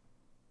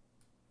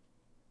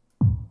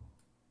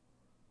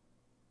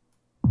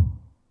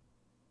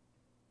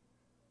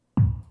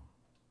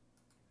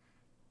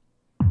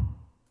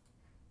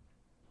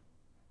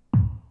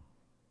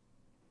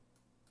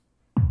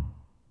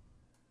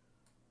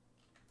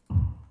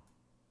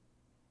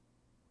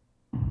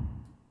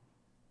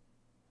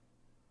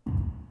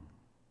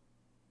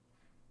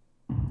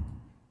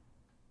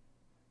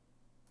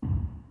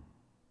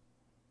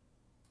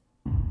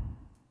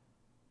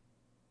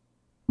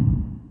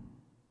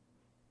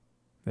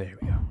 There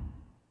we go.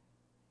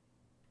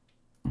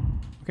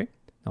 Okay,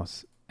 now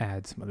let's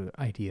add some other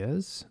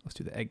ideas. Let's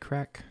do the egg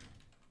crack.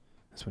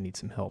 This one needs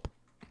some help.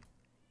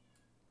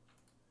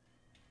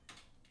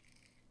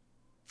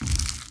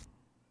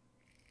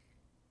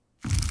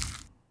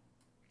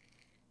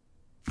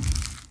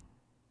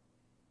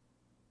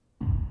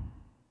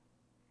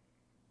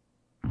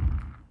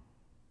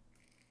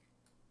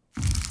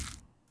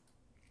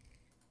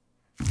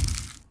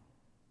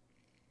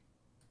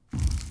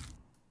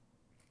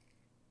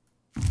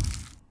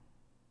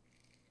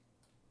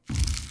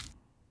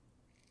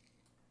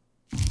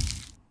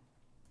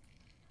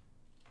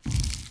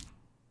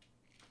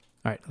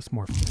 All right, let's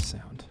morph this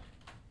sound.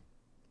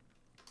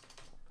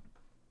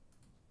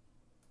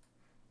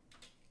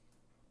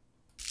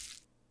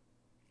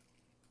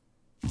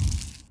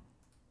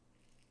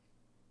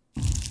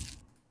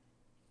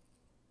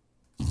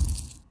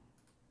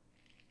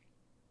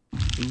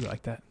 Ooh, I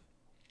like that.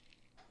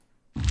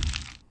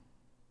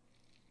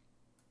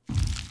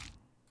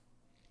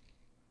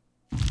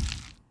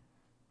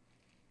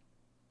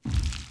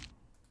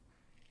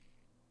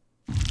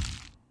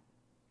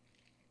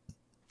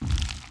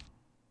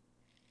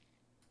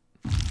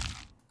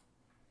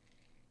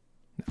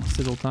 Now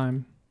sizzle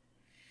time.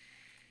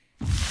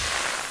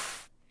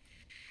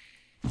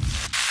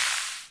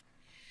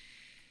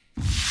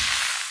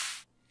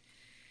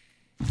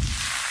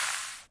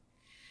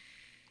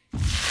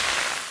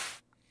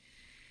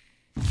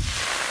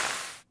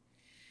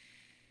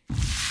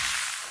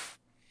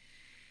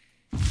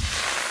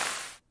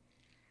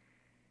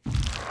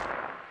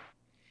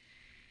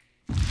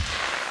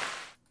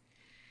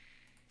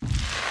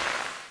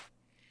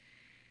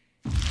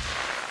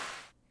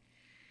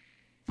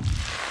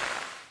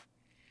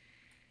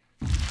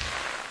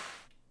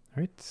 All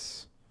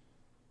right,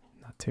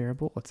 not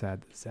terrible. Let's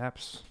add the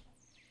zaps.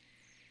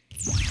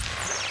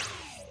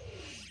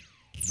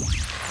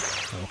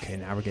 Okay,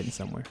 now we're getting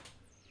somewhere.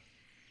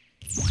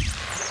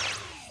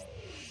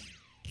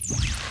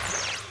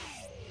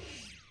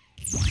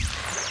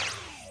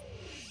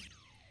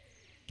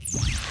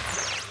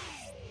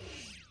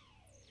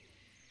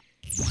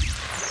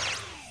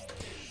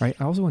 All right,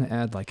 I also want to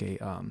add like a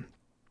some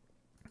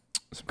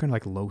kind of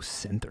like low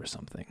synth or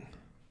something.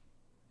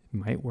 It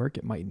might work,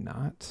 it might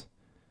not.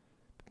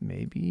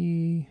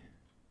 Maybe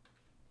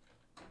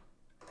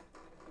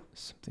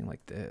something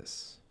like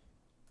this.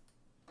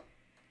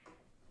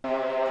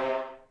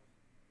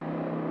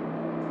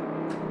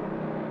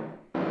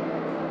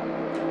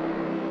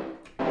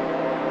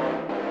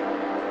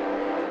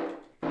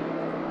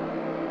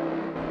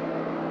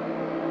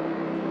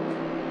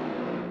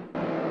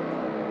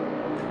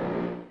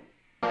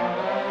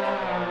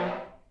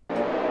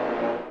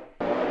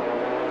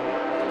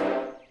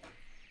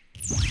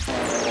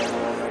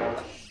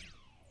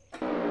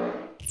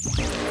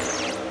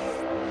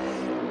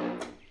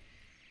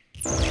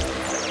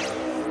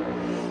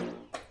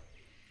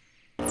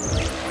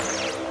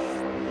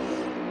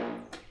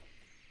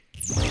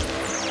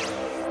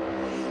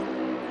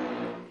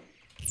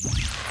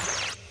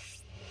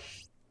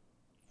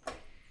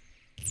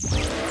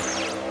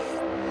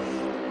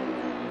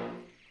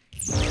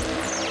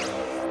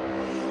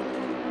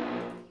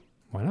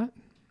 Why not?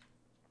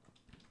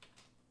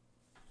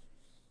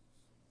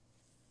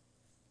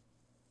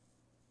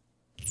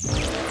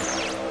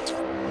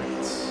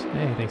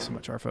 Hey, thanks so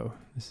much, Arfo.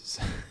 This is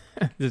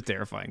this is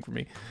terrifying for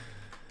me.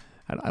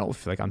 I don't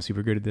feel like I'm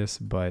super good at this,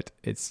 but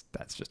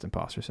that's just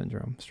imposter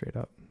syndrome, straight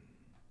up.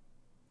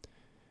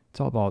 It's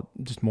all about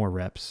just more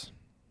reps.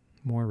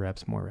 More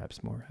reps, more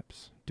reps, more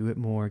reps. Do it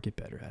more, get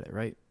better at it,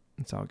 right?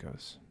 That's how it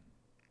goes.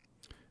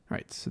 All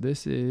right, so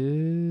this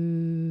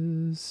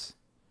is,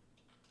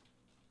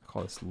 I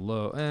call this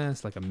low.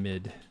 It's like a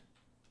mid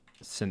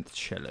synth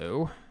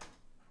cello.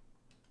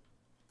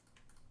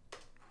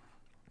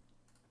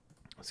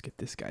 Let's get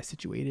this guy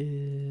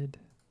situated.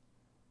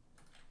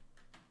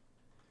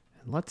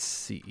 And let's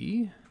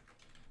see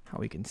how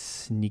we can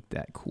sneak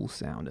that cool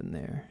sound in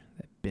there.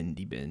 That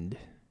bendy bend.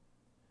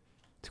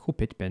 It's a cool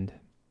pitch bend.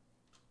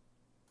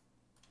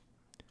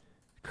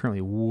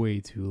 Currently way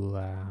too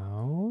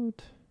loud.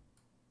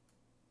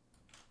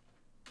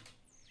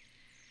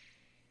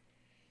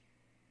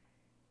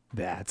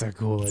 That's a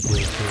cool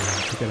addition.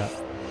 Pick it up.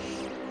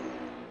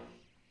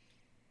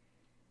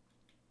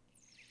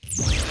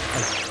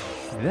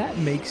 that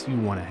makes you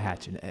want to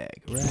hatch an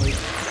egg, right?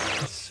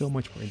 It's so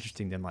much more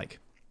interesting than like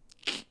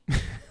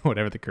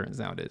whatever the current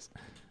sound is.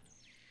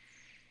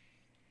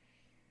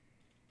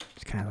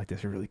 It's kind of like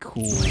this really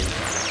cool.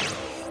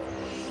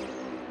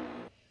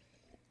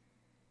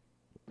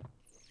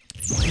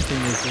 The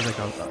thing is, there's like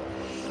a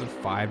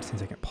 5 to 10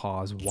 second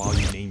pause while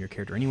you name your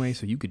character anyway,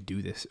 so you could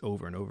do this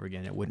over and over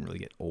again. It wouldn't really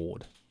get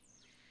old.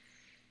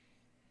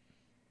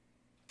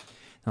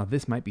 Now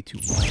this might be too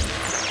long.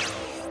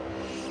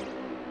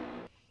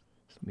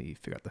 So let me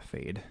figure out the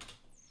fade.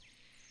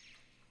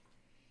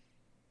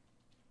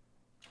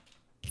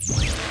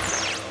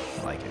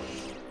 I like it.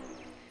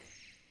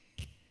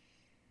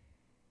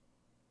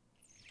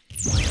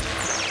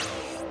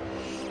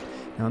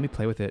 Now let me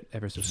play with it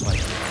ever so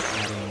slightly by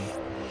adding,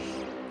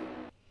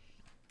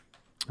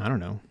 I don't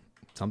know,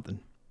 something.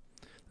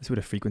 Let's see what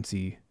a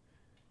frequency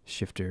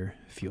shifter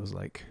feels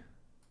like.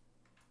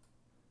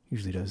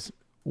 Usually does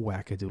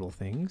wackadoodle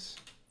things.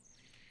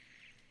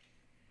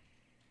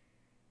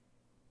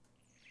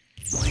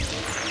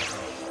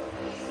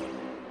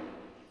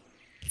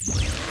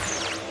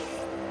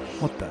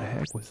 What the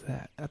heck was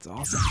that? That's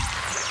awesome.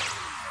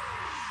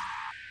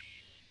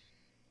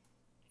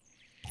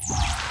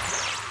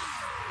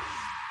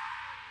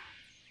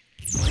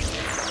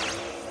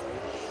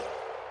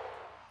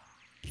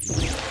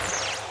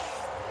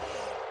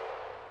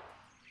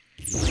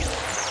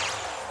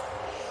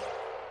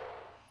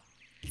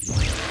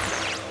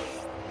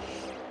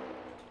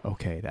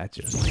 Okay, that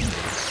just made it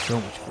so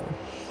much cool.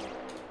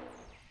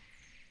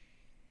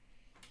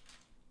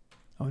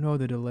 Oh no,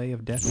 the delay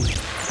of death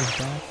is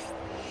back.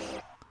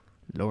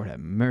 Lord have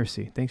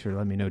mercy. Thanks for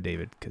letting me know,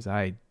 David, because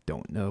I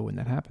don't know when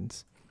that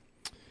happens.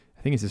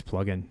 I think it's this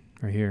plugin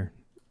right here.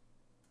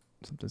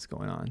 Something's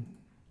going on.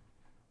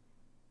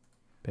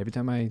 But every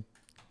time I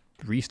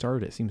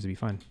restart it seems to be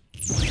fine.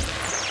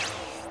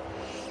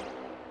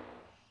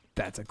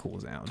 That's a cool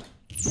sound.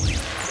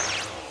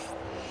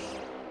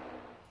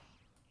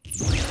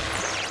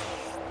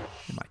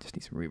 It might just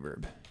need some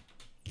reverb.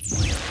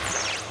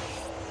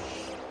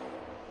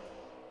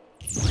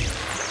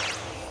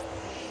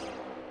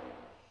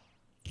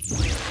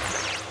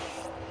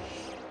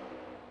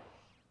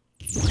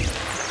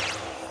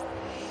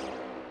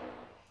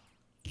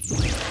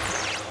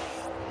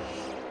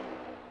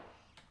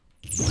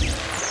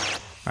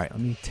 All right,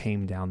 let me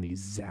tame down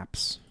these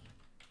zaps.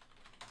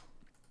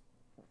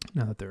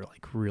 Now that they're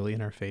like really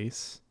in our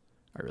face,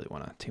 I really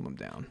want to tame them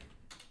down.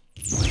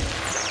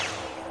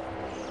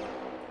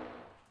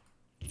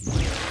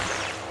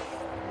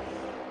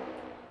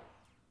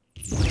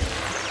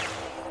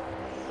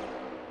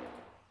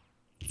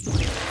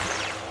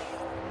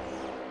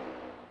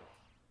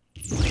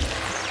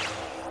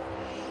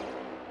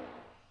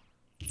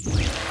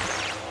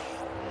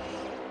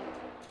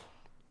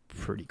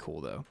 Pretty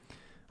cool though.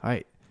 All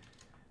right,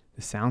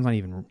 the sound's not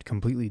even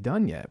completely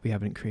done yet. We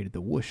haven't created the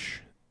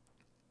whoosh.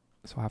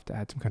 So I'll have to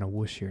add some kind of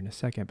whoosh here in a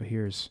second, but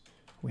here's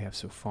what we have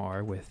so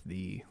far with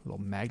the little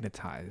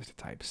magnetized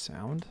type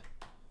sound.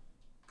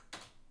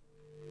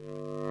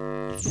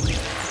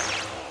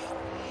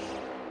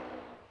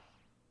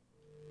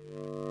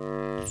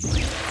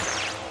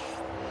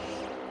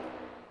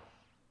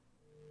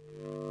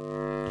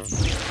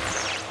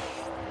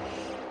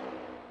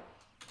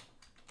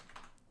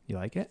 You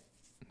like it?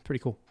 Pretty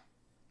cool.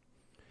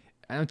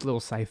 I know it's a little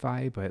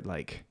sci-fi, but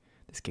like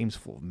this game's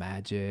full of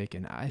magic,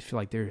 and I feel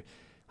like we're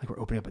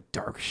opening up a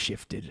dark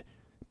shifted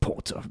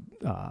Polterofen,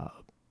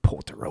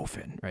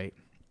 right?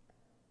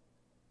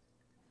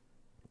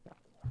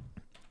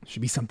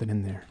 Should be something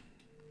in there.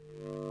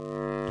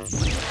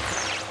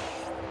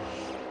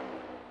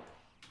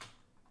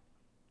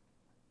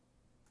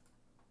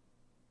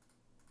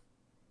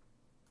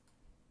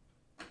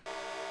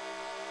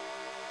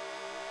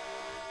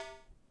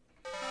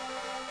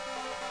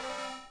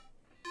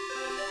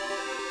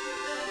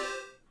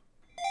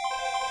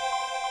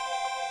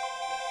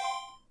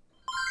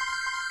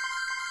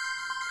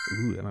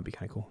 Ooh, that might be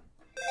kind of cool.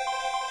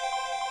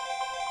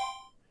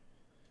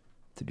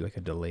 To do like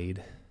a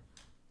delayed.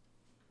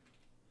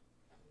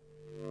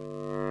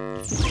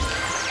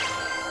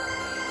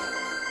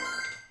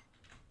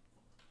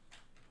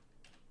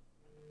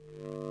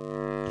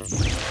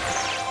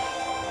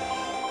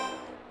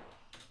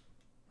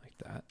 Like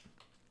that.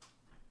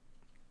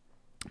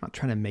 I'm not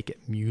trying to make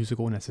it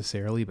musical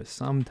necessarily, but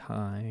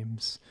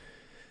sometimes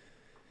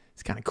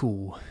it's kind of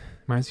cool.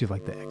 Reminds me of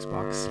like the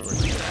Xbox or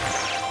the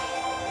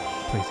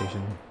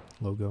PlayStation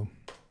logo.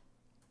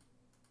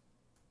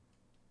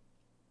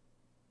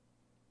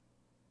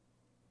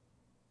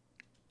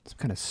 Some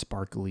kind of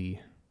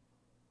sparkly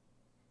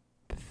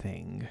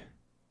thing.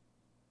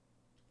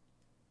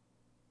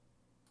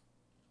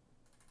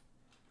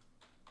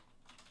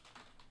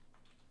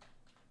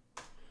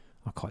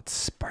 I'll call it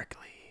sparkly.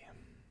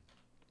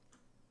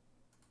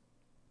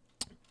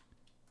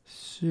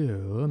 So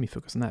let me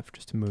focus on that for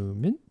just a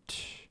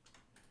moment.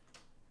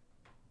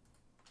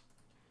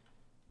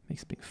 Make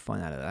something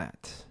fun out of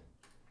that.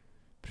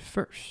 But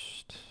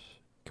first,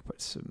 I can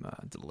put some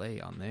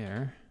delay on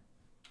there.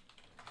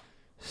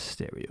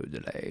 stereo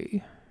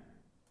delay.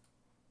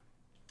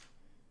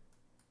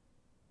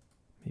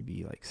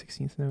 Maybe like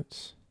 16th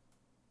notes.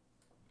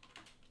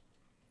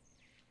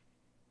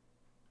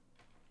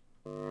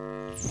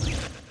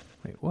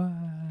 Wait, what?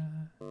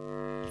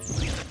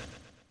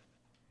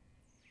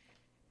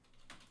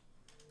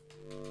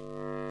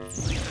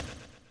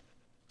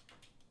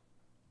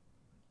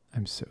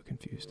 I'm so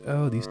confused.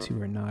 Oh, these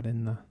two are not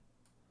in the...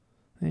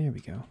 There we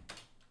go.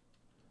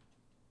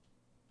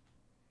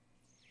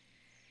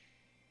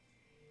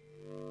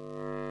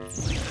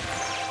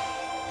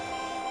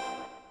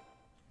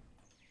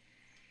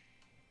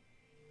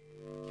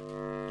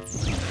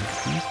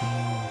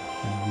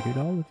 I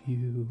muted all of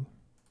you.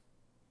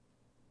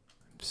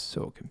 I'm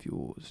so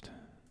confused.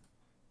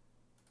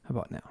 How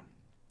about now?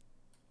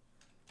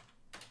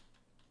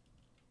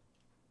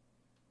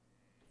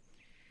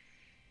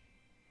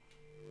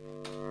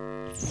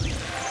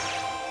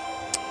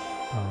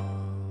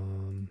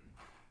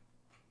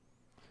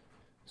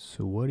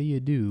 So what do you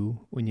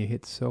do when you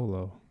hit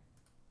solo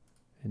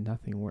and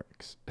nothing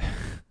works?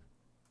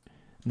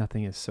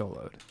 Nothing is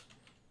soloed.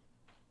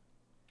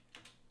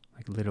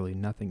 Like literally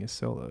nothing is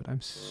soloed. I'm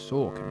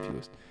so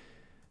confused.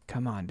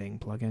 Come on, dang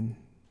plugin.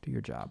 Do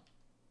your job.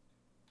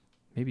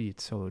 Maybe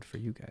it's soloed for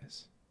you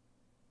guys.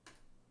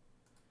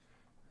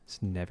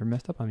 It's never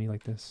messed up on me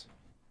like this.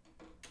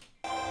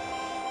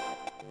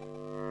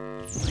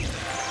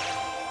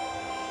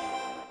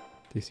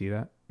 Do you see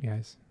that,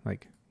 guys?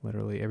 Like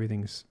literally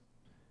everything's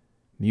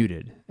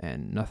muted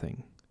and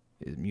nothing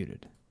is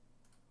muted.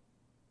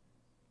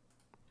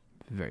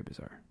 Very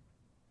bizarre.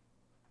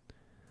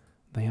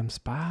 Damn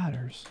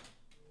spiders.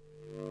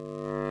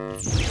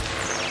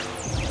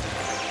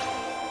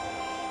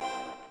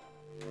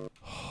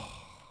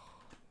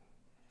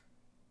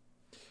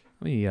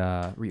 Let me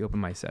reopen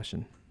my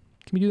session.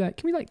 Can we do that?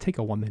 Can we like take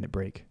a 1-minute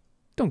break?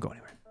 Don't go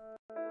anywhere.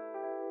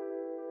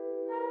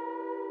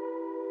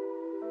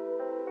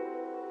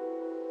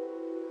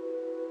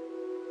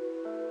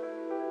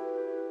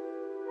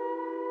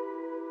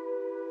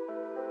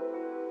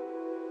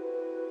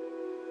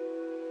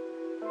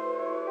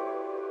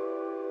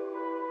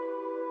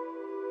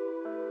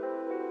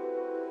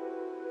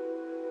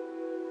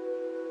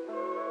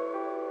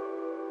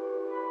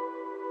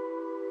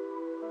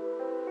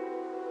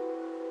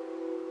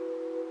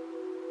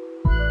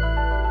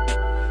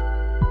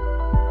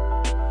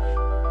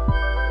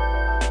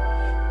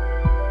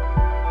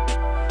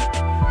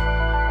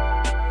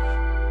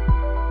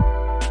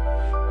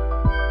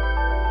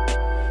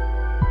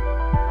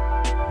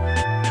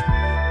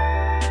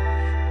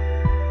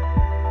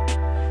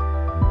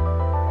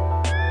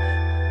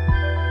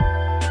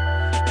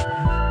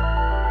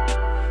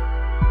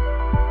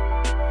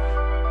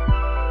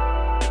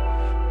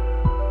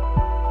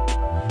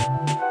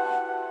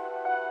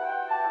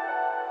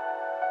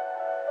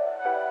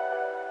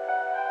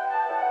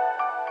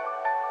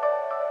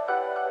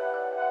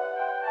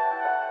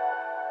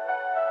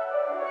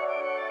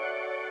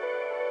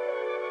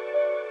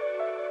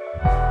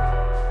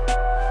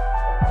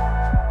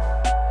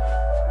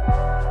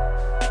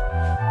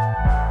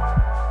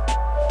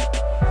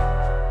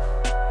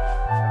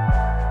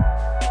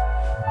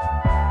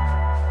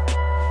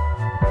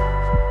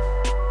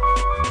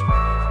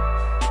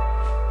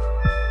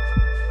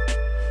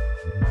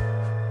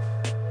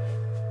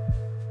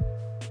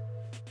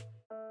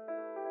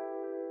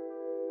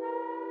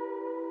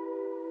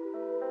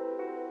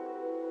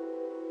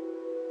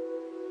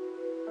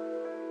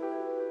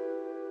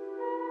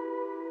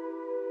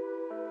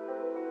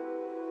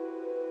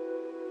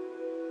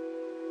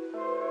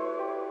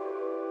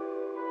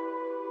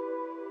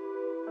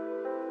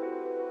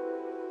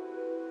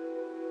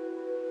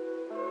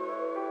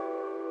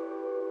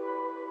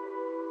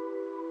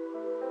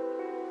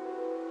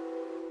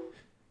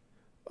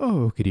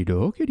 Okey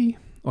dokey.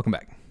 Welcome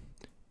back,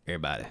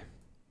 everybody.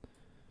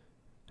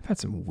 I've had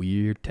some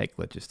weird tech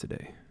glitches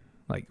today.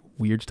 Like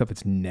weird stuff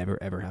that's never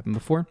ever happened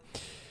before.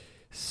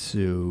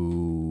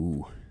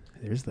 So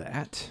there's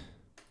that.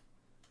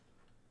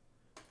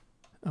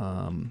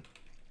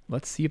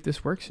 Let's see if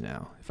this works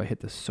now. If I hit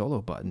the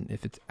solo button,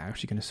 if it's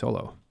actually gonna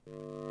solo.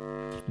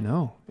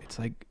 No, it's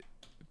like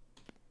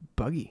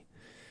buggy.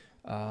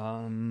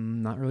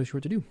 Not really sure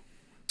what to do.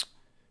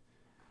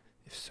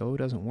 If solo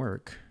doesn't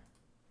work,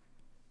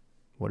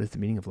 what is the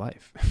meaning of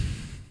life?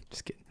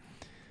 Just kidding.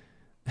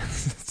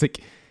 It's like,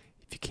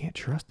 if you can't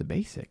trust the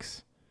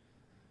basics,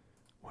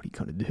 what are you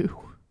gonna do?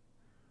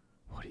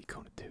 What are you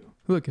gonna do?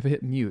 Look, if I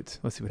hit mute,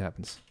 let's see what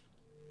happens.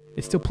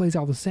 It still plays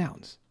all the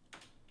sounds.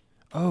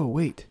 Oh,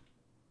 wait.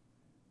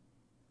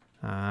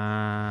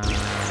 I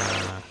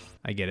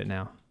get it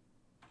now.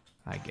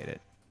 I get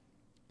it.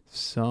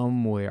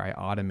 Somewhere I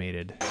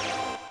automated.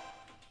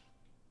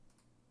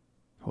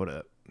 Hold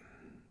up.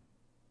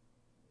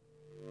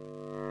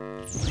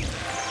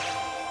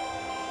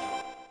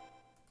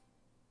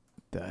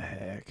 The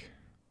heck?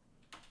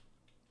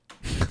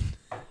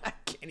 I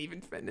can't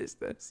even finish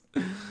this.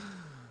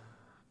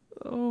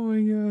 Oh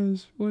my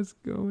gosh, what's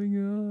going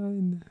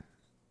on?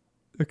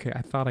 Okay,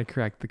 I thought I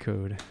cracked the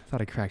code. I thought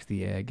I cracked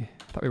the egg.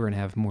 I thought we were going to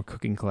have more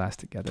cooking class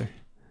together.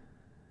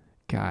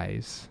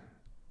 Guys,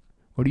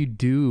 what do you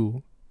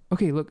do?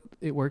 Okay, look,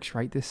 it works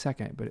right this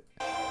second, but...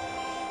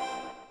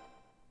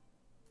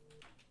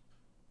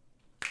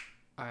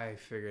 I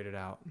figured it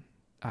out.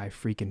 I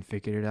freaking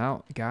figured it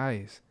out.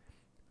 Guys,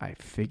 I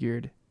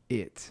figured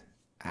it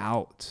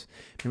out.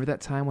 Remember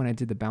that time when I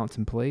did the bounce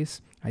in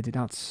place? I did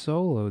not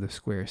solo the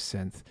square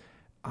synth.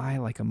 I,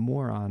 like a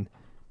moron,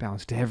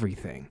 bounced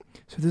everything.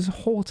 So this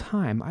whole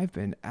time, I've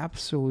been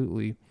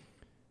absolutely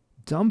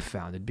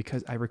dumbfounded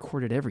because I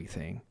recorded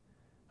everything.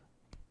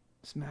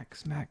 Smack,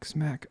 smack,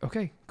 smack.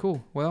 Okay,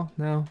 cool. Well,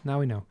 now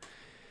we know.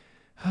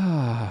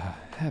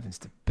 Heavens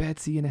to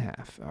Betsy and a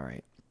half. All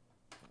right.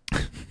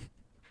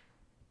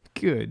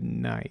 Good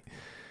night.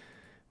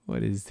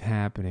 What is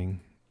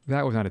happening?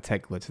 That was not a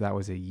tech glitch. That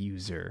was a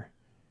user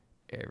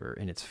error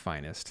in its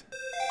finest.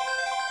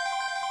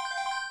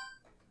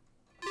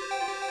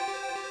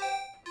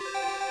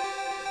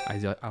 I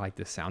like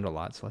this sound a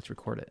lot, so let's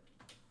record it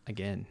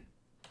again.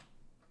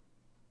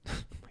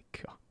 Oh my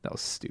god, that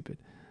was stupid.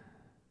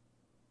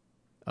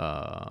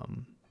 I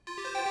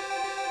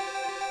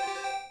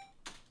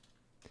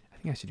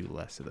think I should do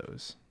less of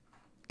those.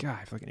 God,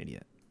 I feel like an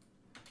idiot.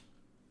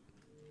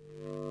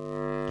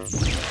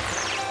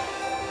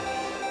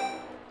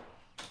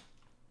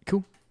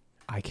 Cool.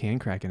 I can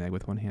crack an egg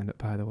with one hand,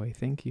 by the way.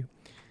 Thank you.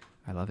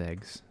 I love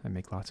eggs. I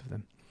make lots of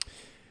them.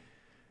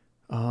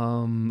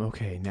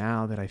 Okay,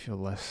 now that I feel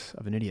less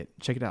of an idiot,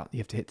 check it out. You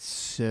have to hit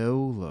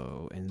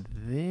solo and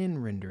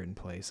then render in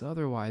place.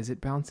 Otherwise, it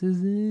bounces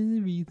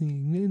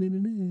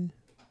everything.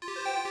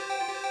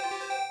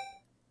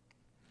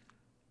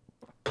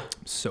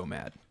 I'm so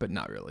mad, but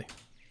not really.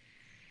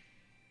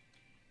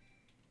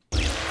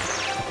 Okay,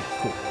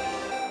 cool.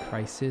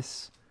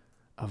 Crisis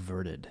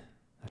averted.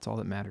 That's all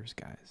that matters,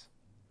 guys.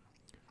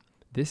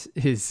 This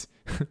is...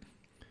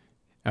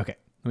 Okay,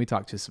 let me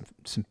talk to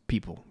some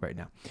people right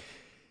now.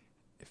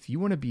 If you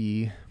want to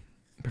be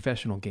a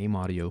professional game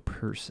audio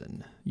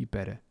person, you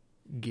better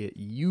get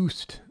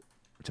used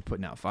to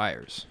putting out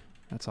fires.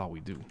 That's all we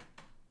do.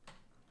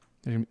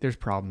 There's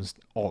problems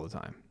all the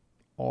time.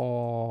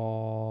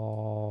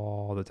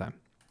 All the time.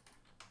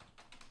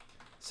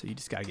 So you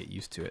just got to get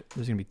used to it.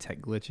 There's going to be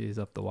tech glitches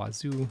up the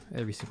wazoo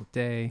every single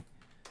day.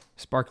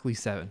 Sparkly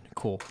 7.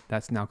 Cool.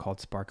 That's now called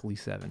Sparkly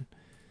 7.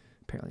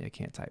 Apparently I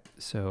can't type.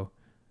 So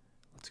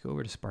let's go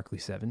over to Sparkly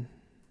 7.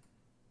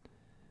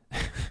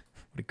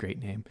 What a great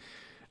name.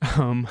 I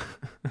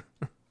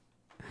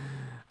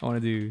want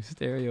to do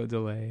stereo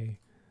delay.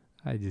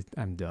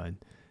 I'm done.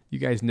 You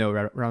guys know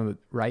right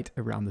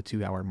around the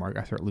 2-hour mark,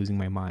 I start losing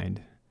my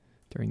mind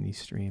during these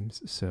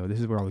streams. So this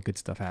is where all the good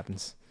stuff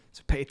happens.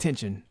 So pay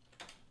attention.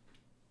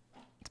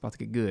 It's about to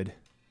get good.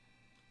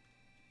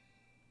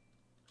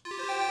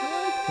 I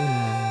like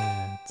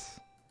that.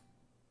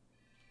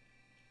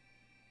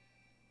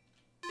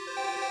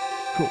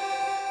 Cool.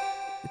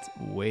 It's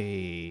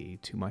way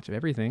too much of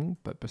everything,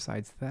 but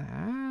besides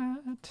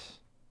that,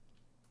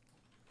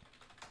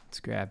 let's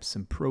grab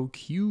some Pro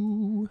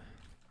Q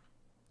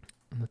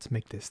and let's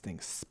make this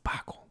thing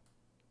sparkle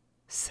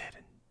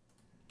 7.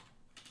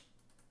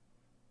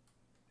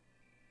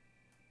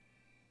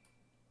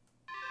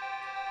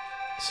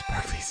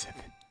 Sparkly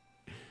 7.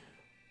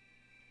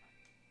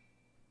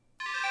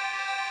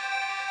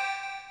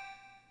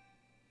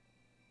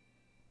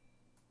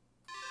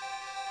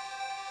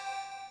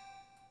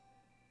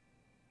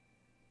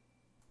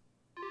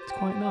 It's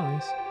quite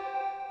nice.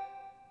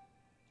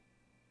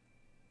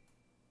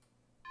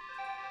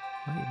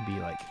 Might be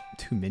like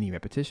too many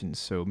repetitions,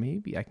 so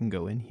maybe I can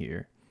go in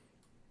here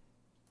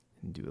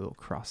and do a little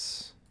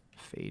cross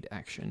fade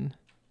action.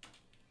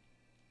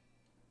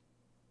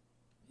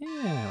 Yeah,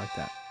 I like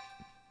that.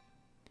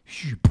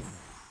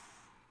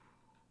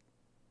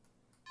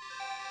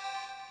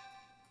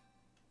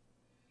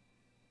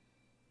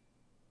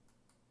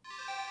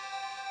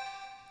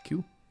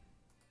 Cool.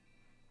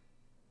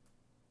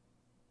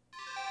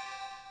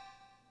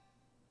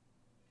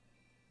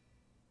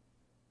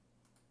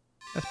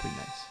 That's pretty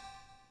nice.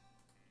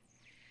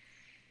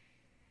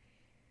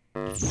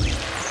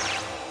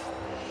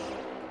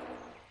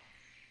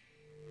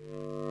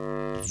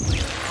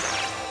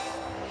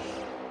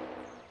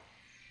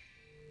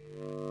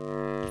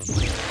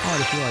 Oh, I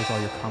just realized all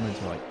your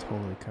comments are like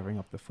totally covering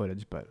up the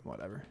footage, but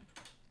whatever.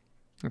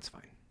 That's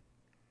fine.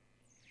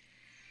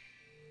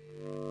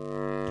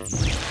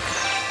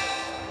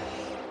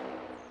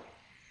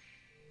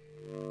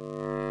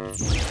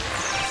 This is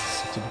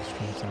such an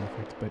extreme sound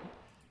effect, but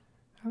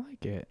I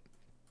like it.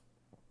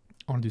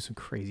 I want to do some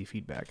crazy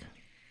feedback.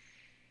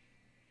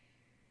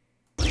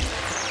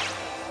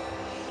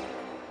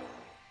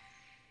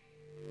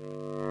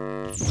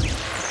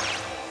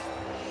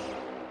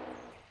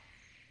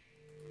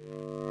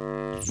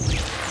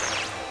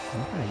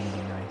 Might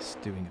be nice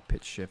doing a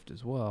pitch shift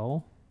as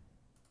well.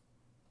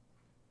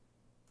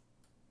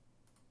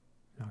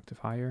 An octave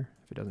higher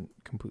if it doesn't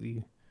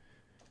completely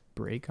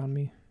break on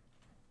me.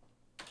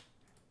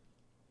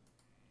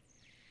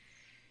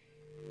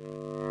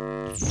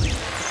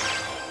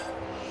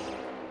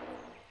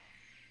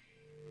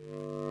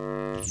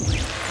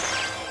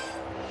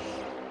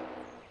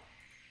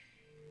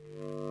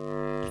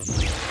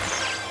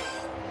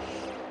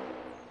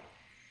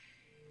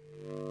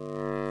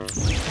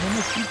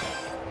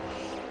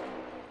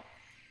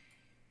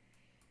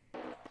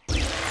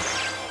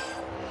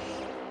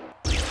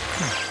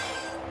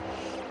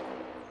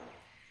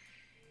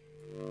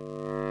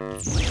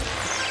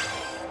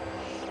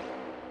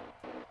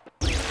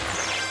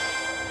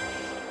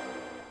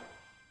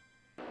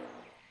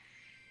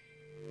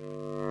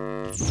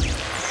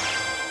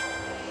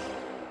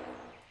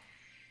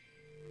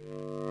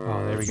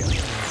 we go.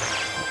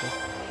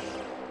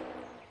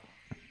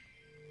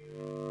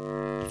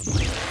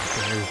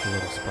 There's the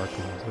little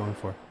sparkle I was going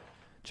for.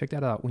 Check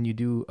that out. When you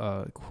do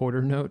a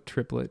quarter note,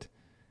 triplet,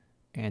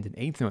 and an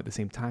eighth note at the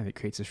same time, it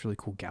creates this really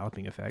cool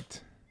galloping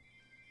effect.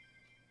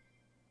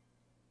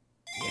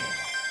 Yeah.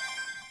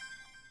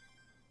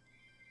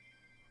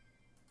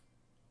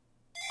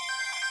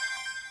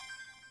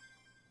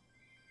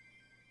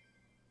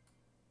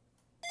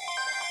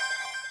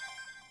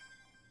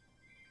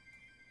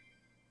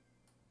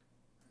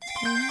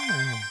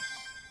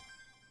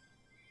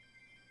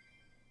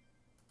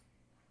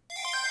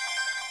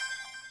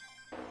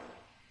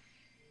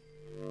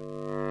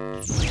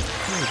 Nice.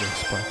 There we go,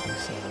 sparkly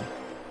 7.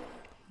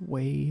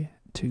 Way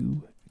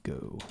to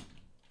go.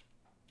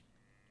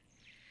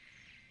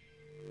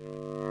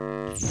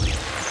 I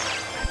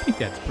think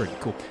that's pretty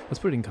cool. Let's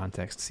put it in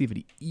context, see if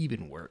it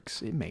even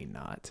works. It may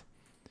not.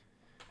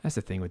 That's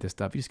the thing with this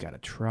stuff. You just gotta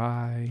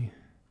try.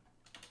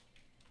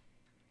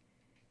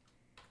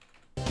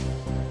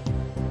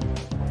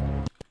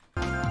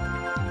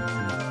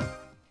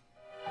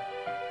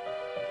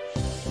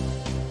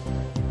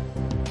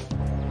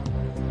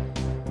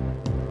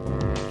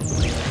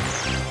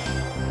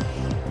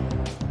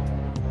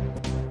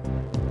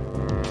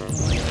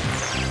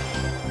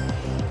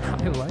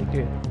 I like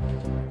it.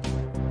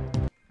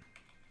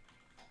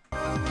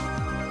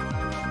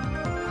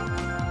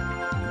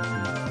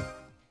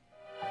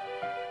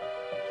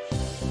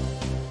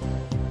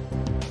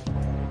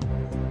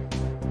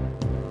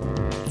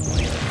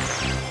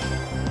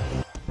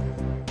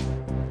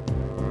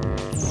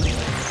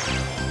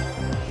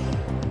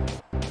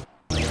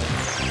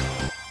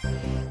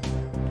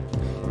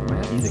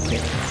 Might need a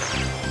kick.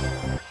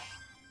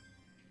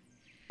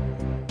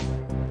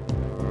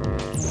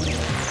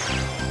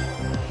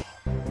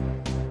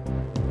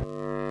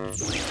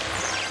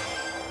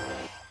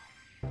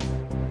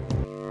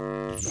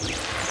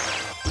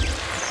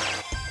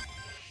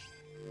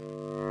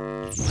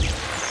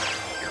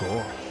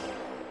 Cool.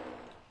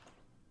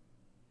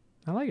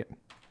 I like it.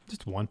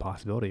 Just one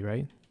possibility, right?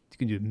 You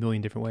can do it a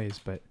million different ways,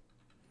 but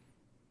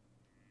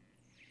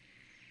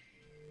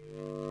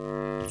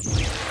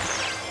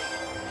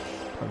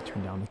probably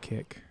turn down the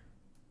kick.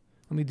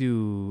 Let me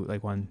do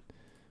like one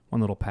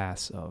little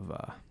pass of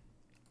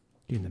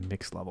doing the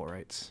mix level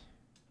rights.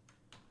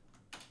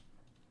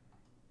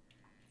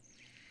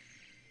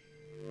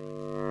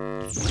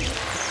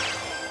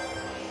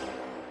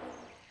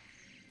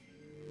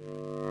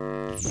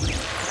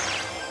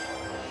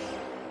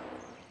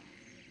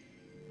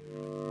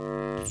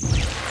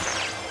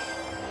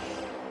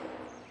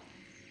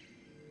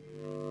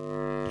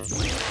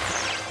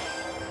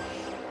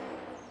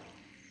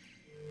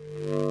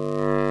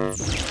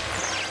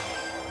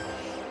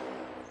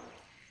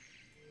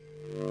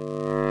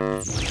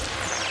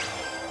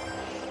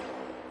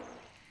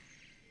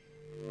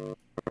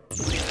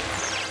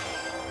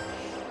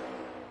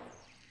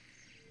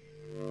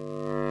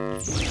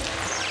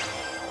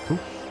 Cool.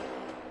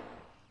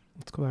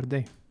 Let's go out a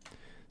day.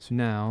 So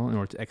now, in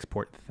order to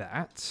export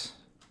that,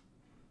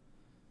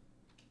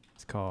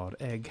 it's called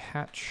Egg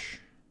Hatch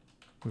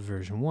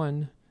version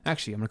 1.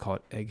 Actually, I'm going to call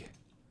it Egg.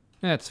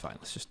 That's fine.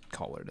 Let's just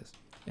call it what it is.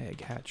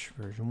 Egg Hatch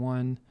version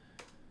 1.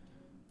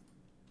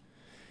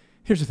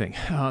 Here's the thing.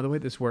 The way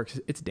this works,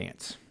 it's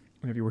dance.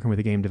 Whenever you're working with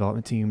a game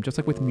development team, just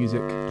like with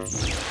music,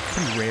 it's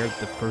pretty rare that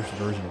the first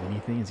version of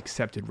anything is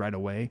accepted right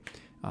away.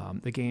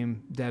 The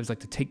game devs like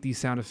to take these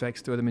sound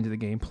effects, throw them into the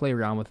game, play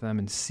around with them,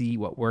 and see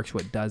what works,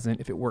 what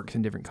doesn't, if it works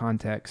in different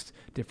contexts,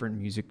 different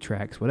music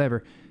tracks,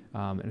 whatever.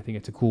 And I think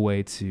it's a cool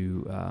way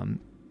to,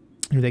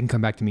 they can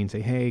come back to me and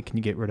say, hey, can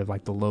you get rid of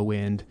like the low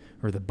end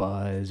or the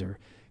buzz, or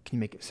can you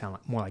make it sound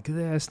like more like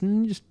this?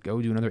 And you just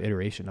go do another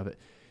iteration of it.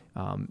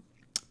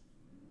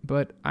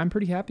 But I'm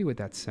pretty happy with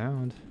that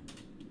sound.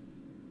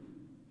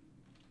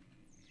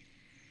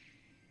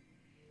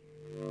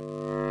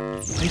 And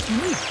it's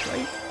unique,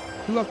 right?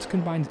 Who else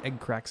combines egg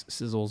cracks,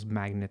 sizzles,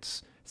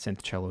 magnets,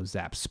 synth cellos,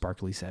 zaps,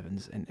 sparkly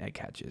 7s, and egg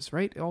hatches,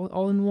 right?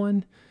 All in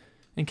one,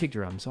 and kick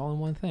drums, all in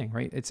one thing,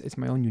 right? It's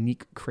my own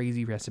unique,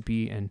 crazy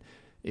recipe, and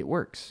it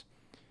works.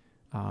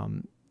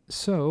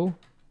 So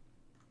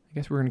I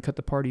guess we're going to cut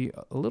the party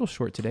a little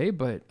short today,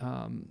 but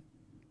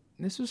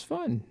this was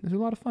fun. This was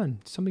a lot of fun.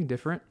 Something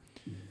different.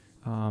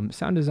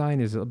 Sound design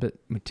is a little bit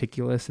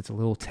meticulous. It's a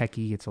little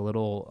techie. It's a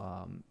little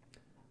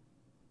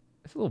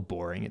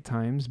boring at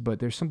times, but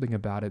there's something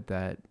about it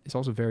that is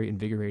also very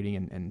invigorating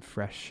and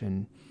fresh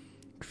and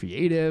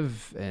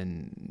creative,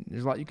 and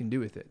there's a lot you can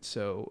do with it.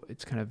 So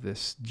it's kind of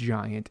this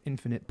giant,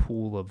 infinite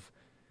pool of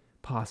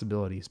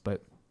possibilities.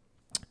 But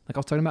like I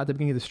was talking about at the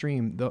beginning of the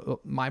stream,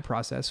 my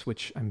process,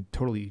 which I'm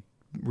totally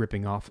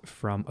ripping off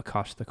from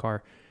Akash the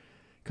Car,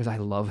 because I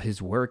love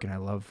his work and I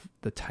love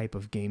the type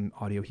of game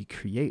audio he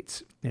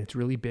creates. And it's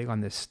really big on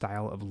this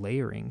style of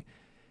layering.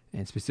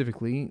 And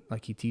specifically,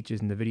 like he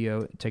teaches in the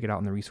video, check it out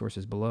in the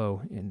resources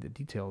below in the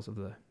details of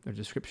the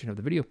description of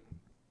the video.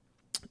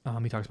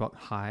 He talks about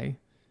high,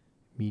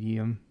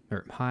 medium,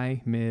 or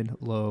high, mid,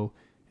 low,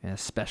 and a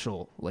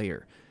special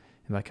layer.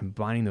 And by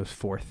combining those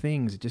four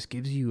things, it just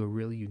gives you a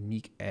really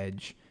unique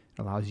edge.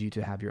 It allows you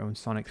to have your own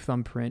sonic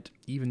thumbprint,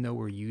 even though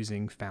we're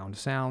using found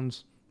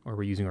sounds or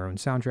we're using our own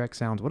soundtrack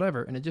sounds,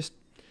 whatever. And it just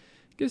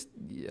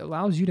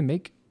allows you to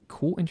make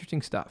cool,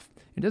 interesting stuff.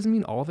 It doesn't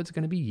mean all of it's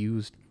going to be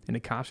used. And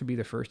Akash would be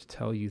the first to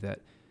tell you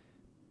that,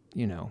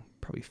 you know,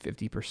 probably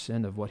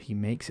 50% of what he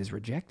makes is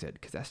rejected,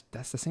 because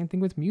that's the same thing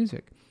with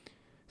music.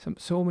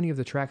 So many of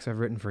the tracks I've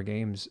written for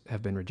games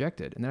have been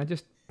rejected, and then I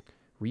just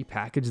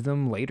repackage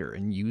them later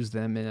and use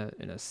them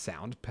in a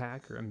sound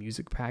pack or a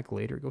music pack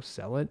later. Go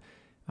sell it,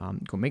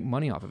 go make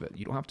money off of it.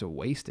 You don't have to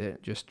waste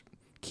it. Just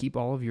keep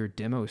all of your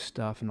demo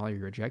stuff and all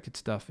your rejected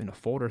stuff in a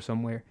folder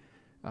somewhere.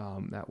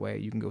 That way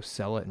you can go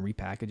sell it and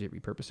repackage it,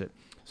 repurpose it.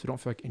 So don't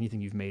feel like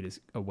anything you've made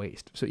is a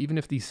waste. So even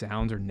if these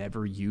sounds are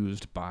never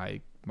used by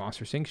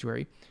Monster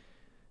Sanctuary,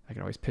 I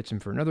can always pitch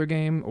them for another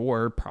game,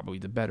 or probably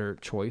the better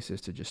choice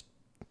is to just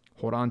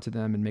hold on to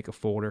them and make a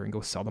folder and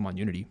go sell them on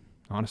Unity.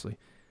 Honestly,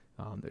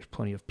 there's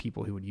plenty of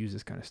people who would use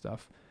this kind of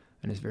stuff,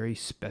 and it's very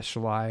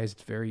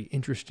specialized, very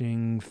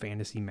interesting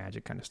fantasy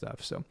magic kind of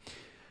stuff. So,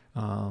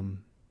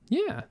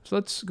 yeah, so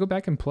let's go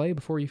back and play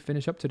before we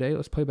finish up today.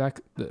 Let's play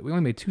back. We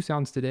only made 2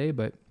 sounds today,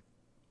 but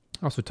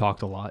I also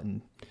talked a lot,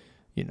 and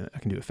you know I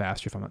can do it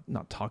faster if I'm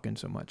not talking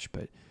so much.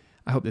 But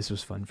I hope this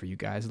was fun for you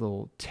guys, a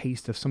little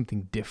taste of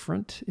something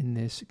different in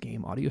this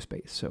game audio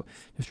space. So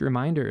just a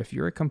reminder, if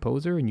you're a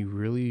composer and you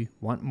really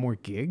want more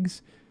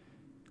gigs,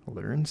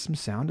 learn some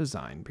sound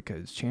design,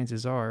 because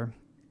chances are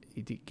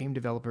a game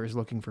developer is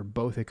looking for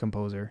both a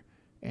composer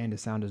and a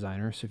sound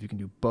designer. So if you can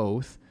do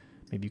both,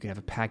 maybe you can have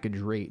a package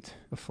rate,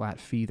 a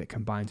flat fee that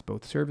combines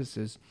both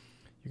services.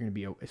 It's going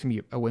to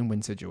be a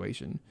win-win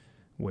situation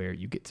where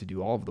you get to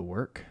do all of the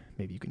work.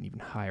 Maybe you can even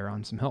hire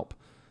on some help.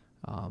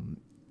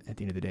 At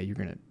the end of the day, you're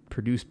going to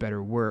produce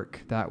better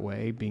work that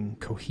way, being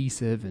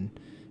cohesive and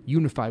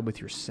unified with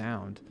your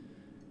sound,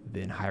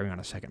 than hiring on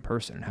a second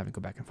person and having to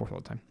go back and forth all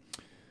the time.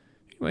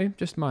 Anyway,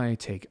 just my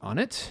take on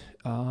it.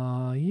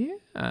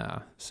 Yeah.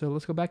 So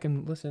let's go back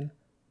and listen.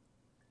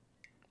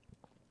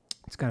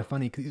 It's kind of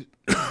funny because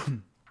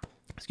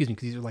excuse me,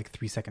 because these are like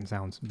 3-second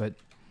sounds, but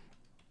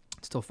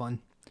it's still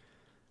fun.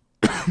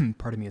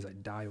 Pardon me as I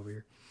die over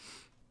here.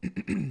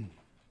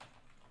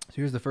 So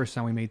here's the first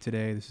sound we made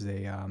today. This is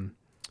a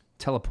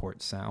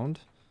teleport sound.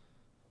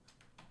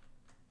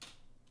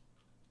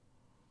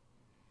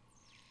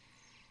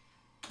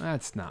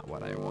 That's not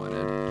what I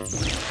wanted.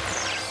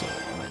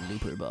 Sorry, my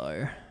looper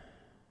bar.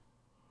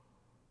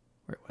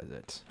 Where was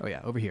it? Oh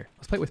yeah, over here.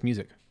 Let's play it with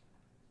music.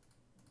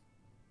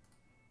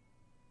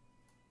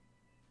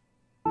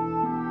 Oh,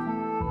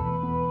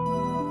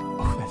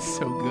 that's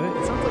so good.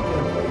 It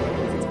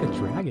sounds like a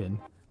dragon.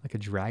 Like a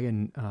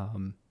dragon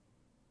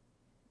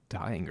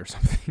dying or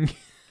something.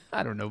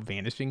 I don't know,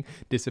 vanishing,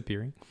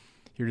 disappearing.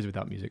 Here it is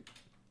without music.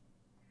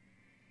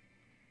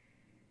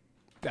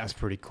 That's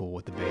pretty cool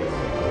with the bass.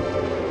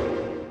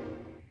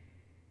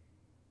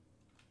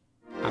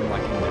 I'm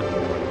liking that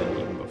more than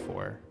even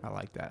before. I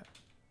like that.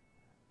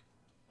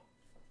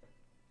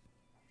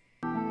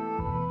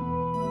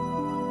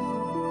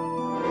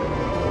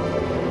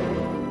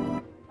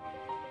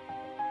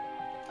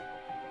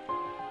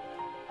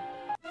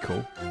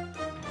 Cool.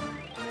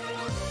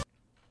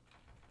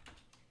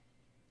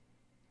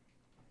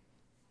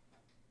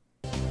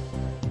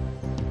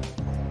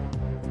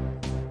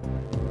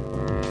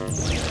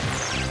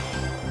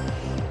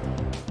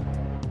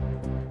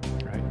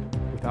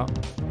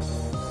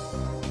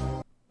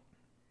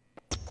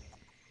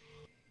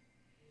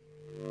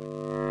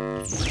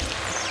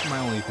 My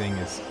only thing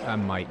is I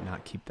might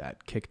not keep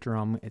that kick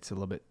drum. It's a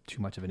little bit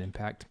too much of an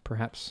impact,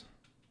 perhaps.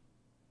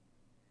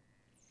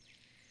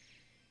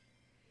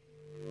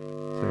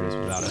 So there it is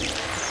without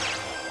it.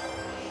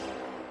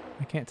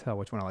 I can't tell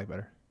which one I like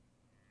better.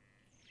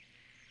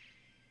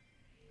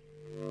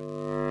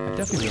 I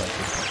definitely like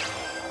this one.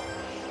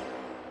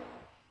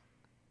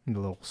 And the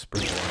little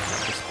sprinkle,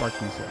 the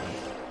sparkly sound.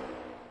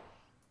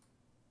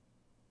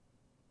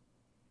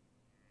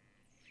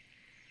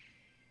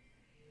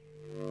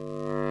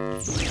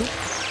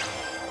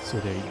 So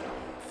there you go,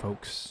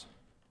 folks.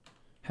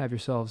 Have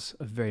yourselves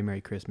a very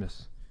Merry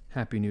Christmas.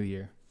 Happy New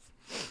Year.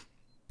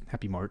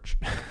 Happy March.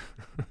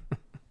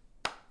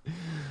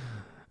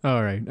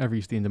 All right, I've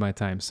reached the end of my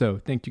time.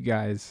 So thank you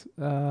guys.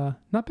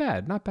 Not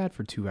bad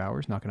for 2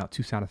 hours, knocking out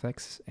 2 sound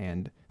effects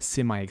and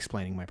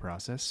semi-explaining my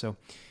process. So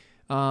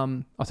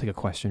I'll take a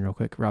question real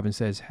quick. Robin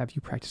says, have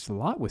you practiced a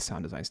lot with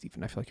sound design,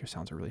 Stephen? I feel like your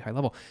sounds are really high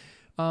level.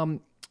 I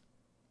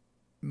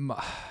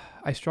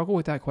struggle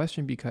with that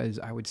question because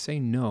I would say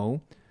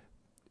no.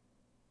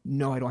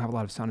 No, I don't have a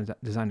lot of sound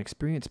design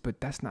experience, but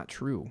that's not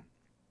true.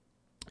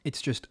 It's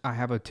just I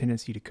have a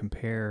tendency to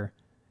compare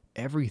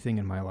everything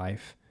in my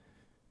life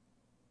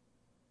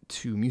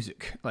to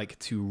music, like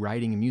to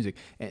writing and music.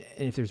 And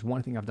if there's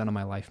one thing I've done in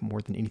my life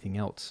more than anything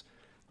else,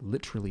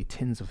 literally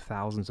tens of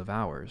thousands of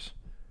hours.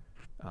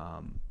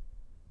 I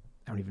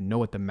don't even know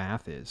what the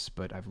math is,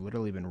 but I've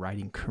literally been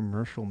writing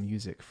commercial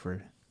music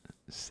for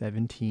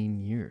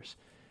 17 years.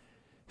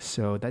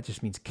 So that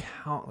just means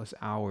countless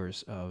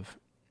hours of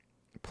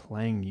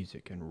playing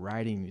music and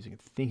writing music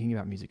and thinking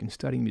about music and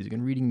studying music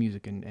and reading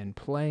music and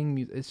playing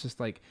music. It's just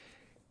like,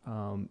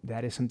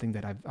 that is something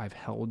that I've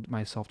held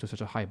myself to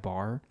such a high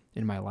bar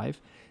in my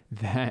life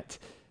that,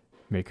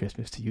 Merry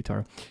Christmas to you,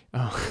 Tara.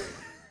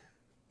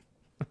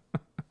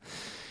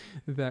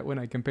 That when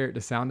I compare it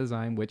to sound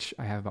design, which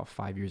I have about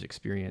 5 years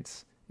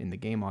experience in the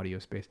game audio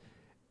space,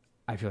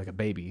 I feel like a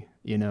baby,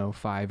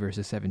 5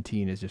 versus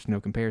 17 is just no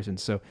comparison.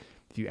 So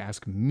if you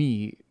ask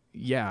me,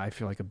 yeah, I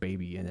feel like a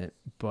baby in it,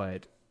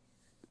 but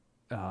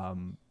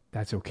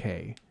that's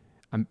okay.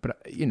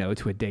 But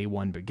to a day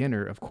one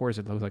beginner, of course,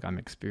 it looks like I'm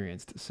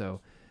experienced.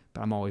 So,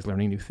 but I'm always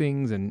learning new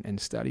things and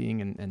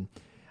studying. And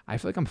I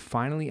feel like I'm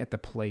finally at the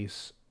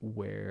place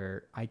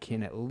where I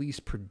can at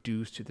least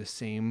produce to the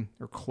same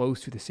or close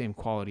to the same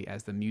quality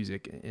as the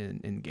music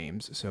in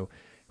games. So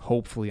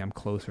hopefully I'm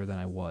closer than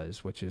I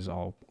was, which is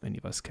all any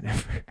of us can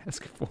ever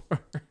ask for.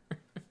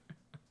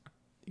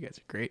 You guys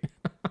are great.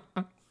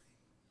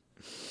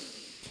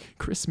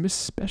 Christmas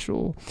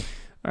special.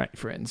 All right,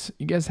 friends,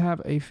 you guys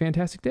have a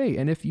fantastic day.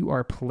 And if you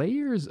are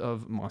players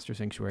of Monster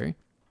Sanctuary,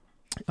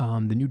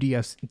 the new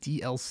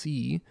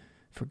DLC,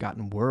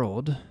 Forgotten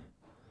World,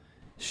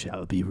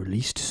 shall be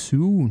released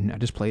soon. I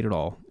just played it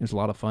all. It was a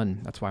lot of fun.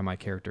 That's why my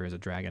character is a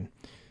dragon.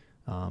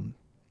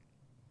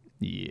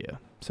 Yeah,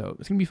 so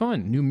it's going to be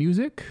fun. New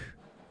music.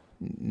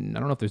 I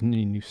don't know if there's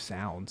any new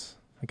sounds.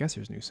 I guess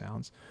there's new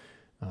sounds.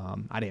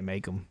 I didn't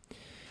make them.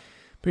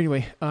 But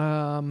anyway,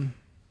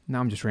 now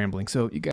I'm just rambling. So you guys